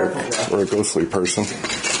person or a ghostly person? I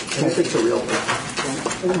think it's a real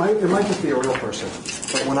person. It might just be a real person.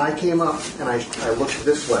 But when I came up and I looked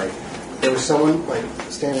this way, there was someone like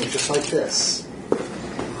standing just like this.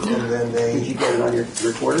 And then they... Did you get it on your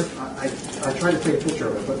recorder? I tried to take a picture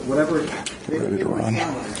of it, but whatever... Ready to run.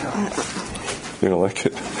 You don't like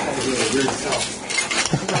it?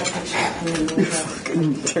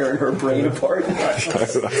 Tearing her brain apart. She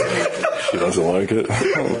doesn't like it.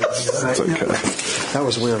 It's okay. That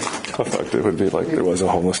was weird. The fact it would be like there was a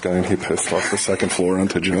homeless guy and he pissed off the second floor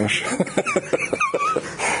onto Josh.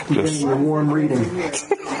 Just a warm reading.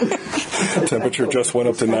 Temperature just went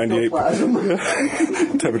up to 98.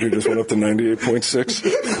 Temperature just went up to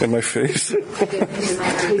 98.6 in my face.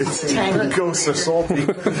 Ghosts are salty. You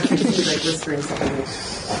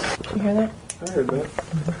hear that? I heard that.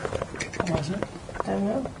 What was it? I don't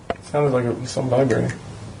know. Sounded like some vibrating.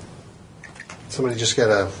 Somebody just get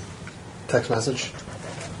a text message.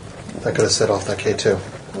 That could have set off that K2.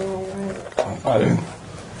 I didn't.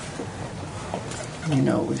 You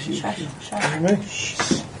know it was you.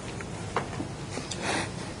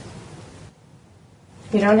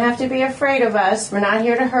 You don't have to be afraid of us. We're not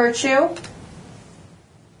here to hurt you.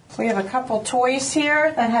 We have a couple toys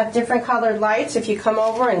here that have different colored lights. If you come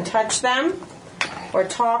over and touch them or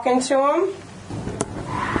talk into them.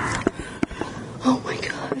 Oh my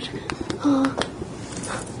God.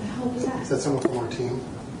 Is that someone from our team?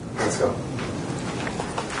 Let's go.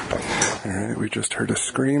 All right, we just heard a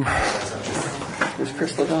scream. There's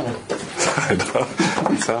Chris Logano. I know.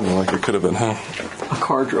 It sounded like it could have been him. A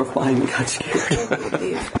car drove by and we got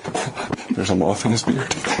scared. There's a moth in his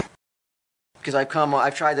beard. Because I've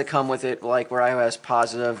tried to come with it like where I was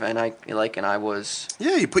positive and I was.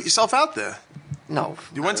 Yeah, you put yourself out there. No,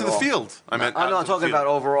 you went to the field. I'm not talking about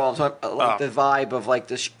overall. I'm talking about the vibe of like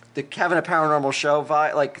the Kevin a Paranormal Show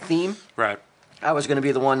vibe, like theme. Right. I was going to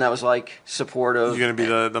be the one that was like supportive. You're going to be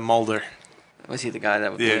the Mulder. Was he the guy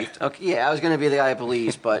that believed? Okay, yeah, I was going to be the guy that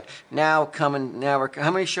believes, but now we're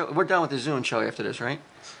how many show? We're done with the Zune show after this, right?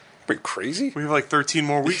 Are you crazy? We have like 13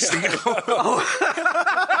 more weeks to go.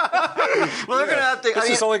 Well, they're going to have to. This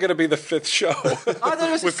is only going to be the 5th show.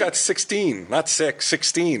 We've got 16, not 6,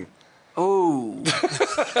 16. Oh.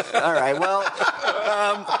 All right, well.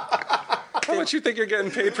 How much you think you're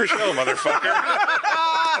getting paid per show, motherfucker?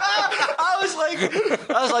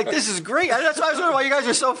 I was like, this is great. That's why I was wondering why you guys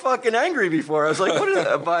are so fucking angry before. I was like, what is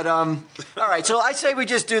that? But, all right, so I say we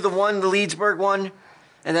just do the Leedsburg one,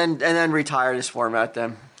 and then retire this format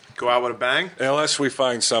then. Go out with a bang? Unless we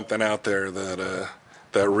find something out there that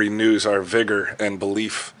renews our vigor and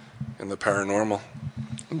belief in the paranormal.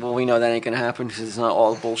 Well, we know that ain't going to happen because it's not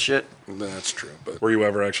all bullshit. That's true. But were you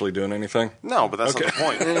ever actually doing anything? No, but that's not the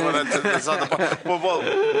point. That's not the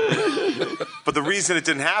point. But the reason it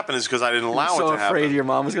didn't happen is because I didn't allow it to happen. So afraid your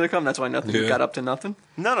mom was going to come? That's why nothing. You got up to nothing?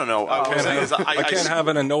 No. I can't have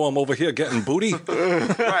it and know I'm over here getting booty. Right,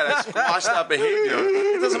 I squashed that behavior.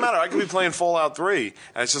 It doesn't matter. I could be playing Fallout 3.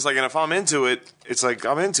 And it's just like, and if I'm into it, it's like,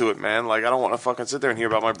 I'm into it, man. Like, I don't want to fucking sit there and hear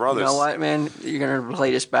about my brothers. You know what, man? You're going to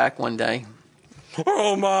play this back one day.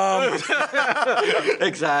 Oh, Mom.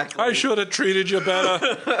 Exactly. I should have treated you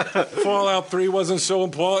better. Fallout 3 wasn't so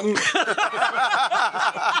important.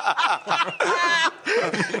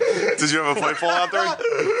 Did you ever play Fallout 3?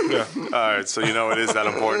 Yeah. All right, so you know it is that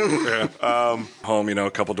important. Yeah. Home,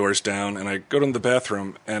 a couple doors down, and I go to the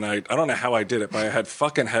bathroom, and I don't know how I did it, but I had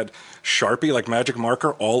Sharpie, like magic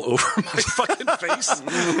marker, all over my fucking face.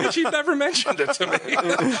 And she never mentioned it to me.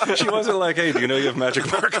 She wasn't like, hey, do you know you have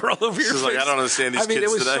magic marker all over your face? She's like, I don't understand these kids today. It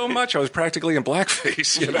was so much. I was practically in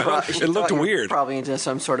blackface, It looked weird. Probably into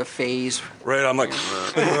some sort of phase. Right, I'm like...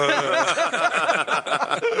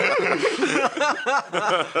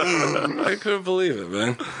 I couldn't believe it,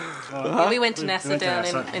 man. We went to NASA down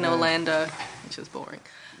in Orlando, which was boring.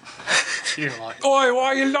 You're lying. Oi, why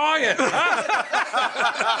are you lying?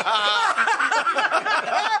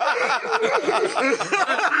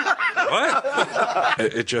 What?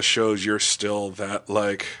 It just shows you're still that,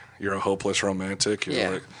 like, you're a hopeless romantic.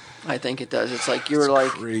 You're like, I think it does. It's like you were like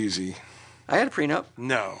crazy. I had a prenup.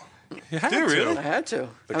 No. You had to. Really? I had to.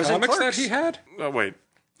 The I was comics in that Clerks. he had? Oh, wait.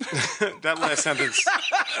 That last sentence. All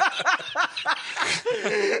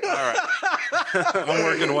right. I'm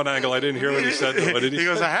working one angle. I didn't hear what he said. What did he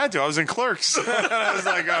goes, say? I had to. I was in Clerks. I was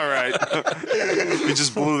like, all right. He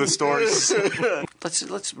just blew the stories.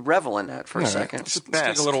 let's revel in that for a second. Let's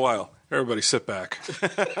take a little while. Everybody sit back.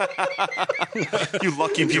 You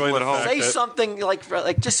lucky people at home. Say something like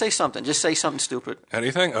just say something. Just say something stupid.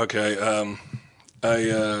 Anything? Okay.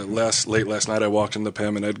 Late last night I walked into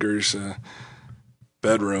Pam and Edgar's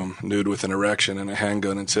bedroom, nude with an erection and a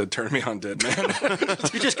handgun, and said, "Turn me on, dead man."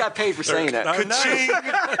 You just got paid for saying that. Ka-ching!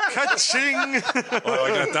 Ka-ching! Oh,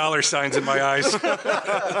 I got dollar signs in my eyes.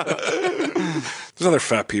 There's other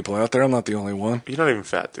fat people out there. I'm not the only one. You're not even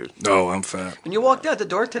fat, dude. No, I'm fat. When you walked out the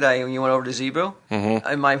door today, when you went over to Zebu,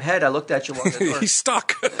 in my head, I looked at you walking the door. He's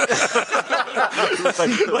stuck. Look at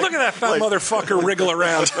that fat motherfucker wriggle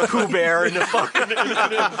around. Pooh Bear in the fucking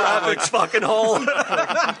traffic's fucking hole.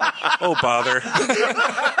 Oh, bother.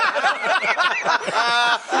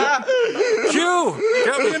 Q,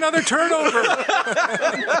 get me another turnover.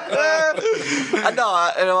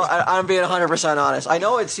 I'm being 100% honest. I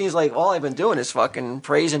know it seems like all I've been doing is fucking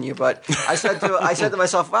praising you, but I said to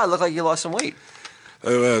myself, wow, it looked like you lost some weight.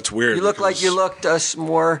 Oh, it's weird. You looked like you looked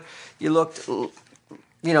more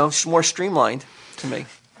streamlined to me.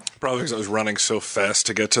 Probably because I was running so fast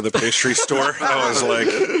to get to the pastry store. I was like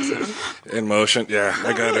in motion. Yeah,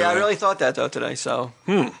 I got it. I really thought that though today. So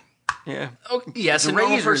yeah. Oh, yes, a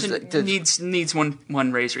normal person needs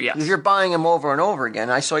one razor. Yes. If you're buying them over and over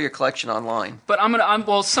again, I saw your collection online. But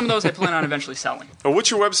some of those I plan on eventually selling. Oh, what's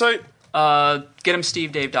your website?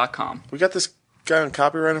 GetHimSteveDave.com. We got this guy on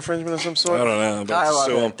copyright infringement of some sort. I don't know. But I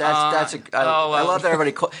love it. I love that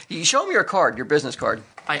everybody. You show me your card, your business card.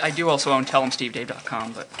 I do also own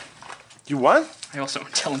TellHimSteveDave.com, but you what? I also own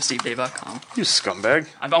TellHimSteveDave.com. You scumbag!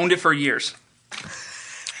 I've owned it for years.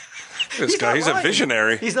 This guy, he's a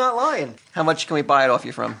visionary. He's not lying. How much can we buy it off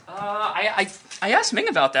you from? I asked Ming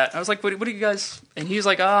about that. I was like, "What do you guys?" And he was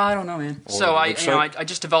like, I don't know, man." So I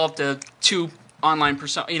just developed two online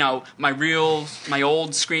persona. My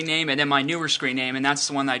old screen name and then my newer screen name, and that's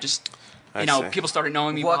the one that I just. People started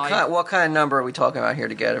knowing me by. What kind of number are we talking about here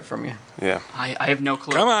to get it from you? Yeah. I have no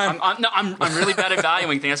clue. Come on. I'm really bad at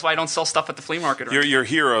valuing things. That's why I don't sell stuff at the flea market. Your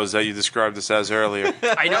heroes that you described us as earlier.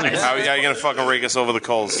 I know. How are you going to fucking rake us over the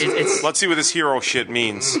coals? Let's see what this hero shit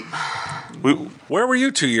means. Where were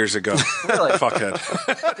you 2 years ago? Really? Fuckhead.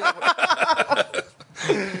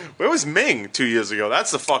 Where was Ming 2 years ago?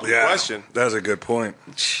 That's the fucking question. That's a good point.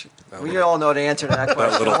 We all know the answer to that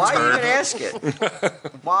question. Why even ask it?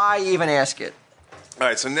 Why even ask it? All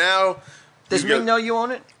right, so now... Does Ming know you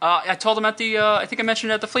own it? I told him at the... I think I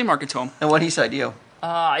mentioned it at the flea market to him. And what he said to you?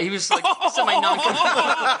 He was like semi-non-committal.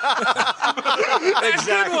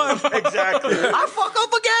 Exactly. I fuck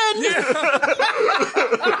up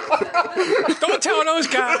again. Don't tell those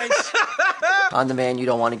guys. I'm the man you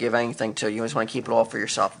don't want to give anything to. You just want to keep it all for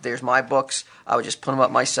yourself. If there's my books, I would just put them up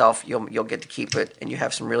myself. You'll get to keep it, and you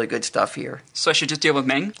have some really good stuff here. So I should just deal with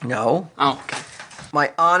Ming? No. Oh, okay.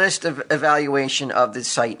 My honest evaluation of the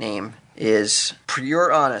site name is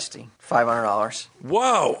pure honesty. $500.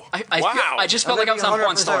 Whoa! I just felt like I was on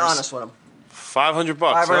Pawn Stars. Honest with him. $500.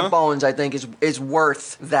 500 bones, I think, is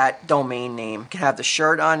worth that domain name. You could have the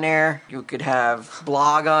shirt on there. You could have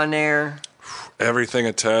blog on there. Everything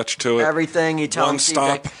attached to it. Everything. You tell One him.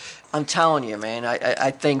 stop. I'm telling you, man.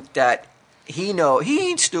 I think that he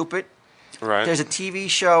ain't stupid. Right. There's a TV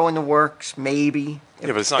show in the works, maybe. Yeah,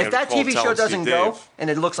 but it's not if that TV show doesn't go and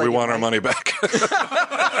it looks like we want our money back.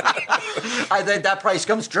 I think that price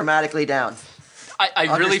comes dramatically down.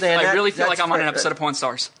 I really feel like I'm on an episode of Pawn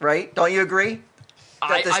Stars. Right? Don't you agree?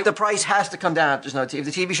 The price has to come down if there's no TV. If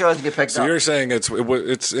the TV show doesn't get picked up. So you're saying it's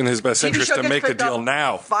in his best interest to make the deal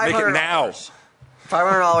now. Make it now.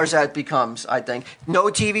 $500 that becomes, I think. No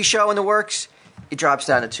TV show in the works, it drops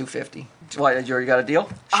down to $250. Why, you already got a deal?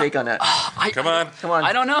 Shake on that. Come on.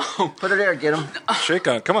 I don't know. Put it there, get him. Shake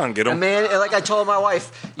on. Come on, get him. A man, like I told my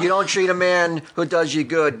wife, you don't treat a man who does you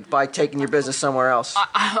good by taking your business somewhere else.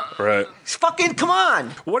 Right. Fucking come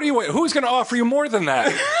on. What are you? Who's going to offer you more than that?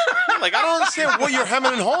 Like, I don't understand what you're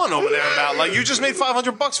hemming and hawing over there about. Like, you just made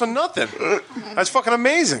 $500 for nothing. That's fucking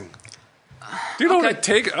amazing. Do you know what it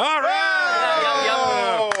takes? All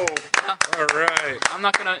right. All right. I'm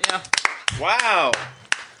not gonna. Yeah. Wow.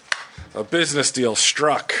 A business deal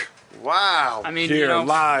struck. Wow. I mean, here,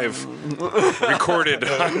 live, recorded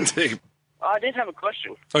on tape. I did have a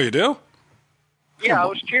question. Oh, you do? Yeah, I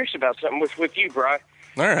was curious about something with you, Bri.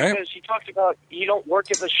 All right. Because you talked about you don't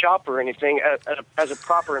work at the shop or anything as a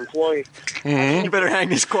proper employee. Mm-hmm. You better hang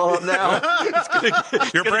this call up now.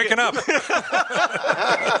 You're breaking up. It's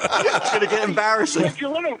going to get embarrassing. What's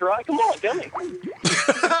your living, Bri? Come on, tell me.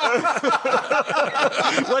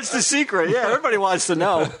 What's the secret? Yeah, everybody wants to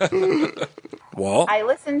know. Walt? I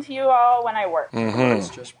listen to you all when I work.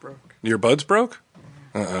 Mm-hmm. Just broke. Your buds broke?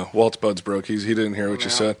 Uh-oh. Walt's buds broke. He didn't hear what you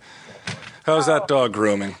said. How's that dog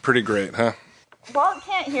grooming? Pretty great, huh? Walt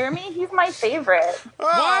can't hear me. He's my favorite.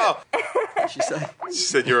 What? She said. She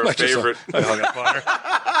said you're a favorite. I hung up on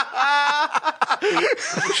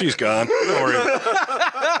her. She's gone. Don't worry.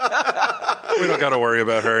 We don't got to worry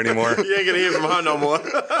about her anymore. You ain't going to hear from her no more. All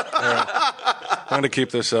right. I'm going to keep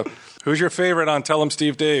this up. Who's your favorite on Tell 'em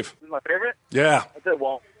Steve Dave? Who's my favorite? Yeah. I said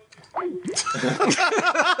Walt.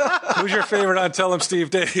 Who's your favorite on Tell 'em Steve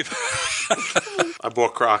Dave? I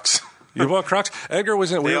bought Crocs. You bought Crocs? Edgar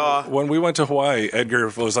was in. When we went to Hawaii, Edgar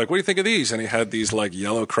was like, "What do you think of these?" And he had these like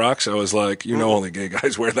yellow Crocs. I was like, "You know, only gay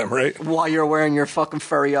guys wear them, right?" While you're wearing your fucking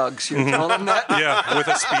furry Uggs, you're telling them that? Yeah, with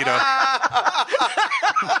a Speedo.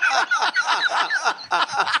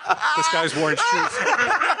 This guy's worn shoes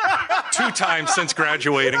 2 times since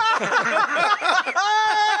graduating.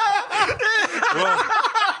 Well,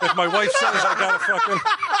 if my wife says I gotta fucking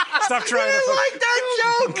stop trying to like that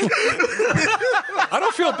joke. I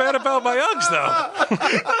don't feel bad about my Uggs though.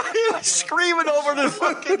 He was screaming over the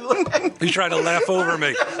fucking leg. He's trying to laugh over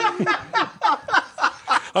me.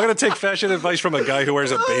 I'm gonna take fashion advice from a guy who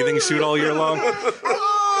wears a bathing suit all year long.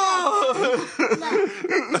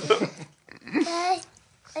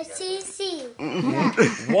 I see.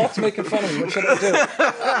 Walt's making fun of me. What should I do?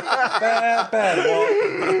 Bad, Walt.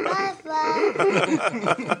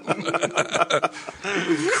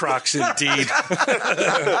 Crocs indeed.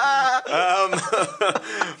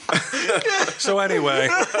 So anyway.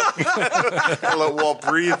 I'll let Walt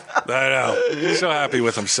breathe. I know. He's so happy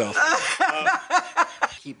with himself.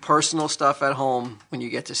 Keep personal stuff at home when you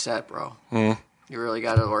get to set, bro. You really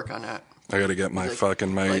got to work on that. I got to get my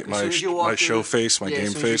fucking my show face, my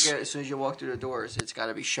game face. As soon as you walk through the doors, it's got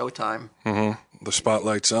to be showtime. The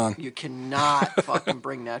spotlight's on. You cannot fucking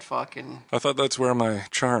bring that fucking. I thought that's where my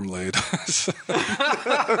charm laid.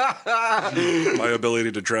 My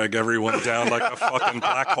ability to drag everyone down like a fucking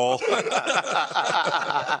black hole.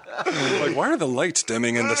 Like, why are the lights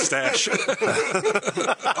dimming in the stash?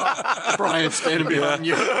 Brian's standing behind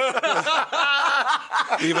you.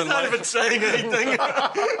 Even not even saying anything.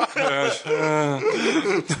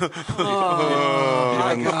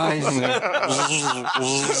 Hi, guys.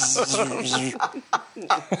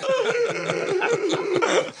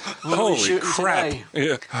 Holy crap.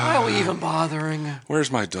 Yeah. Why are we even bothering?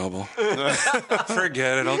 Where's my double?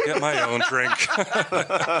 Forget it. I'll get my own drink.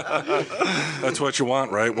 That's what you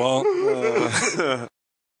want, right, Walt?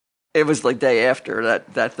 It was like day after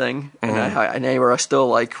that thing, and they were still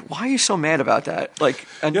like, "Why are you so mad about that?" Like,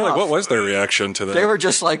 yeah, like, what was their reaction to that? They were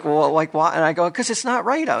just like, "Well, like why?" And I go, "Because it's not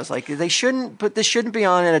right." I was like, "They shouldn't, but this shouldn't be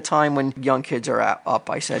on at a time when young kids are up."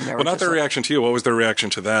 I said, "Well, not their reaction to you. What was their reaction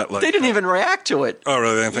to that?" Like, they didn't even react to it. Oh,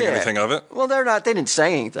 really? They didn't think anything of it? Well, they're not. They didn't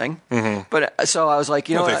say anything. But so I was like,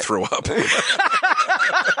 you know, they threw up.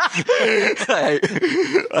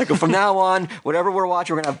 I go, from now on, whatever we're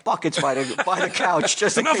watching, we're gonna have buckets by the couch.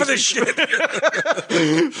 Just enough of this shit. But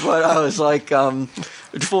I was like,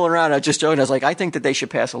 fooling around. I was just joking. I was like, I think that they should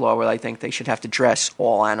pass a law where I think they should have to dress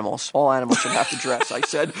all animals. All animals should have to dress. I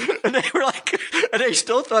said, and they were like, and they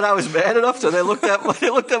still thought I was mad enough. So they looked at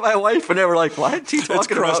my wife and they were like, "What? He talking about?" It's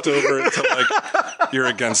crossed over into like you're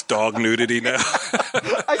against dog nudity now.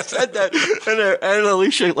 I said that, and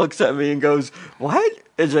Alicia looks at me and goes, "What?"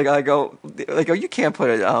 It's like I go, you can't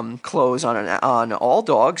put clothes on all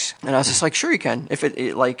dogs. And I was just like, sure you can. If and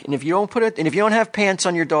if you don't put it, and if you don't have pants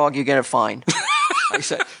on your dog, you get a fine. I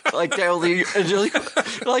said, like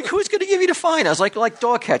who's going to give you the fine? I was like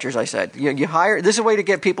dog catchers. I said, you hire. This is a way to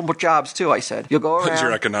get people jobs too. I said, you'll go around. What's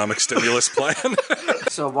your economic stimulus plan?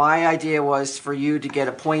 So my idea was for you to get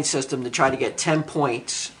a point system to try to get 10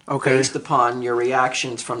 points based upon your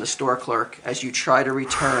reactions from the store clerk as you try to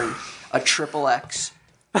return a XXX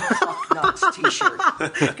Fuck Nuts t-shirt.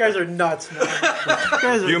 You guys are nuts,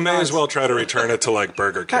 man. You may as well try to return it to like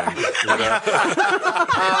Burger King. You know?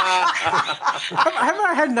 Haven't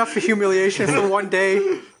I had enough humiliation for one day?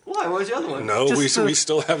 Why? What was the other one? No, we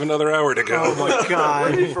still have another hour to go. Oh my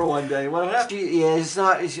god! For one day. Well, it's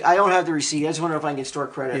not. I don't have the receipt. I just wonder if I can get store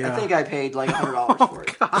credit. Yeah. I think I paid like $100 for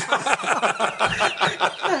it.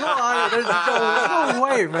 There's no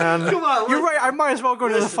way, man. Come on, you're right. I might as well go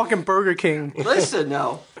to the fucking Burger King. Listen,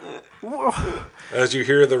 no. As you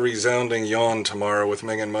hear the resounding yawn tomorrow with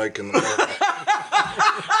Ming and Mike in the morning,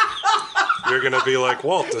 you're going to be like,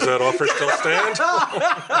 Walt, does that offer still stand?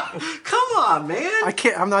 Come on, man. I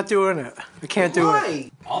can't. I'm not doing it. I can't do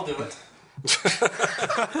it. I'll do it.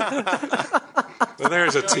 Well,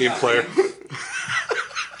 there's a team player.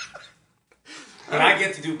 But I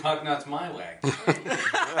get to do puck nuts my way.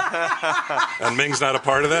 And Ming's not a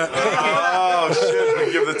part of that? Oh, shit.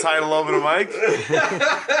 We give the title over to Mike?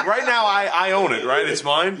 Right now, I own it, right? It's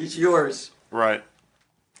mine? It's yours. Right.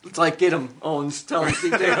 It's like Gidim owns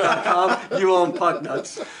TellHimSteveDave.com. You own puck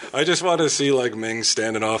nuts. I just want to see like Ming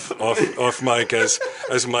standing off mic as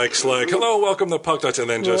Mike's like, hello, welcome to Puck Nuts, and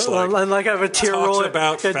then just like, and like I have a tear talks rolling,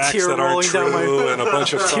 about a facts tear that aren't rolling down true my and a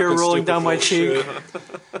bunch of tear fucking rolling stupid down my bullshit. cheek.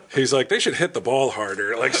 He's like, they should hit the ball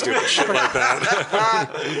harder, like stupid shit like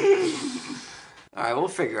that. All right, we'll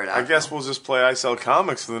figure it out. I guess we'll just play I Sell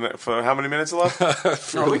Comics for how many minutes left?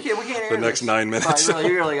 No, we can't air the next this. 9 minutes. You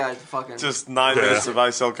really got to fucking... Just 9 minutes of I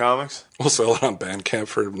Sell Comics? We'll sell it on Bandcamp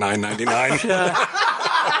for $9.99.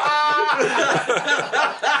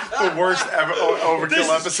 The worst ever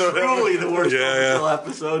overkill episode ever. Truly the worst Yeah. overkill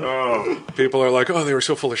episode. Oh. People are like, oh, they were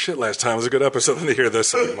so full of shit last time. It was a good episode. And they hear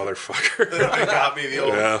this, like, motherfucker. They got me the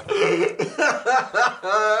old. Yeah.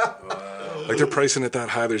 Like, they're pricing it that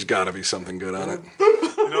high. There's got to be something good on it.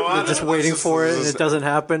 You know what? They're just waiting for it, and it doesn't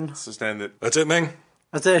happen. Let's just end it. That's it, Ming?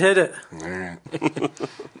 That's it. Hit it. All right.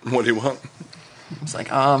 What do you want? It's like,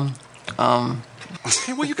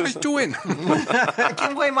 Hey, what are you guys doing?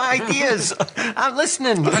 give away my ideas. I'm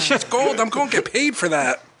listening. That shit's gold. I'm going to get paid for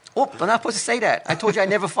that. Oh, I'm not supposed to say that. I told you I'd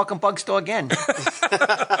never fucking bug store again.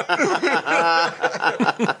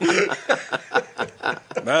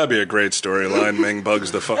 That'd be a great storyline. Ming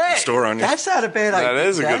bugs the fucking store on you. That's not a bad idea. That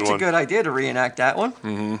is a good one. That's a good idea to reenact that one.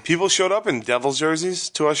 Mm-hmm. People showed up in Devils jerseys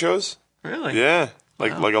to our shows. Really? Yeah.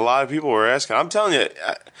 Like a lot of people were asking. I'm telling you,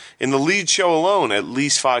 in the lead show alone, at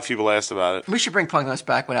least 5 people asked about it. We should bring Punk Nuts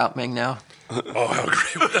back without Ming now. Oh, I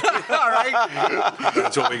agree with that. All right.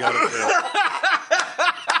 That's what we got to do.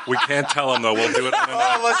 We can't tell him, though. We'll do it.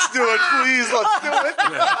 Oh, let's do it. Please, let's do it.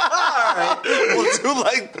 Yeah. All right. We'll do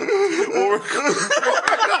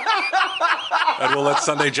And we'll let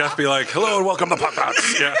Sunday Jeff be like, hello and welcome to Puck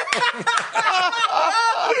Nuts. Yeah.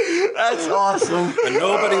 That's awesome. And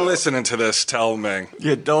nobody listening to this tell Ming.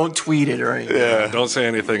 Yeah, don't tweet it or anything. Yeah. Don't say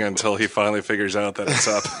anything until he finally figures out that it's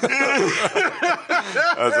up.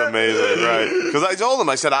 That's amazing, right? Because I told him,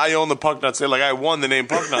 I said, I own the Puck Nuts. Like, I won the name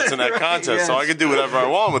Puck Nuts in that contest, so I can do whatever I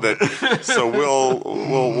want with it. So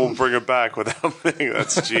we'll bring it back without me.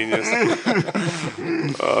 That's genius.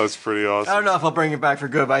 Oh, it's pretty awesome. I don't know if I'll bring it back for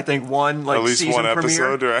good, but I think one, like, at least season one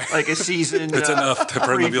episode, premiere, right? like a season. It's enough to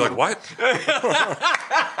for him to be like, what?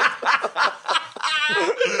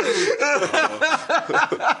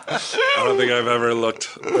 I don't think I've ever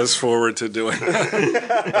looked as forward to doing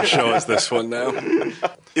a show as this one now.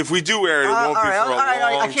 If we do air it, it won't be for a long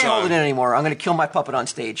time. I can't hold it in anymore. I'm going to kill my puppet on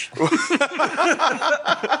stage.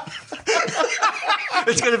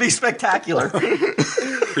 It's going to be spectacular.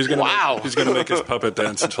 He's gonna make his puppet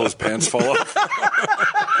dance until his pants fall off.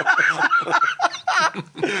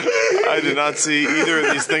 I did not see either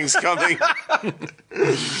of these things coming.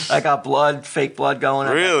 I got fake blood going.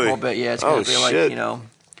 Really? A little bit, yeah. It's going to be like, shit. you know.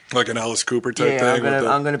 Like an Alice Cooper type Yeah, thing?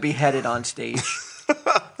 I'm going to be headed on stage.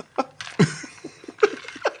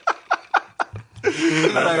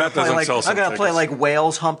 That doesn't sell some I'm going to play like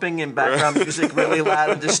whales humping and background music really loud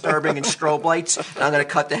and disturbing and strobe lights. And I'm going to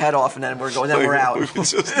cut the head off and then we're out.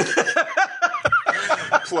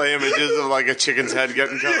 Play images of like a chicken's head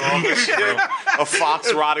getting cut off and shit. A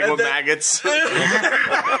fox rotting with maggots.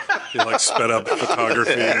 You like sped up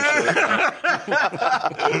photography and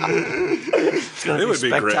shit. It would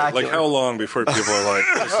be great. Like, how long before people are like,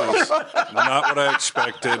 this is not what I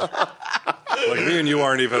expected? Like, me and you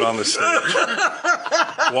aren't even on the stage.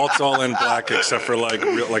 Walt's all in black except for like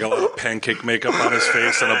a lot of pancake makeup on his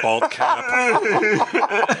face and a bald cap.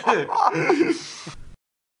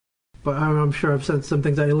 But I'm sure I've said some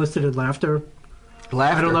things that elicited laughter.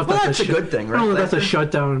 Laughter? I don't know if that's a good thing, right? I don't know if that's a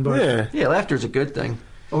shutdown, but Yeah, laughter's a good thing.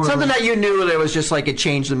 Or something that you knew that was just like it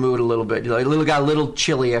changed the mood a little bit. You got a little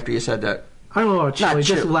chilly after you said that. I don't know about chilly, Not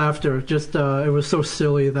just chill. laughter. Just it was so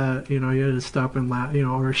silly that you had to stop and laugh,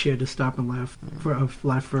 or she had to stop and laugh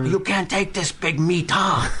for. You can't take this big meat,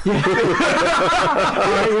 huh? That's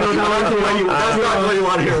not what you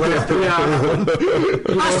want to hear laughter. Yeah.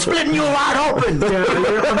 I'm splitting you wide open. You're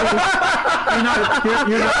not.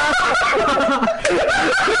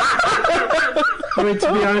 I mean,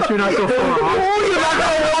 to be honest, you're not so far off. Oh, you're not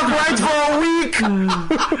gonna walk right for a week.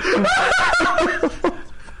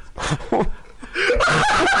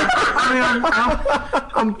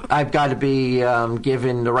 I've got to be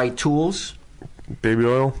given the right tools. Baby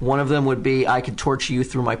oil? One of them would be I could torture you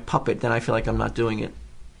through my puppet, then I feel like I'm not doing it.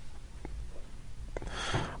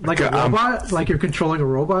 Like a robot? Like you're controlling a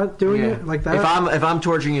robot doing it? Like that? If I'm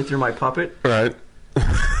torturing you through my puppet, right?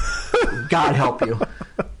 God help you.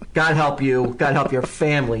 God help you. God help your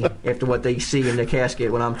family after what they see in the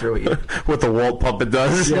casket when I'm through with you. What the wall puppet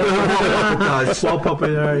does. Yeah, what the wall puppet does. Wall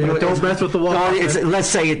puppet. Don't mess with the wall puppet. Let's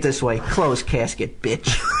say it this way: closed casket,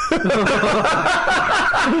 bitch.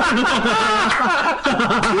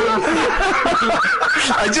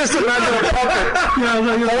 I just imagine a puppet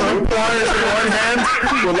holding pliers in one hand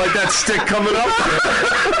with like that stick coming up.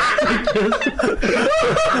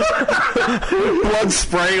 Blood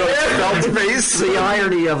spraying on Felt's face. The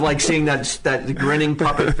irony of like seeing that grinning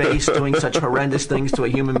puppet face doing such horrendous things to a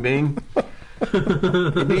human being.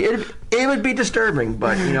 It would be disturbing,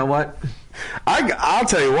 but you know what? I'll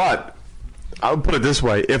tell you what. I'll put it this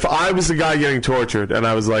way: if I was the guy getting tortured, and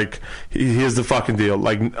I was like, "Here's the fucking deal.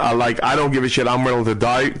 Like I don't give a shit. I'm willing to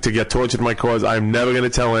die to get tortured in my cause. I'm never going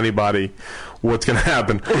to tell anybody what's going to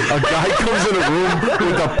happen." A guy comes in a room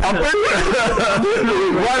with a puppet.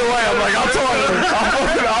 Right away, I'm like, "I'll talk.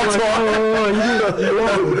 I'll talk."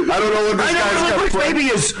 I don't know what this guy's got. Which baby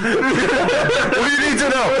is? What do you need to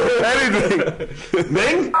know? Anything?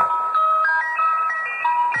 Ming?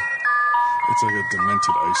 It's like a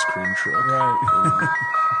demented ice cream truck. Right.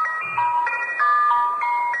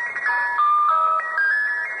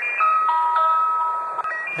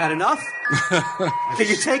 Had enough? Can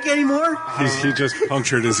you take any more? He just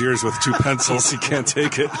punctured his ears with 2 pencils. He can't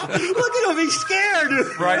take it. Look at him, he's scared.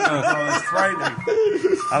 Frightening. It's frightening.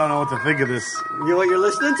 I don't know what to think of this. You know what you're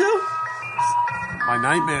listening to? My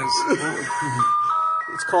nightmares.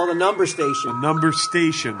 It's called a number station. A number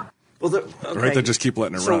station. Well, okay. Right, they just keep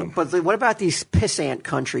letting it run. But what about these pissant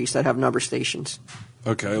countries that have number stations?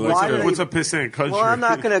 Okay, what's a pissant country? Well, I'm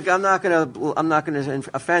not gonna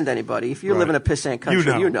offend anybody. If you live in a pissant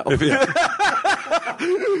country, you know. Let's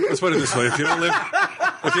put it this way: if you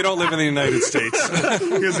don't live in the United States,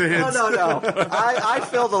 here's a hint. No. I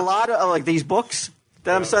filled a lot of like these books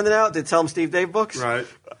that I'm sending out. The Tell 'em Steve Dave books. Right.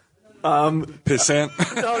 Pissant.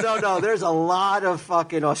 No. There's a lot of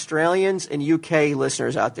fucking Australians and UK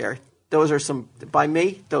listeners out there. Those are some by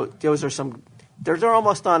me. Those are some. They're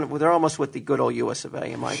almost on. They're almost with the good old U.S. of A.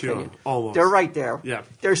 In my opinion, almost. They're right there. Yeah,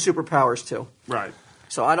 they're superpowers too. Right.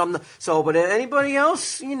 So I don't. So, but anybody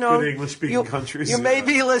else, you know, good English-speaking countries. You may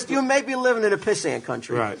be living in a pissant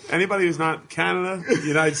country. Right. Anybody who's not Canada,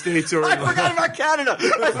 United States, or I forgot about Canada.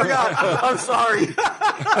 I forgot. I'm sorry.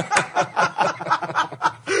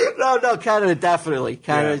 No, Canada definitely.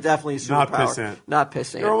 Canada definitely is superpower. Not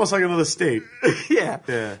pissant. They're almost like another state. Yeah.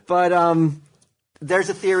 But there's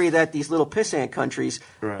a theory that these little pissant countries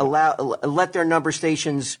let their number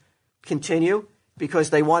stations continue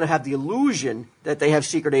because they want to have the illusion that they have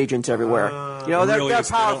secret agents everywhere. They're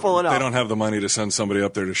powerful enough. They don't have the money to send somebody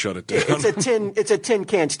up there to shut it down. It's a tin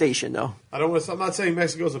can station, though. I'm not saying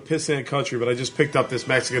Mexico's a pissant country, but I just picked up this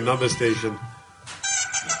Mexican number station.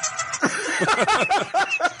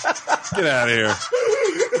 Get out of here.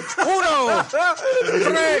 1,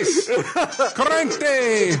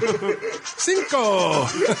 3, 45.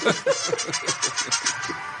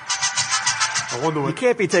 I wonder what. You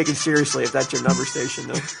can't be taken seriously if that's your number station,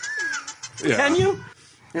 though. Yeah. Can you?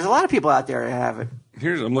 There's a lot of people out there that have it.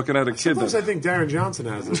 I'm looking at a kid. Sometimes I think Darren Johnson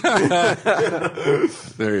has it.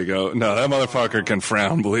 There you go. No, that motherfucker can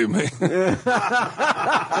frown, believe me.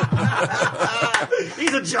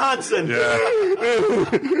 He's a Johnson. Yeah.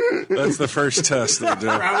 That's the first test they do.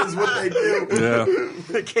 Frown is what they do. Yeah.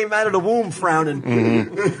 It came out of the womb frowning.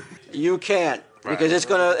 Mm-hmm. You can't because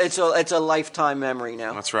it's a lifetime memory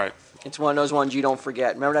now. That's right. It's one of those ones you don't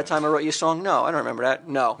forget. Remember that time I wrote you a song? No, I don't remember that.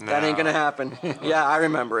 No, that ain't gonna happen. Yeah, I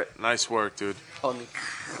remember it. Nice work, dude. All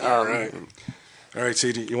right,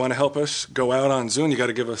 CD, you want to help us go out on Zoom? You got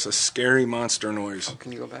to give us a scary monster noise. Oh,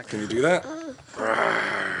 can you go back? Can you do that? All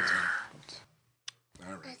right.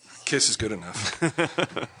 Kiss is good enough.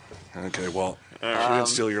 Okay, Walt. She didn't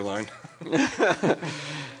steal your line.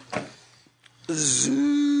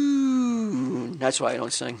 Zoom. That's why I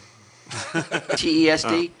don't sing.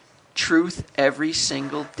 TESD. Truth every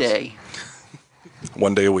single day.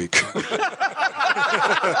 1 day a week.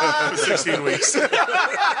 16 weeks.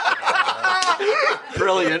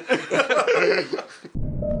 Brilliant.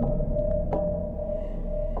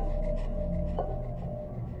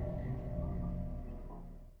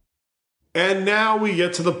 And now we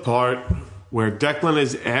get to the part where Declan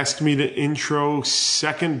has asked me to intro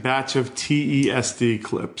second batch of TESD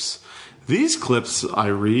clips. These clips I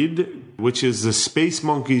read, which is the Space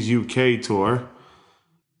Monkeys UK tour.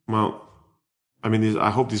 Well, I mean,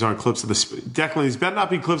 I hope these aren't clips of the... Declan, these better not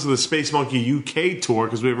be clips of the Space Monkey UK tour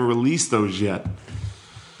because we haven't released those yet.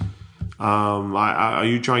 Are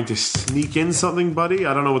you trying to sneak in something, buddy?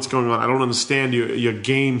 I don't know what's going on. I don't understand your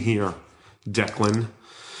game here, Declan.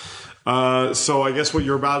 So I guess what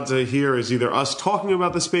you're about to hear is either us talking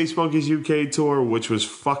about the Space Monkeys UK tour, which was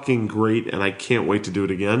fucking great, and I can't wait to do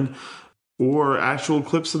it again, or actual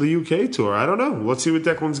clips of the UK tour. I don't know. Let's see what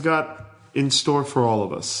Declan's got in store for all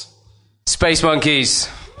of us. Space Monkeys.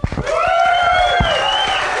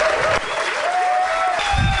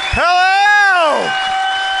 Hello!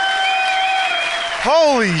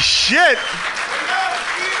 Holy shit!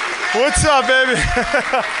 What's up, baby?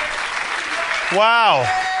 Wow.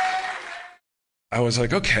 I was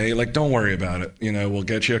like, okay, like, don't worry about it. You know, we'll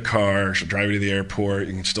get you a car. She'll drive you to the airport.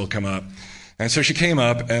 You can still come up. And so she came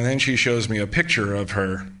up, and then she shows me a picture of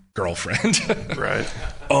her girlfriend. Right.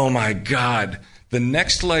 Oh, my God. The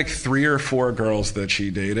next, like, 3 or 4 girls that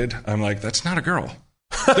she dated, I'm like, that's not a girl.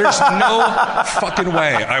 There's no fucking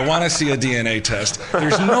way. I want to see a DNA test.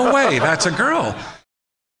 There's no way that's a girl.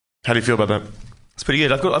 How do you feel about that? It's pretty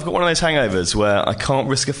good. I've got one of those hangovers where I can't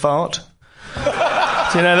risk a fart. Do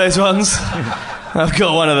you know those ones? I've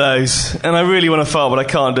got one of those, and I really want to fart, but I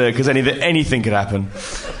can't do it because anything could happen.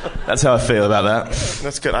 That's how I feel about that.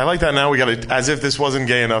 That's good. I like that. Now we got to, as if this wasn't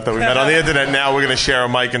gay enough that we met on the internet. Now we're going to share a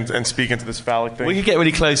mic and speak into this phallic thing. We could get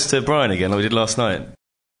really close to Brian again, like we did last night.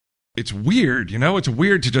 It's weird, you know? It's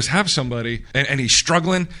weird to just have somebody, and he's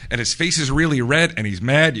struggling, and his face is really red, and he's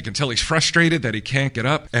mad. You can tell he's frustrated that he can't get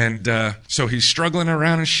up. And so he's struggling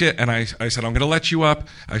around and shit, and I said, I'm going to let you up.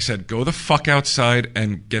 I said, go the fuck outside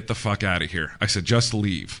and get the fuck out of here. I said, just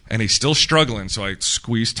leave. And he's still struggling, so I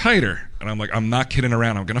squeezed tighter. And I'm like, I'm not kidding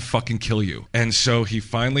around. I'm going to fucking kill you. And so he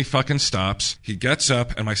finally fucking stops. He gets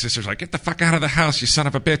up, and my sister's like, get the fuck out of the house, you son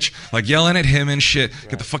of a bitch. Like, yelling at him and shit.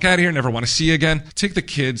 Get the fuck out of here. Never want to see you again. Take the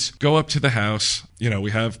kids. Go up to the house. You know,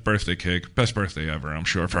 we have birthday cake. Best birthday ever, I'm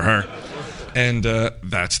sure, for her. And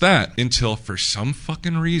that's that. Until, for some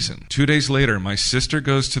fucking reason, 2 days later, my sister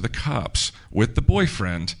goes to the cops with the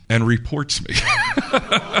boyfriend and reports me.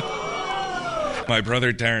 My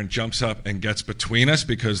brother Darren jumps up and gets between us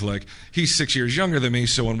because, like, he's 6 years younger than me,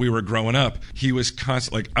 so when we were growing up, he was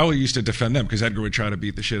constant. Like, I used to defend them because Edgar would try to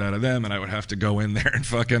beat the shit out of them, and I would have to go in there and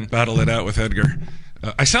fucking battle it out with Edgar.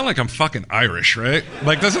 I sound like I'm fucking Irish, right?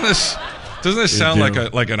 Like, doesn't this sound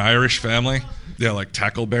like an Irish family? Yeah, like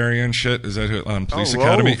Tackleberry and shit. Is that who, on Police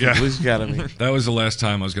Academy? Yeah, Police Academy. That was the last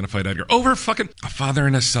time I was going to fight Edgar over fucking a father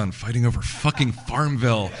and a son fighting over fucking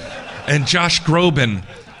Farmville and Josh Groban.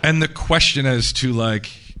 And the question as to, like,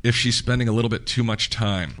 if she's spending a little bit too much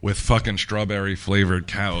time with fucking strawberry-flavored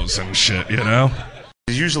cows and shit, you know?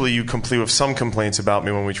 Usually you complete with some complaints about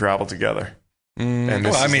me when we travel together. And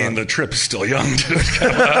well, I mean, the trip is still young, dude.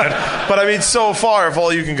 Come on. But I mean, so far, if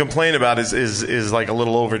all you can complain about is like a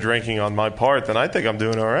little over drinking on my part, then I think I'm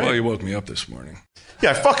doing all right. Well, you woke me up this morning. Yeah,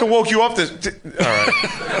 I fucking woke you up this... All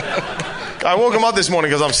right. I woke him up this morning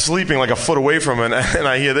because I'm sleeping like a foot away from him, and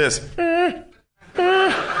I hear this.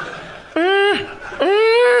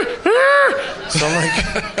 So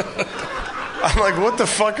I'm like, what the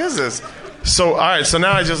fuck is this? So, all right, so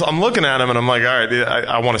now I'm looking at him and I'm like, all right,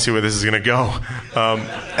 I want to see where this is going to go.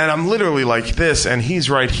 And I'm literally like this, and he's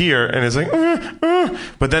right here, and it's like,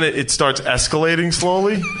 but then it starts escalating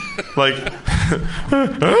slowly. Like,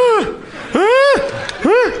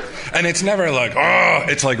 and it's never like, oh,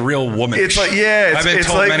 it's like real woman. It's like, yeah. I've been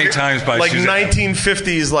told like, many times by like Suzanne.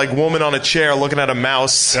 1950s, like woman on a chair looking at a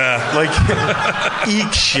mouse. Like,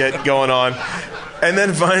 eek shit going on. And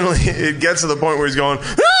then finally it gets to the point where he's going,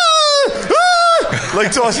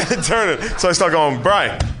 like tossing and turning. So I start going,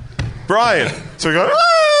 Brian. So he goes,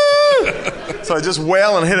 So I just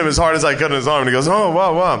wail and hit him as hard as I could in his arm. And he goes, oh,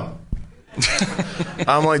 wow.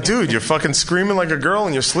 I'm like, dude, you're fucking screaming like a girl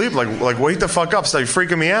in your sleep. Like wake the fuck up. Stop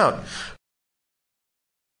freaking me out.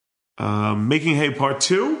 Making Hay Part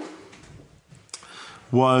 2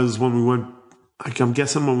 was when we went, I'm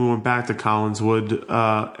guessing when we went back to Collinswood,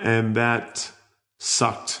 and that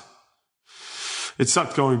sucked. It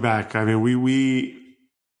sucked going back. I mean, we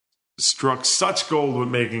struck such gold with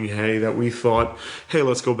Making Hay that we thought, hey,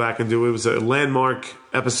 let's go back and do it. It was a landmark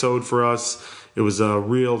episode for us. It was a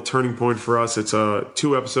real turning point for us. It's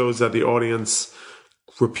 2 episodes that the audience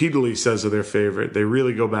repeatedly says are their favorite. They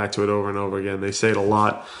really go back to it over and over again. They say it a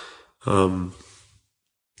lot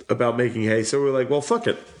about Making Hay. So we're like, well, fuck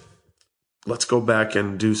it. Let's go back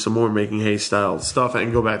and do some more Making Hay style stuff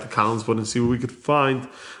and go back to Collinswood and see what we could find.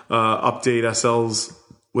 Update ourselves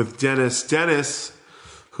with Dennis. Dennis,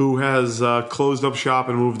 who has closed up shop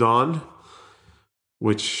and moved on,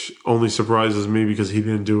 which only surprises me because he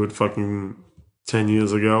didn't do it fucking 10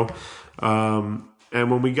 years ago. And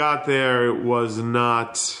when we got there, it was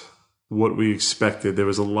not what we expected. There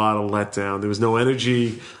was a lot of letdown. There was no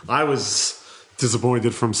energy. I was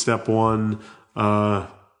disappointed from step one.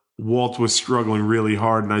 Walt was struggling really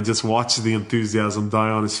hard, and I just watched the enthusiasm die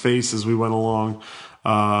on his face as we went along.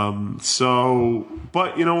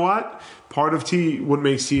 But you know what? Part of what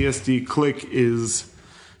makes TSD click is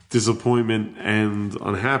disappointment and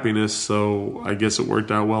unhappiness, so I guess it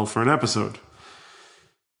worked out well for an episode.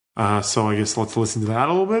 So I guess let's listen to that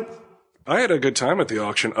a little bit. I had a good time at the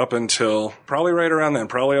auction up until probably right around then,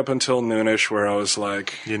 probably up until noonish, where I was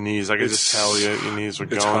like, your knees. I can just tell you, your knees were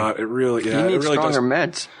going. It's hot. It really, yeah. You need it really stronger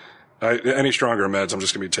meds. Any stronger meds, I'm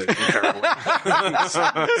just gonna be taking heroin.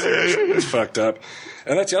 It's fucked up.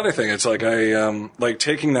 And that's the other thing. It's like like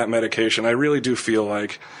taking that medication. I really do feel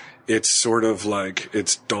like it's sort of like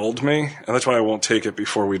it's dulled me, and that's why I won't take it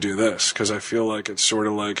before we do this, because I feel like it's sort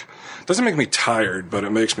of like it doesn't make me tired, but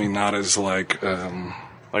it makes me not as like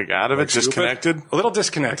out of it, disconnected? A little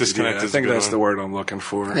disconnected. Yeah, I think that's the word I'm looking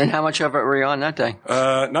for. And how much of it were you on that day?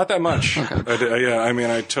 Not that much. Okay.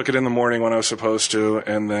 I took it in the morning when I was supposed to,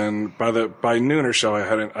 and then by noon or so,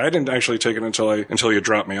 I didn't actually take it until you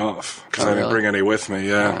dropped me off, because I didn't bring any with me.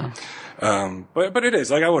 Yeah. But it is,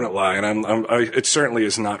 like, I wouldn't lie, and it certainly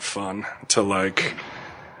is not fun to like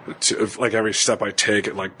every step I take,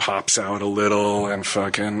 it like pops out a little, and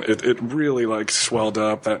fucking it really like swelled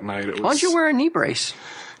up that night. Why don't you wear a knee brace?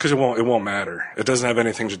 Because it won't matter. It doesn't have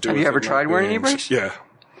anything to do with it. Have you ever tried wearing a knee brace? Yeah.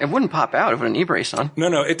 It wouldn't pop out with a knee brace on.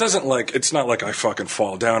 No, it doesn't it's not like I fucking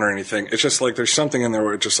fall down or anything. It's just like there's something in there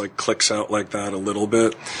where it just like clicks out like that a little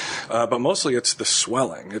bit. But mostly it's the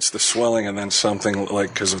swelling. It's the swelling and then something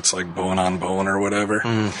like, because it's like bone on bone or whatever.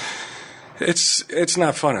 Mm. It's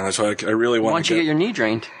not fun, and that's why I really want to. Why don't you get your knee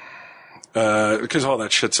drained? Because all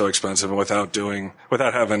that shit's so expensive, and without having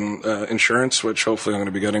insurance, which hopefully I'm going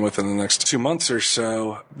to be getting within the next 2 months or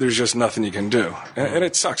so, there's just nothing you can do. And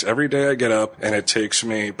it sucks. Every day I get up, and it takes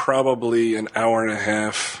me probably an hour and a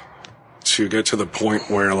half to get to the point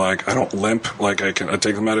where, like, I don't limp. Like, I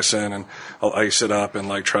take the medicine, and I'll ice it up and,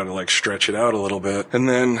 like, try to, like, stretch it out a little bit. And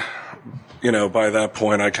then, by that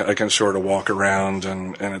point, I can sort of walk around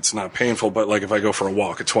and it's not painful. But like if I go for a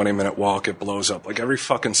 20-minute walk, it blows up. Like every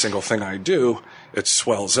fucking single thing I do, it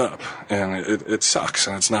swells up, and it sucks,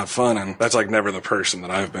 and it's not fun. And that's like never the person that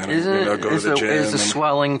I've been. Is the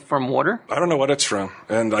swelling from water? I don't know what it's from,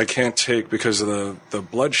 and I can't take, because of the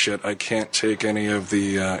blood shit, I can't take any of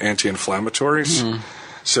the anti-inflammatories. Mm-hmm.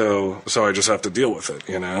 So I just have to deal with it,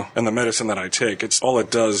 And the medicine that I take, all it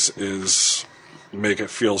does is make it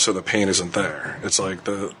feel so the pain isn't there. It's like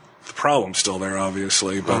the problem's still there,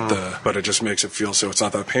 obviously, but it just makes it feel so it's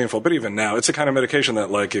not that painful. But even now, it's a kind of medication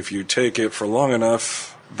that, like, if you take it for long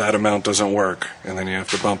enough, that amount doesn't work, and then you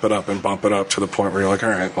have to bump it up to the point where you're like, all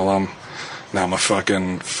right, well, I'm a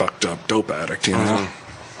fucking fucked up dope addict,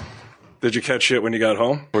 Did you catch it when you got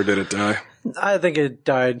home, or did it die? I think it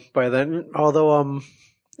died by then. Although,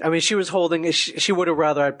 she was holding it. She would have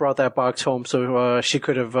rather I brought that box home, so she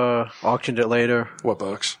could have auctioned it later. What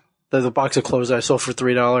box? The box of clothes I sold for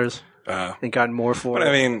 $3. And gotten more for it.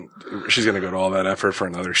 But she's going to go to all that effort for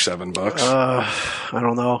another $7. I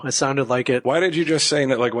don't know. It sounded like it. Why did you just say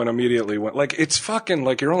that, like, when immediately went, like, it's fucking,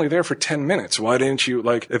 like, you're only there for 10 minutes. Why didn't you,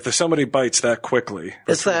 like, if somebody bites that quickly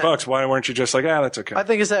for $3, why weren't you just like, that's okay? I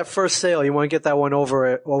think it's that first sale. You want to get that one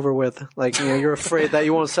over with. Like, you're afraid that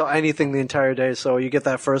you won't sell anything the entire day, so you get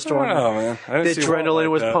that first one. Oh, man. The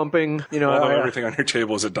adrenaline was pumping. Although everything on your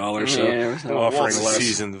table is $1, so offering less.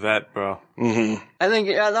 Seasoned vet, bro. Mm-hmm. I think,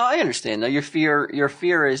 I understand. Though your fear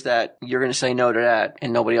is that you're going to say no to that,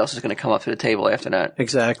 and nobody else is going to come up to the table after that.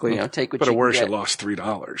 Exactly. Take what but you at worst, you lost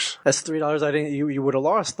 $3. That's $3. You would have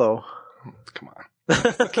lost though. Come on.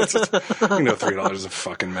 $3 doesn't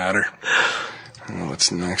fucking matter.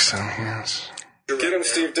 What's next on here? Get him,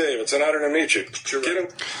 Steve Dave. It's an honor to meet you. Get him.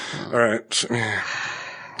 All right.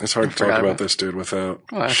 It's hard to talk about this, dude, without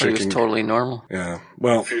shaking. It was totally normal. Yeah.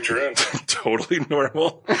 Well, future end. Totally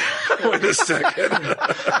normal. Wait a second.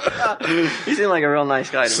 He seemed like a real nice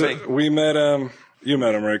guy to me. We met you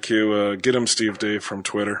met him, right, Q? Get him, Steve Dave from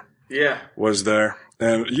Twitter. Yeah. Was there.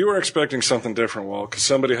 And you were expecting something different, Walt, because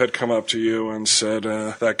somebody had come up to you and said,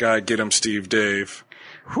 that guy, Get him, Steve Dave.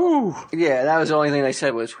 Whew. Yeah, that was the only thing they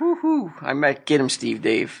said was, whoo-hoo. I met Get him, Steve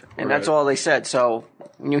Dave. And that's all they said. So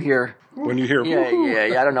when you hear...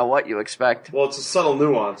 Yeah, I don't know what you expect. Well, it's a subtle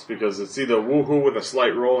nuance, because it's either woohoo with a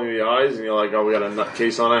slight rolling of the eyes, and you're like, oh, we got a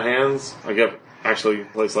nutcase on our hands. I get actually a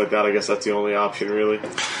place like that. I guess that's the only option, really.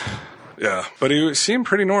 Yeah, but he seemed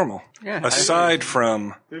pretty normal. Yeah. Aside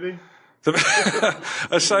from... Did he?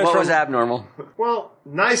 What was abnormal? Well,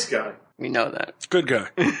 nice guy. We know that. Good guy.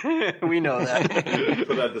 We know that.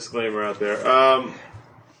 Put that disclaimer out there.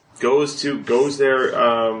 Goes there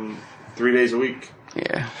 3 days a week.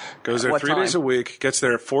 Yeah. Goes there What 3 days a time? week, gets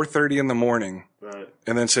there at 4:30 in the morning, Right.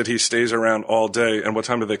 and then said he stays around all day. And what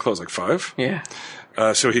time do they close? Like 5? Yeah.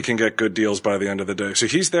 So he can get good deals by the end of the day. So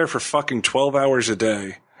he's there for fucking 12 hours a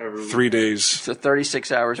day, 3 days. So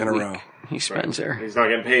 36 hours in a a week row. he spends there. He's not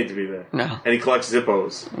getting paid to be there. No. And he collects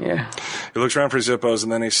Zippos. Yeah. He looks around for Zippos,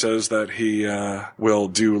 and then he says that he will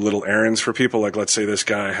do little errands for people. Like, let's say this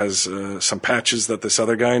guy has some patches that this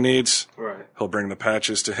other guy needs. Right. He'll bring the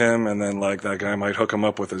patches to him, and then, like, that guy might hook him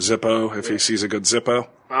up with a Zippo if he sees a good Zippo.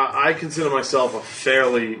 I consider myself a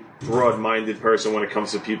fairly broad-minded person when it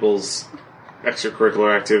comes to people's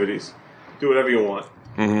extracurricular activities. Do whatever you want.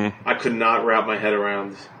 Mm-hmm. I could not wrap my head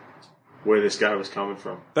around where this guy was coming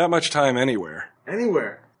from. That much time anywhere.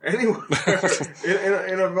 Anywhere. in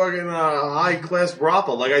a fucking high-class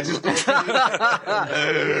brothel. Like, I just don't figure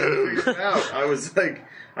it out. I was like,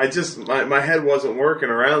 my head wasn't working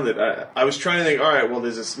around it. I was trying to think, all right, well,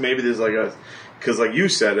 maybe there's like a, because like you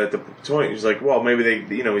said at the point, he's like, well, maybe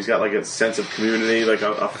he's got like a sense of community, like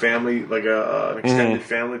a family, like an extended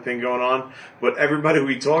family thing going on. But everybody who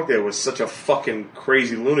we talked to was such a fucking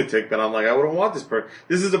crazy lunatic that I'm like, I wouldn't want this person.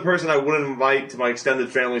 This is the person I wouldn't invite to my extended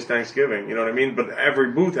family's Thanksgiving. You know what I mean? But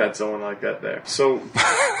every booth had someone like that there. So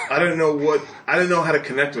I didn't know how to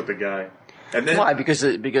connect with the guy. And then, why? Because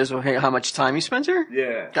of how much time he spends here?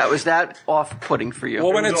 Yeah. That was that off-putting for you.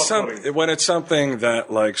 Well, when it's something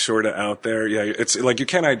that like sort of out there, yeah, it's like you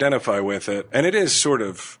can't identify with it, and it is sort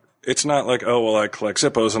of. It's not like, oh, well, I collect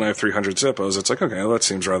Zippos and I have 300 Zippos. It's like, okay, well, that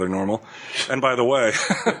seems rather normal. And by the way,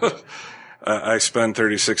 I spend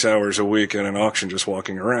 36 hours a week in an auction just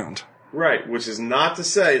walking around. Right, which is not to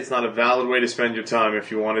say it's not a valid way to spend your time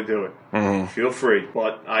if you want to do it. Mm-hmm. Feel free,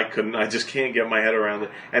 but I just can't get my head around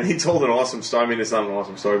it. And he told an awesome story. I mean, it's not an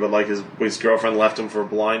awesome story, but like his girlfriend left him for a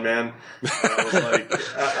blind man. And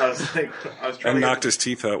I was trying and to knocked his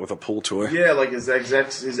teeth out with a pool toy. Yeah, like his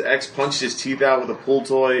ex punched his teeth out with a pool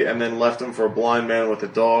toy and then left him for a blind man with a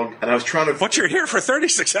dog. And I was trying to. But you're here for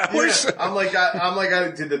 36 hours. Yeah, I'm like,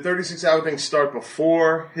 did the 36-hour thing start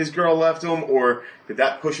before his girl left him, or did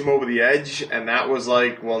that push him over the edge? And that was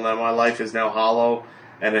like, well, now my life is now hollow,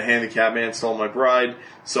 and a handicapped man stole my bride,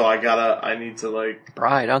 so I need to like.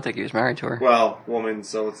 Bride? I don't think he was married to her. Well, woman,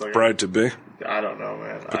 so it's like. Bride to be. I don't know,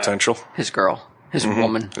 man. Potential. His girl. His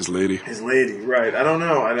woman. His lady. His lady, right. I don't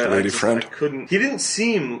know. Friend. He didn't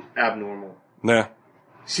seem abnormal. Nah.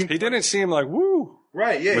 He didn't seem like, woo.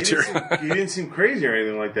 Right, yeah. He didn't seem crazy or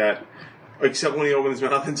anything like that. Except when he opened his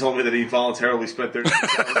mouth and told me that he voluntarily spent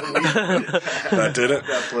 36 hours a week. That did it?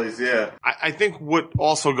 That place, yeah. I think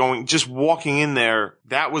just walking in there,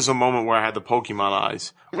 that was a moment where I had the Pokemon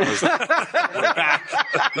eyes. We're back.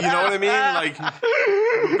 You know what I mean? Like,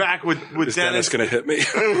 we're back with Is Dennis going to hit me?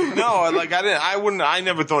 No, like, I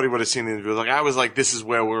never thought he would have seen the interview. Like, I was like, this is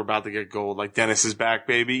where we're about to get gold. Like, Dennis is back,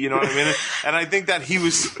 baby. You know what I mean? And I think that he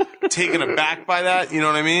was taken aback by that. You know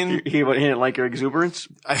what I mean? He didn't like your exuberance?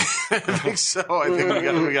 I think so. I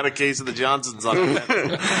think we got a case of the Johnsons on that.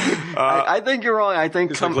 I think you're wrong. I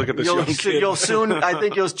think look at this young kid. you'll soon. I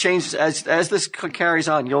think you'll change as this carries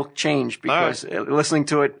on. You'll change because listening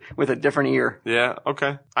to it with a different ear. Yeah.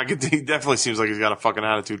 Okay. He definitely seems like he's got a fucking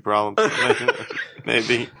attitude problem.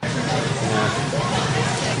 Maybe.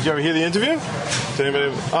 Did you ever hear the interview? Did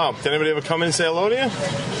anybody ever come in and say hello to you?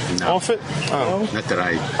 No. Off it? Oh. Not that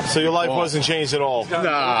I. So your life wasn't changed at all?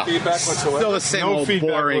 Nah. No feedback whatsoever. Still the same old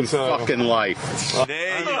boring fucking life.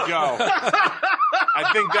 There you go.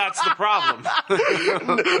 I think that's the problem.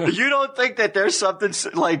 You don't think that there's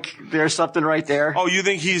something right there? Oh, you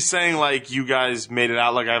think he's saying like you guys made it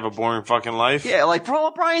out like I have a boring fucking life? Yeah, like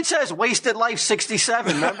Brian says, wasted life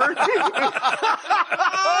 67, remember?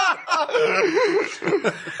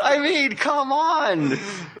 I mean, come on.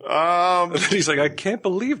 He's like, I can't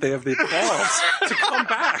believe they have the balls to come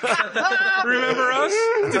back. Remember us?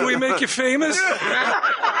 Did we make you famous?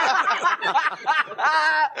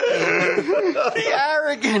 The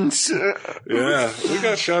arrogance. Yeah, we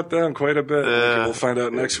got shot down quite a bit. We'll find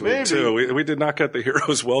out next week, too. We did not get the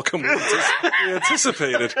hero's welcome we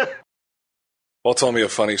anticipated. Paul told me a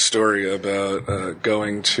funny story about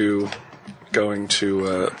going to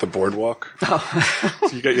the boardwalk.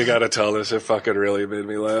 You got to tell this. It fucking really made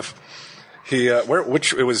me laugh. It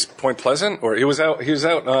was Point Pleasant, or he was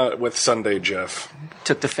out with Sunday Jeff.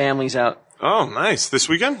 Took the families out. Oh, nice. This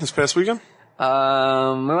past weekend? We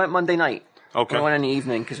went Monday night. Okay. We went in the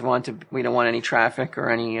evening because we don't want any traffic or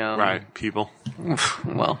any people.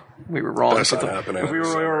 Well, we were wrong. That's not happening. We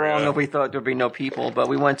were wrong if we thought there'd be no people, but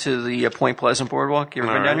we went to the Point Pleasant Boardwalk. You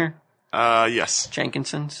ever been down here? Yes.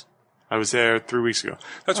 Jenkinson's. I was there 3 weeks ago.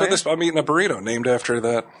 That's I'm eating a burrito named after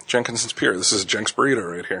that Jenkinson's Pier. This is Jenks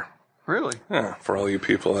Burrito right here. Really? Yeah, for all you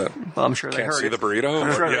people that well, I'm sure they can't heard see it. the burrito.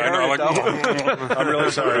 I'm sure they heard it, I'm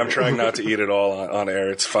really sorry. I'm trying not to eat it all on air.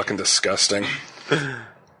 It's fucking disgusting.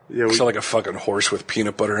 Yeah, I sound like a fucking horse with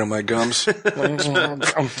peanut butter in my gums.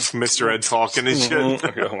 Mr. Ed talking and shit.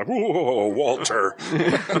 I'm like, whoa, Walter.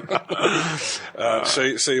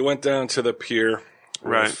 So you went down to the pier.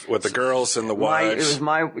 Right. With the girls and the wives. It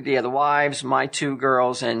was the wives, my 2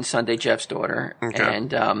 girls, and Sunday Jeff's daughter. Okay.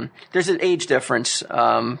 And there's an age difference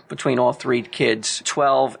between all 3 kids,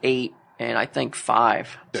 12, 8, and I think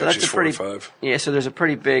 5. Yeah, So that's she's a pretty 4 or 5. Yeah, so there's a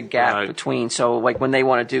pretty big gap between. So like when they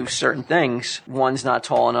want to do certain things, one's not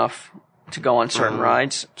tall enough to go on certain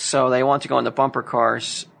rides. So they want to go on the bumper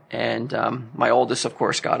cars. And my oldest, of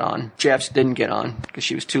course, got on. Jeff's didn't get on because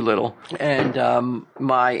she was too little. And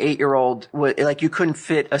my 8-year-old, you couldn't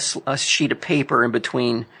fit a sheet of paper in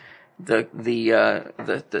between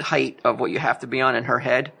the height of what you have to be on in her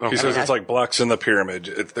head. He says it's like blocks in the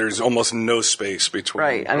pyramid. There's almost no space between.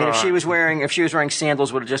 Right. I mean, if she was wearing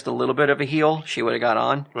sandals with just a little bit of a heel, she would have got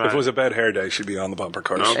on. If it was a bad hair day, she'd be on the bumper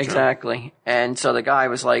cars. Okay. Exactly. And so the guy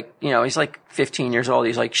was like, he's like 15 years old.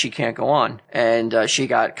 He's like, she can't go on. And she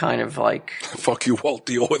got kind of like, fuck you, Walt,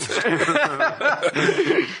 deal with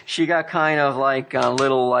it. She got kind of like a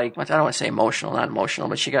little like, I don't want to say emotional, not emotional,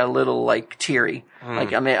 but she got a little like teary.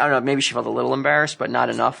 Like, I mean, I don't know, maybe she felt a little embarrassed, but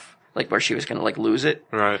not enough, like where she was going to like lose it.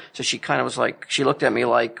 Right. So she kind of was like, she looked at me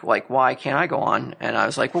like, why can't I go on? And I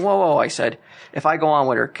was like, well, whoa. I said, if I go on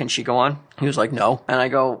with her, can she go on? He was like, no. And I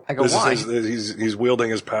go, why? He's wielding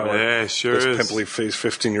his power. Yeah, sure this is. Pimply faced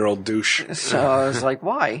 15-year-old douche. So I was like,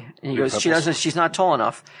 why? And he goes, she's not tall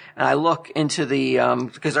enough. And I look into the,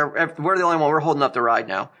 because we're the only one, we're holding up the ride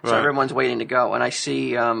now. So Right. everyone's waiting to go. And I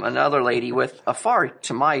see, another lady with a far,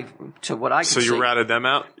 to what I can see. So you ratted them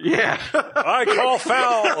out? Yeah. I call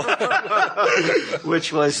foul!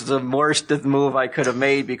 Which was the worst move I could have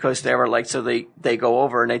made because they were like, so they go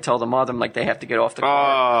over and they tell the mother like they have to get off the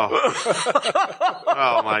car.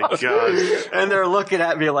 Oh my god! And they're looking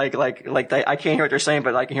at me like I can't hear what they're saying,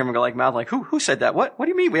 but I can hear them go like mouth like, who said that? What do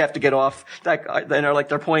you mean we have to get off? That guy, then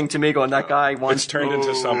they're pointing to me going, that guy wants. It's turned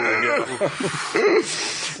into something. Yeah.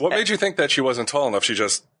 What made you think that she wasn't tall enough? She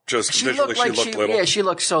just visually she looked little. Yeah, she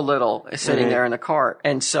looked so little sitting there in the cart.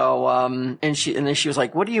 And so, and then she was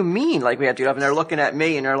like, what do you mean? Like we have to get up? And they're looking at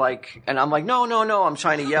me and they're like, and I'm like, no, I'm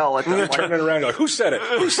trying to yell at them. You're turning around like, who said it?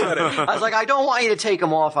 Who said it? I was like, I don't want you to take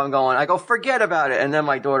them off. I go, forget about it. And then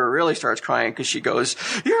my daughter really starts crying because she goes,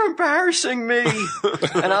 you're embarrassing me.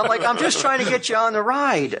 And I'm like, I'm just trying to get you on the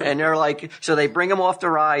ride. And they're like, so they bring him off the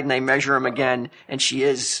ride and they measure him again. And she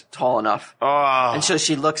is tall enough. Oh. And so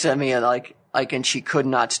she looks at me and and she could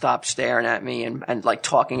not stop staring at me and like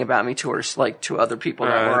talking about me to her, like to other people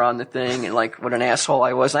that were on the thing and like what an asshole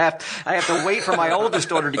I was. I have to wait for my oldest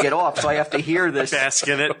daughter to get off, so I have to hear this. Bask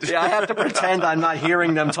in it. Yeah, I have to pretend I'm not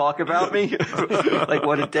hearing them talk about me, like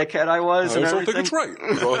what a dickhead I was and everything. I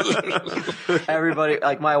don't think it's right. Everybody,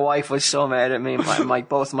 like my wife was so mad at me.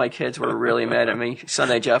 Both my kids were really mad at me.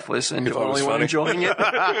 Sunday Jeff was the only one enjoying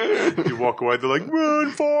it. You walk away, they're like,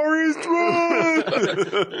 run, Forrest, run!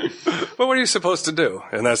 But what are you supposed to do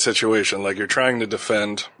in that situation? Like you're trying to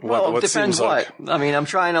defend what depends seems like I mean, I'm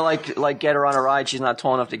trying to like get her on a ride she's not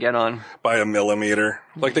tall enough to get on. by a millimeter.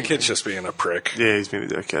 Like the kid's just being a prick. Yeah, he's being a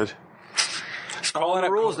dickhead. Follow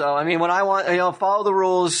the rules, though. I mean, when I want, follow the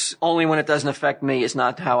rules only when it doesn't affect me. It's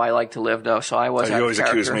not how I like to live, though. So I was. You always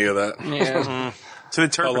accuse me of that. Yeah. It's an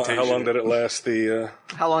interpretation. How long did it last?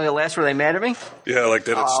 How long did it last? Were they mad at me? Yeah, like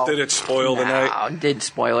did it spoil the night? No, it did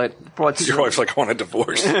spoil it. Your wife's like, I want a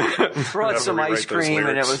divorce. Brought some ice cream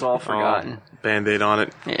and it was all forgotten. Band-Aid on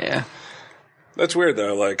it. Yeah. That's weird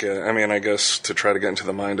though. Like, I mean, I guess to try to get into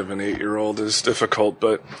the mind of an 8-year-old is difficult,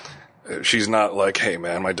 but she's not like, hey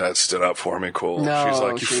man, my dad stood up for me, cool. No, she's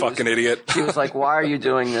like, you fucking idiot. She was like, why are you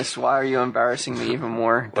doing this? Why are you embarrassing me even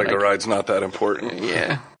more? Like the ride's not that important.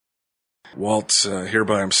 Yeah. Walt's here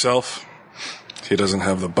by himself. He doesn't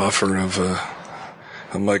have the buffer of a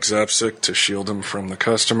Mike Zapsik to shield him from the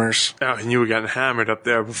customers. Oh, and you were getting hammered up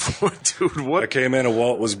there before, dude. What? I came in and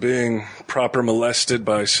Walt was being proper molested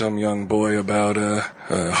by some young boy about a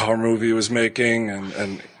horror movie he was making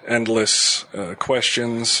and endless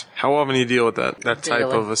questions. How often do you deal with that type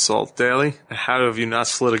Daily. of assault? Daily? How have you not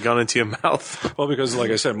slid a gun into your mouth? Well, because like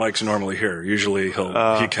I said, Mike's normally here. Usually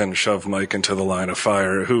he can shove Mike into the line of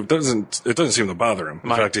fire. It doesn't seem to bother him. In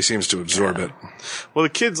fact, he seems to absorb it. Well, the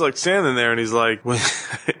kid's like standing there and he's like,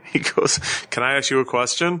 he goes, can I ask you a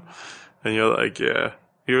question? And you're like, yeah.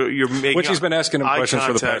 You're making Which he's been asking him eye questions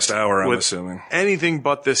for the contact past hour, I'm with assuming. Anything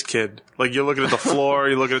but this kid. Like, you're looking at the floor,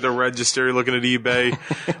 you're looking at the register, you're looking at eBay.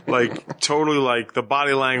 Like, totally, like, the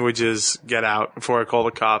body language is get out before I call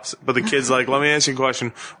the cops. But the kid's like, let me ask you a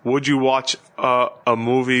question. Would you watch a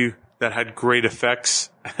movie that had great effects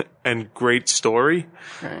and great story?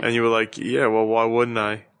 Right. And you were like, yeah, well, why wouldn't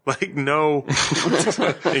I? Like, no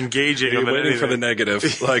engaging You're him in waiting for the anything.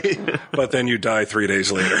 negative, like, but then you die 3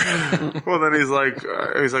 days later. Well, then he's like,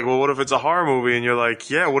 well, what if it's a horror movie? And you're like,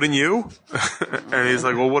 yeah, wouldn't you? And he's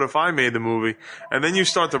like, well, what if I made the movie? And then you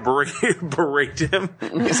start to berate him.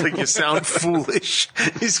 He's like, you sound foolish.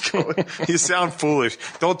 He's going, you sound foolish.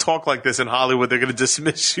 Don't talk like this in Hollywood. They're going to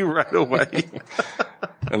dismiss you right away.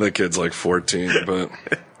 And the kid's like 14, but...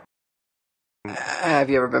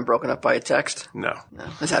 Have you ever been broken up by a text? No.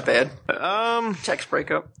 Is that bad? Text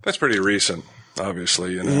breakup? That's pretty recent,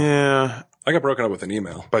 obviously, you know. Yeah. I got broken up with an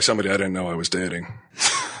email by somebody I didn't know I was dating.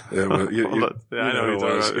 It was, I know who it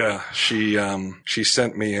was. you're talking Yeah. She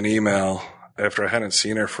sent me an email after I hadn't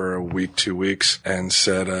seen her for a week, 2 weeks, and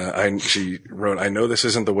said, she wrote, I know this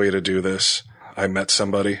isn't the way to do this. I met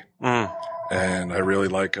somebody, and I really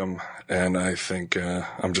like him, and I think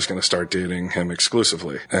I'm just going to start dating him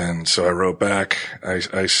exclusively. And so I wrote back,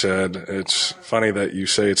 I said, it's funny that you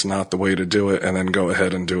say it's not the way to do it and then go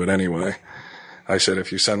ahead and do it anyway. I said,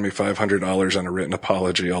 if you send me $500 on a written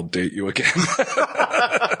apology, I'll date you again.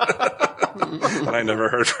 And I never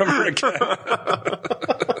heard from her again.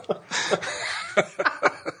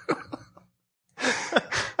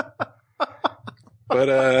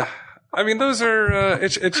 But, I mean, those are,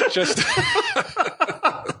 it's just...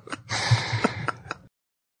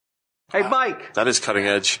 Hey, Mike. That is cutting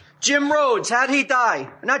edge. Jim Rhodes, how'd he die?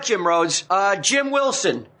 Not Jim Rhodes. Jim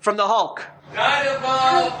Wilson from the Hulk. Died of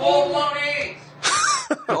full-blown AIDS.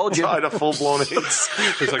 Told you. Died of full-blown AIDS.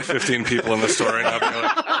 There's like 15 people in the store right now.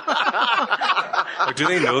 Like, do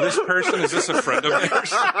they know this person? Is this a friend of theirs?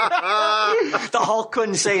 The Hulk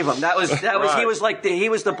couldn't save him. That was Right. he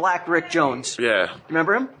was the Black Rick Jones. Yeah.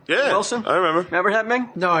 Remember him? Yeah. Wilson? I remember. Remember that, Ming?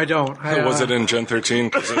 No, I don't. Was it in Gen 13?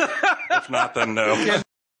 'Cause if not, then no.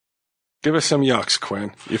 Give us some yucks,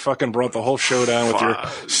 Quinn. You fucking brought the whole show down with your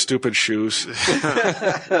stupid shoes.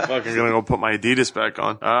 Fucking gonna go put my Adidas back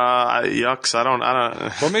on. Yucks. I don't.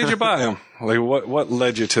 What made you buy them? Like, what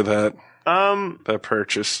led you to that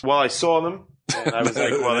purchase? Well, I saw them. And I was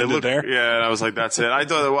like, well, they look, there? yeah, and I was like, that's it. I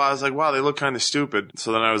was like, wow, they look kind of stupid.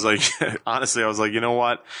 So then I was like, honestly, I was like, you know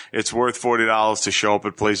what? It's worth $40 to show up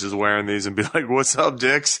at places wearing these and be like, what's up,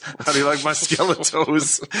 dicks? How do you like my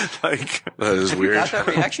skeletos? Like, that is weird. Have you got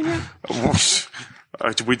that reaction yet?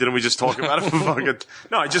 Didn't we just talk about it?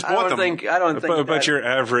 No, I just bought them. I don't think. But your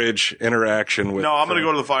average interaction with. No, I'm gonna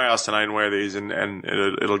go to the firehouse tonight and wear these, and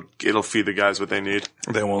it'll feed the guys what they need.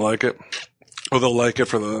 They won't like it. Well, they'll like it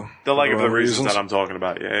for the. They'll like it for the wrong reasons that I'm talking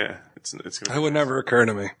about. Yeah. It's that would never occur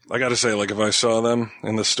to me. I got to say, like, if I saw them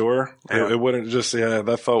in the store, it wouldn't just. Yeah,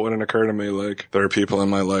 that thought wouldn't occur to me. Like, there are people in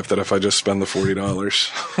my life that if I just spend the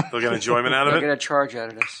 $40, they'll get enjoyment out of it. They're gonna charge out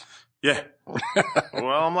of this. Yeah. Well,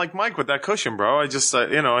 I'm like Mike with that cushion, bro. I just,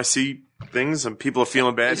 I see things and people are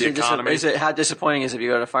feeling bad. The economy. How disappointing is it if you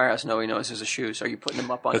go to the firehouse and nobody knows there's a shoes? Are you putting them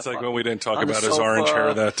up on? It's like when we didn't talk about his orange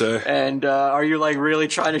hair that day. And are you like really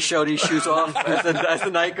trying to show these shoes off as the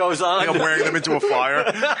night goes on? Like I'm wearing them into a fire.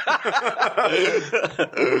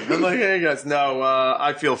 I'm like, hey guys, no.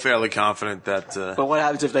 I feel fairly confident that. But what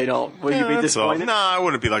happens if they don't? Will you be disappointed? No, I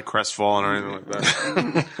wouldn't be like crestfallen or anything like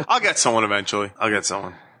that. I'll get someone eventually. I'll get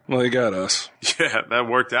someone. Well, you got us. Yeah, that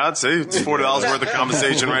worked out. See, it's $40 worth of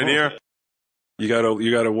compensation right here. You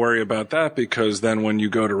gotta worry about that because then when you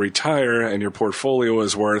go to retire and your portfolio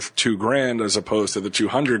is worth $2,000 as opposed to the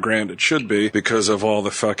 $200,000 it should be because of all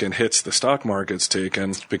the fucking hits the stock market's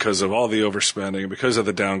taken, because of all the overspending, because of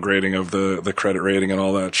the downgrading of the credit rating and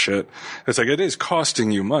all that shit. It's like it is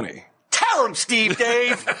costing you money. Tell him, Steve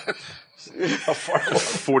Dave.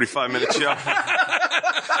 45-minute show.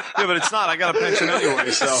 Yeah, but it's not. I got a pension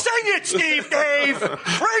anyway, so. Sing it, Steve Dave!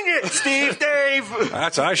 Bring it, Steve Dave!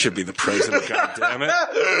 I should be the president,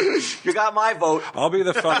 goddammit. You got my vote. I'll be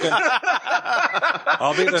the fucking...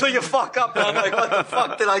 Until you fuck up, and I'm like, what the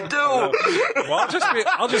fuck did I do? Well,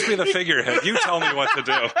 I'll just be the figurehead. You tell me what to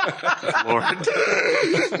do. Lord.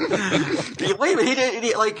 Wait a minute, he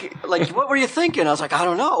didn't, like, what were you thinking? I was like, I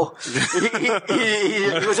don't know.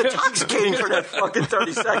 He was intoxicating for that fucking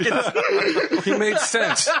 30 seconds. He made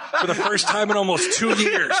sense for the first time in almost 2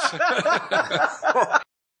 years.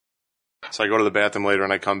 So I go to the bathroom later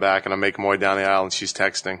and I come back and I'm making my way down the aisle and she's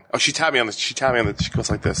texting. Oh, she tapped me on the, she goes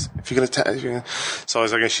like this. If you're gonna so I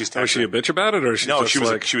was like, she's texting. Was she a bitch about it or she No,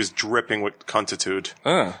 just she was dripping with cuntitude.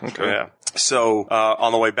 Oh, okay. Yeah. So,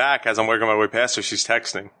 on the way back, as I'm working my way past her, she's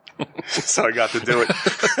texting. So I got to do it.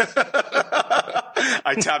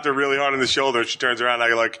 I tapped her really hard on the shoulder and she turns around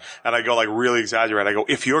and I go really exaggerate. I go,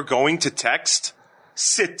 if you're going to text,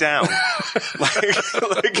 sit down.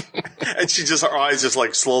 And she just, her eyes just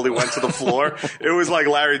like slowly went to the floor. It was like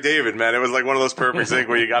Larry David, man. It was like one of those perfect things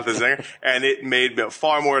where you got the zinger and it made me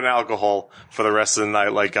far more than alcohol for the rest of the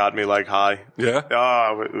night, like got me like high. Yeah.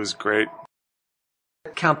 Oh, it was great.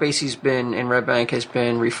 Count Basie's in Red Bank has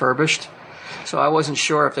been refurbished. So I wasn't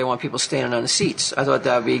sure if they want people standing on the seats. I thought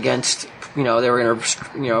that would be against, they were going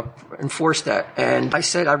to, enforce that. And I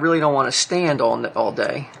said, I really don't want to stand all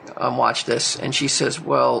day, watch this. And she says,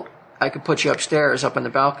 well, I could put you upstairs up in the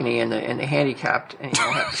balcony in the handicapped and you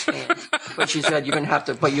don't have to stand. But she said, you're going to have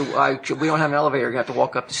to, we don't have an elevator, you're going to have to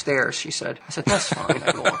walk up the stairs, she said. I said, that's fine,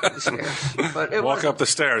 I can walk up the stairs. But walk up the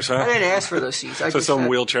stairs, huh? I didn't ask for those seats. So some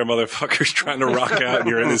wheelchair motherfucker's trying to rock out and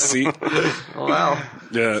you're in his seat. Well,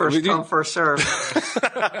 yeah. First come, first serve.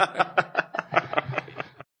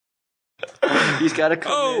 He's got to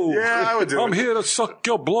come in. Yeah, I would do I'm here to suck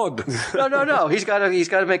your blood. No. He's got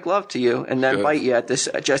to make love to you and then bite you at this,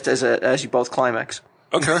 just as you both climax.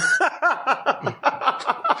 Okay.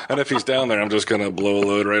 And if he's down there, I'm just going to blow a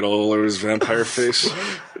load right all over his vampire face.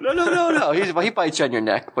 No. He bites you on your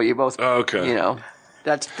neck, but you both, okay.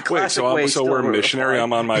 That's the classic way. So we're missionary.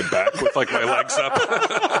 I'm on my back with like my legs up.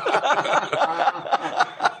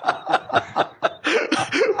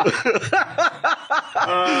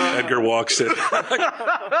 Edgar walks in.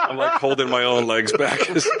 I'm like holding my own legs back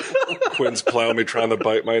as Quinn's plowing me, trying to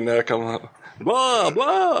bite my neck. I'm like, blah,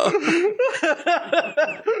 blah.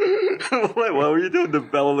 Wait, what were you doing? The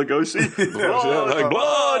Bela Lugosi? Like,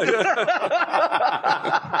 blah.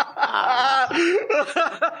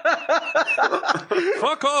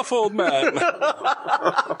 Fuck off, old man.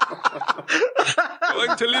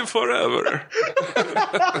 Going to live forever.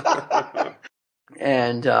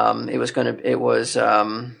 And it was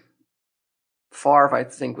Favre, I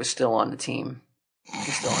think, was still on the team.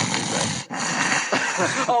 He's still on the team.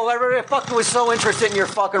 Oh, I fucking was so interested in your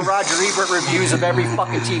fucking Roger Ebert reviews of every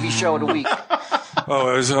fucking TV show of the week.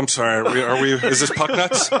 Oh, I'm sorry. Are we? Is this Puck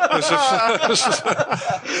Nuts?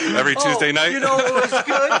 Every Tuesday night? It was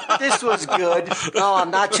good? This was good. Oh, I'm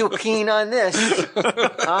not too keen on this.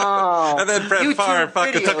 Oh. And then Brett Favre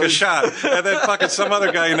fucking took a shot. And then fucking some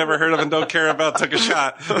other guy you never heard of and don't care about took a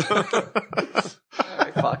shot. All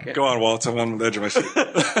right, fuck it. Go on, Walt. I'm on the edge of my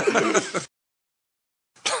seat.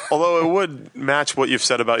 Although it would match what you've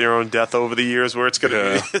said about your own death over the years, where it's going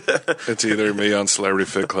to be. It's either me on Celebrity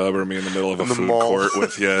Fit Club or me in the middle of a food court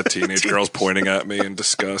with teenage girls pointing at me in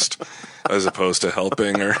disgust, as opposed to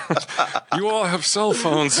helping her. You all have cell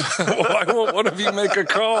phones. Why won't one of you make a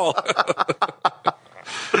call?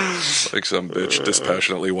 Like some bitch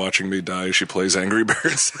dispassionately watching me die as she plays Angry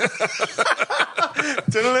Birds.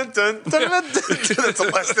 That's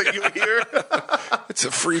the last thing you hear. It's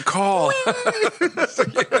a free call.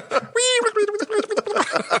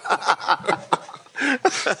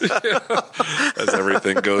 As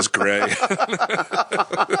everything goes gray.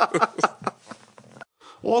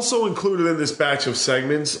 Also included in this batch of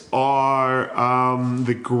segments are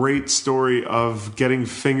the great story of getting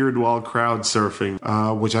fingered while crowd surfing,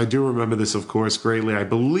 which I do remember this, of course, greatly. I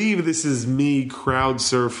believe this is me crowd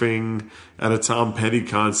surfing at a Tom Petty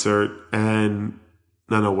concert, and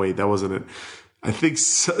no, wait, that wasn't it. I think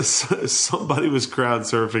somebody was crowd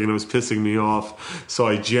surfing and it was pissing me off. So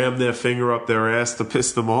I jammed their finger up their ass to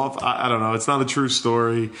piss them off. I don't know. It's not a true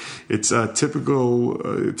story. It's a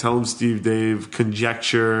typical Tell 'em Steve Dave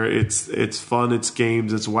conjecture. It's fun. It's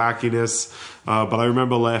games. It's wackiness. But I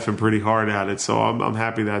remember laughing pretty hard at it. So I'm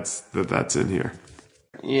happy that's in here.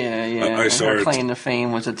 Yeah. I saw her claim to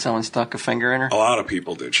fame was that someone stuck a finger in her. A lot of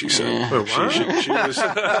people did. She said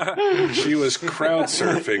she was crowd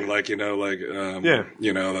surfing,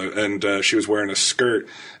 and she was wearing a skirt,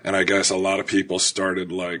 and I guess a lot of people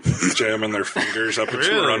started like jamming their fingers up into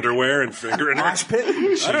her underwear and fingering her. I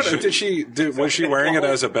don't know. Was she wearing it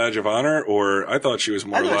as a badge of honor, or I thought she was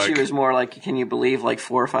more like. Can you believe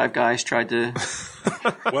 4 or 5 guys tried to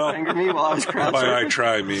finger me while I was crowd surfing? By I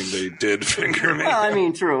try, I mean they did finger me. Well, I mean,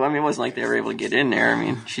 came through. I mean, it wasn't like they were able to get in there. I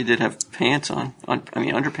mean, she did have pants on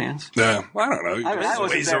underpants. Yeah, I don't know. I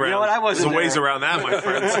wasn't there. You know what? I wasn't There's a ways around that, my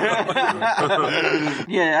friends.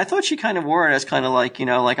 Yeah, I thought she kind of wore it as kind of like,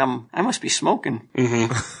 like I must be smoking.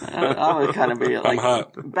 Mm-hmm. I would kind of be like, I'm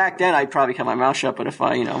hot. Back then I'd probably keep my mouth shut, but if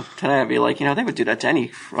I, today I'd be like, they would do that to any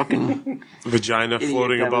fucking vagina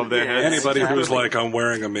floating above their heads. Anybody who's like, I'm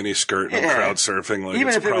wearing a mini skirt and crowd surfing, like, even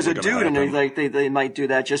it's if it was a probably dude gonna and they might do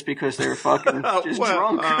that just because they were fucking just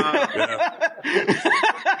drunk.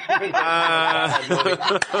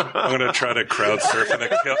 I'm gonna try to crowd surf in a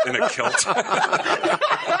kilt.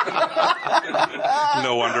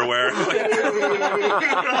 No underwear.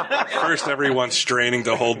 First, everyone's straining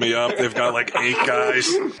to hold me up. They've got like 8 guys.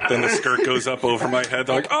 Then the skirt goes up over my head.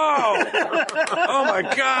 They're like, oh my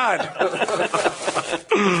God.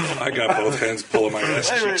 I got both hands pulling my ass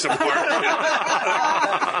cheeks apart.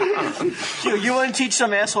 You want to teach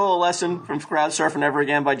some asshole a lesson from crowd surfing ever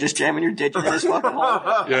again by just jamming your digit in his fucking hole?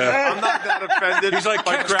 Yeah. I'm not that offended. He's like,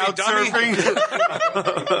 by catch crowd me, dummy.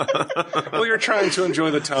 surfing. Well, you're trying to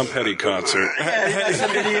enjoy the Tom Petty concert. Yeah, you got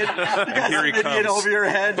some idiot, Here he comes. over your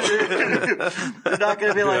head. They're not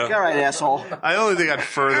going to be like, all right, asshole. I only think I'd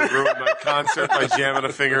further ruin my concert by jamming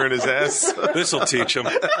a finger in his ass. This'll teach him.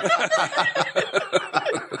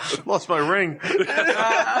 Lost my ring.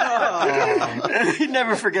 You'd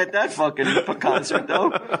never forget that fucking concert,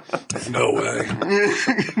 though. No way.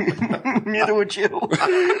 Neither would you.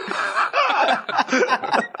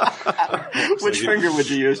 Which finger would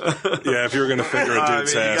you use? Yeah, if you were going to finger a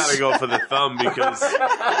dude's you ass. got to go for the thumb because,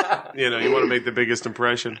 you want to make the biggest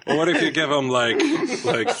impression. Well, what if you give him like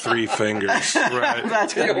 3 fingers? Right.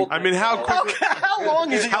 That's good. I mean, how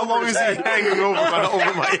long is he? How long is he hanging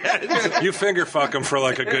over my head? You finger fuck him for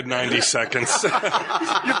like a good 90 seconds.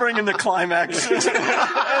 You're bringing the climax. He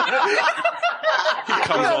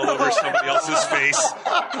comes all over somebody else's face.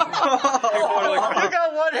 You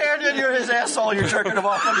got one hand in his asshole, you're jerking him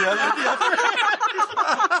off on the other.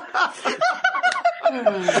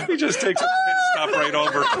 He just takes a pit stop right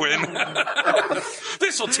over Quinn.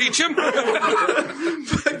 This'll teach him.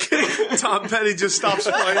 Tom Petty just stops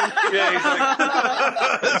playing. Yeah, he's like,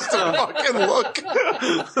 just a fucking look.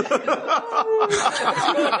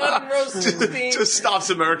 just stops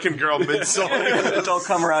American Girl mid-song. Don't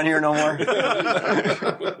come around here no more.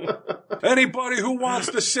 anybody who wants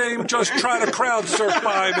the same, just try to crowd surf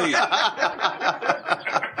by me.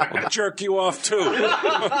 I'll jerk you off too.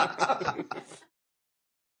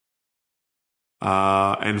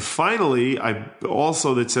 And finally,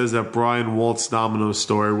 that says that Brian Walt's Domino's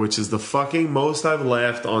story, which is the fucking most I've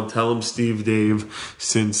laughed on Tell 'em Steve Dave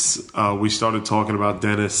since we started talking about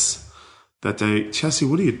Dennis that day. Chessie,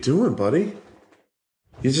 what are you doing, buddy?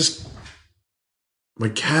 My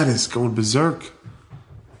cat is going berserk.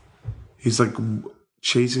 He's like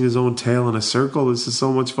chasing his own tail in a circle. This is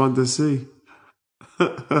so much fun to see.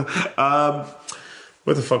 What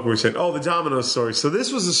the fuck were we saying? Oh, the Domino's story. So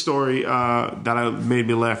this was a story that made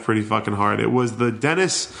me laugh pretty fucking hard. It was the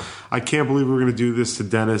Dennis. I can't believe we were going to do this to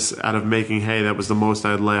Dennis out of Making Hay. That was the most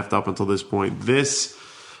I had laughed up until this point. This,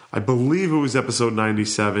 I believe it was episode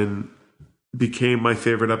 97, became my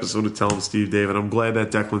favorite episode of Tell 'em Steve Dave. And I'm glad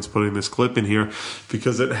that Declan's putting this clip in here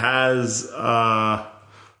because it has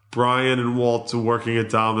Brian and Walt working at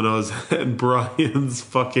Domino's and Brian's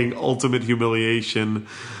fucking ultimate humiliation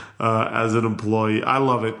as an employee. I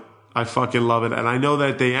love it. I fucking love it. And I know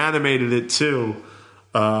that they animated it too.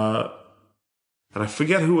 And I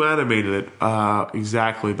forget who animated it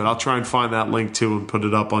exactly, but I'll try and find that link too and put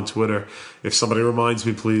it up on Twitter. If somebody reminds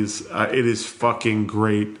me, please. It is fucking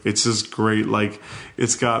great. It's just great. Like,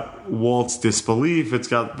 it's got Walt's disbelief. It's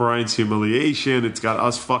got Brian's humiliation. It's got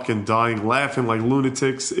us fucking dying laughing like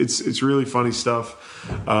lunatics. It's really funny stuff.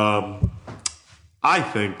 I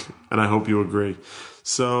think, and I hope you agree.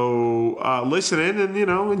 So listen in and,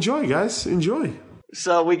 enjoy, guys. Enjoy.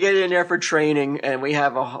 So we get in there for training, and we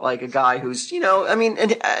have a guy who's,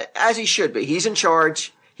 and as he should be. He's in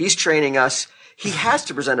charge. He's training us. He has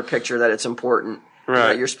to present a picture that it's important.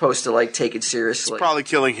 Right. You're supposed to, take it seriously. It's probably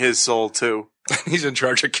killing his soul, too. He's in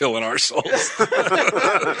charge of killing our souls.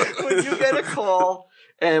 When you get a call,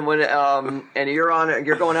 and when and you're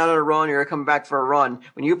going out on a run, you're coming back for a run.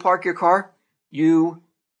 When you park your car, you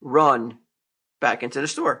run back into the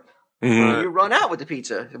store. Mm-hmm. You run out with the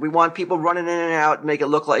pizza. We want people running in and out, make it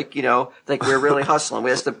look like, like we're really hustling.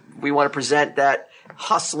 We want to present that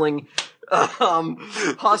hustling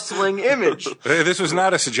image. Hey, this was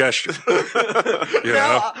not a suggestion.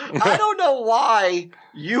 Now, I don't know why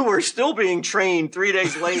you were still being trained 3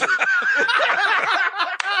 days later.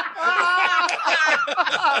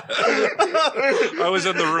 I was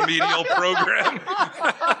in the remedial program.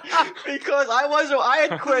 Because I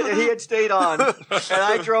had quit and he had stayed on. And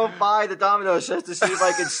I drove by the Domino's just to see if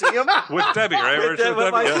I could see him. With Debbie, right?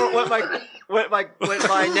 With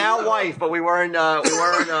my now wife, but we weren't.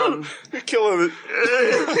 You're killing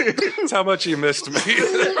it. That's how much you missed me.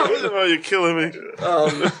 Oh, you're killing me.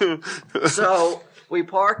 So we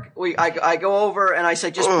park. I go over and I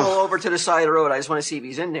say, just pull over to the side of the road. I just want to see if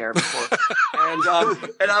he's in there before. And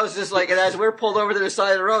I was just like, and as we're pulled over to the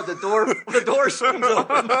side of the road, the door swings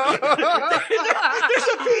open. There's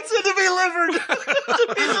a pizza to be delivered.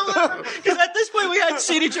 Because at this point we hadn't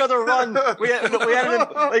seen each other run. We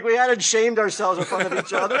hadn't shamed ourselves in front of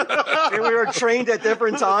each other. And we were trained at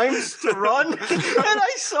different times to run. And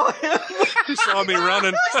I saw him. You saw me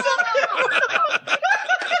running.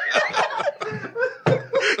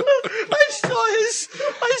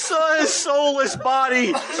 I saw his soulless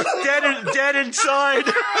body, dead inside,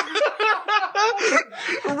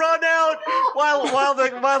 run out while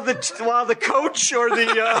the coach or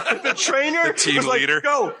the trainer, the team was like, leader,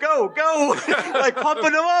 go, like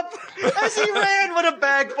pumping him up as he ran with a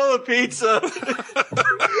bag full of pizza.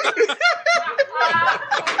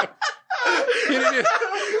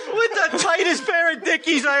 With the tightest pair of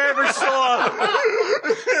Dickies I ever saw.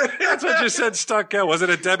 That's what you said stuck out.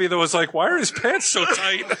 Wasn't it Debbie that was like, why are his pants so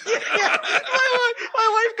tight? Yeah. My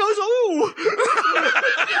wife goes, ooh.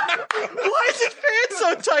 Why is his pants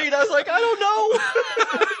so tight? I was like, I don't know.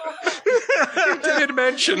 You didn't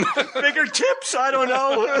mention. Bigger tips? I don't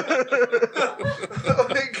know. Oh,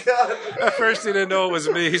 my God. At first he didn't know it was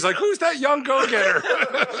me. He's like, who's that young go-getter?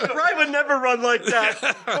 Ryan would never run like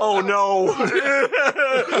that. Oh, no.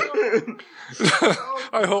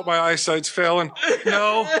 I hope my eyesight's failing.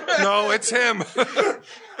 No, it's him.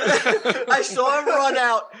 I saw him run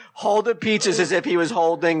out, holding pizzas as if he was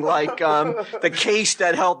holding like the case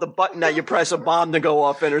that held the button that you press a bomb to go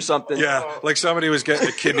off in or something. Yeah, like somebody was getting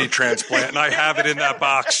a kidney transplant and I have it in that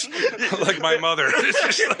box. Like my mother.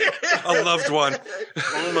 It's just like a loved one.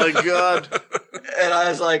 Oh my God. And I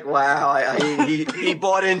was like, wow, he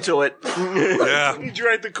bought into it. Yeah. He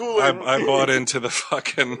drank the Kool-Aid. I bought into the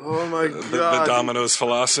fucking the Domino's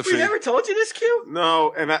philosophy. We never told you this, Q?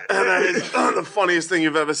 No, and that is the funniest thing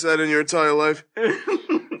you've ever said in your entire life.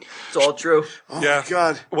 It's all true. Oh, yeah. My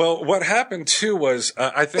God. Well, what happened too was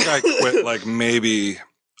I think I quit like maybe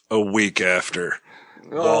a week after.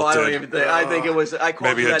 Oh, I don't even think. I think it was. I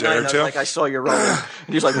called maybe you that night. And I was like, I saw you running. And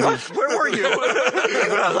he was like, "What? Where were you?"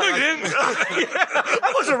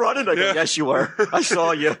 I wasn't running. I go, yes, you were. I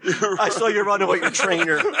saw you. I saw you running with your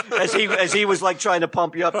trainer as he was like trying to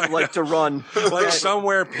pump you up, like to run. Like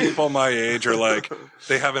somewhere, people my age are like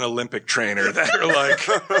they have an Olympic trainer that are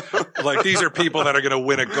like these are people that are going to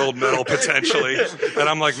win a gold medal potentially, and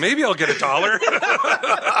I'm like, maybe I'll get $1.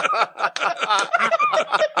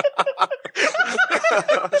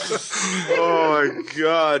 Oh my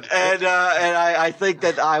God. And I think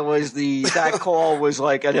that that call was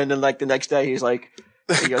like, and then like the next day he goes,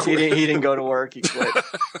 he didn't go to work, he quit.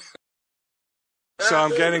 So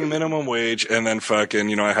I'm getting minimum wage and then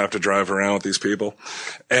fucking, I have to drive around with these people.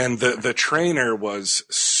 And the trainer was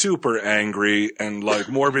super angry and like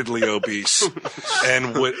morbidly obese.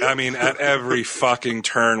 And at every fucking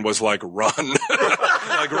turn was like, run.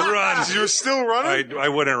 Like, run. You're still running? I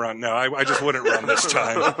wouldn't run. No, I just wouldn't run this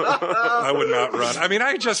time. I would not run. I mean,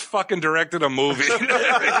 I just fucking directed a movie.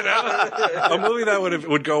 A movie that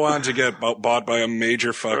would go on to get bought by a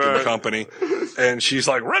major fucking company. And she's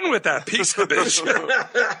like, run with that piece of bitch.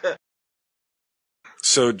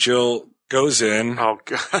 So Jill goes in. Oh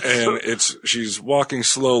God. And she's walking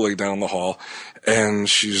slowly down the hall. And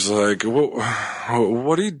she's like,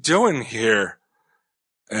 what are you doing here?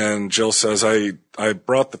 And Jill says, I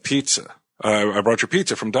brought the pizza. I brought your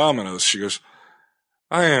pizza from Domino's. She goes,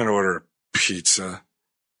 I didn't order pizza.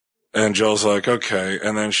 And Jill's like, okay.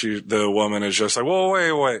 And then the woman is just like, well,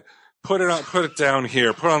 wait. Put it down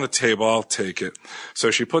here. Put it on the table. I'll take it. So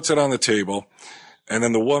she puts it on the table. And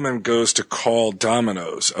then the woman goes to call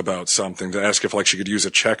Domino's about something to ask if like she could use a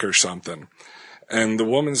check or something. And the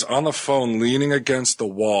woman's on the phone leaning against the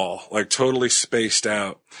wall, like totally spaced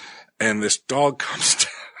out. And this dog comes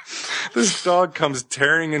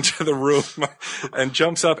tearing into the room and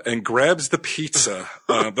jumps up and grabs the pizza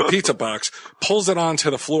box, pulls it onto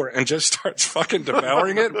the floor and just starts fucking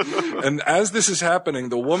devouring it. And as this is happening,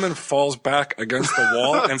 the woman falls back against the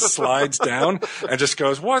wall and slides down and just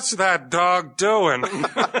goes, what's that dog doing?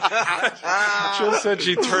 Jill said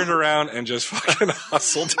she turned around and just fucking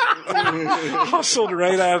hustled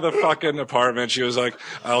right out of the fucking apartment. She was like,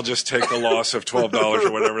 I'll just take the loss of $12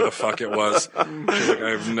 or whatever the fuck it was. She's like, I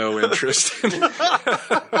have no interest interest.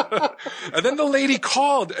 And then the lady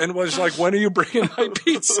called and was like, when are you bringing my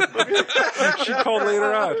pizza? She called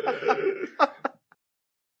later on.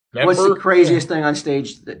 What's the craziest thing on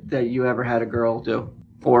stage that you ever had a girl do?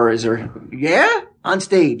 Or is there, on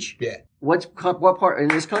stage? Yeah. What part in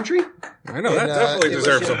this country? I know, that definitely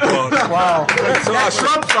deserves a plug. Wow. That's awesome.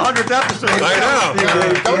 Trump's 100th episode. I know.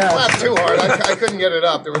 Don't clap too hard. I couldn't get it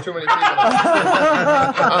up. There were too many people.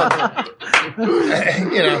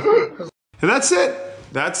 And that's it.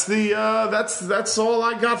 That's all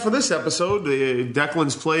I got for this episode.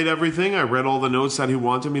 Declan's played everything. I read all the notes that he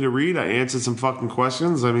wanted me to read. I answered some fucking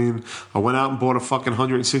questions. I mean, I went out and bought a fucking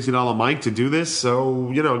 $160 mic to do this.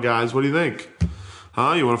 So, guys, what do you think?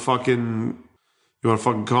 Huh? You want to fucking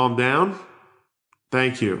calm down?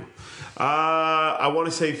 Thank you. I want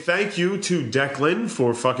to say thank you to Declan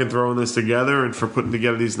for fucking throwing this together and for putting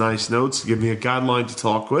together these nice notes to give me a guideline to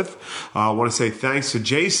talk with. I want to say thanks to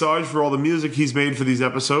Jay Sarge for all the music he's made for these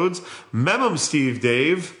episodes. Memum Steve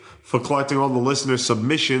Dave for collecting all the listener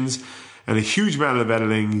submissions and a huge amount of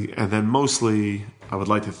editing. And then mostly, I would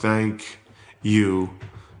like to thank you,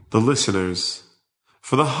 the listeners,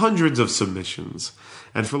 for the hundreds of submissions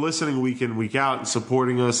and for listening week in, week out and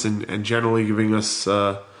supporting us and generally giving us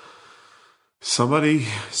somebody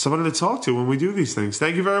to talk to when we do these things.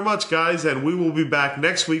 Thank you very much, guys, and we will be back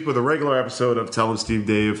next week with a regular episode of Tell 'em Steve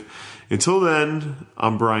Dave. Until then,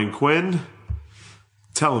 I'm Brian Quinn.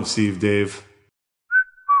 Tell 'em Steve Dave.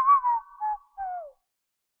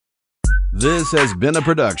 This has been a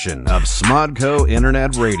production of Smodco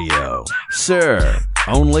Internet Radio. Sir,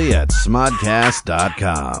 only at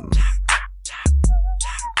smodcast.com.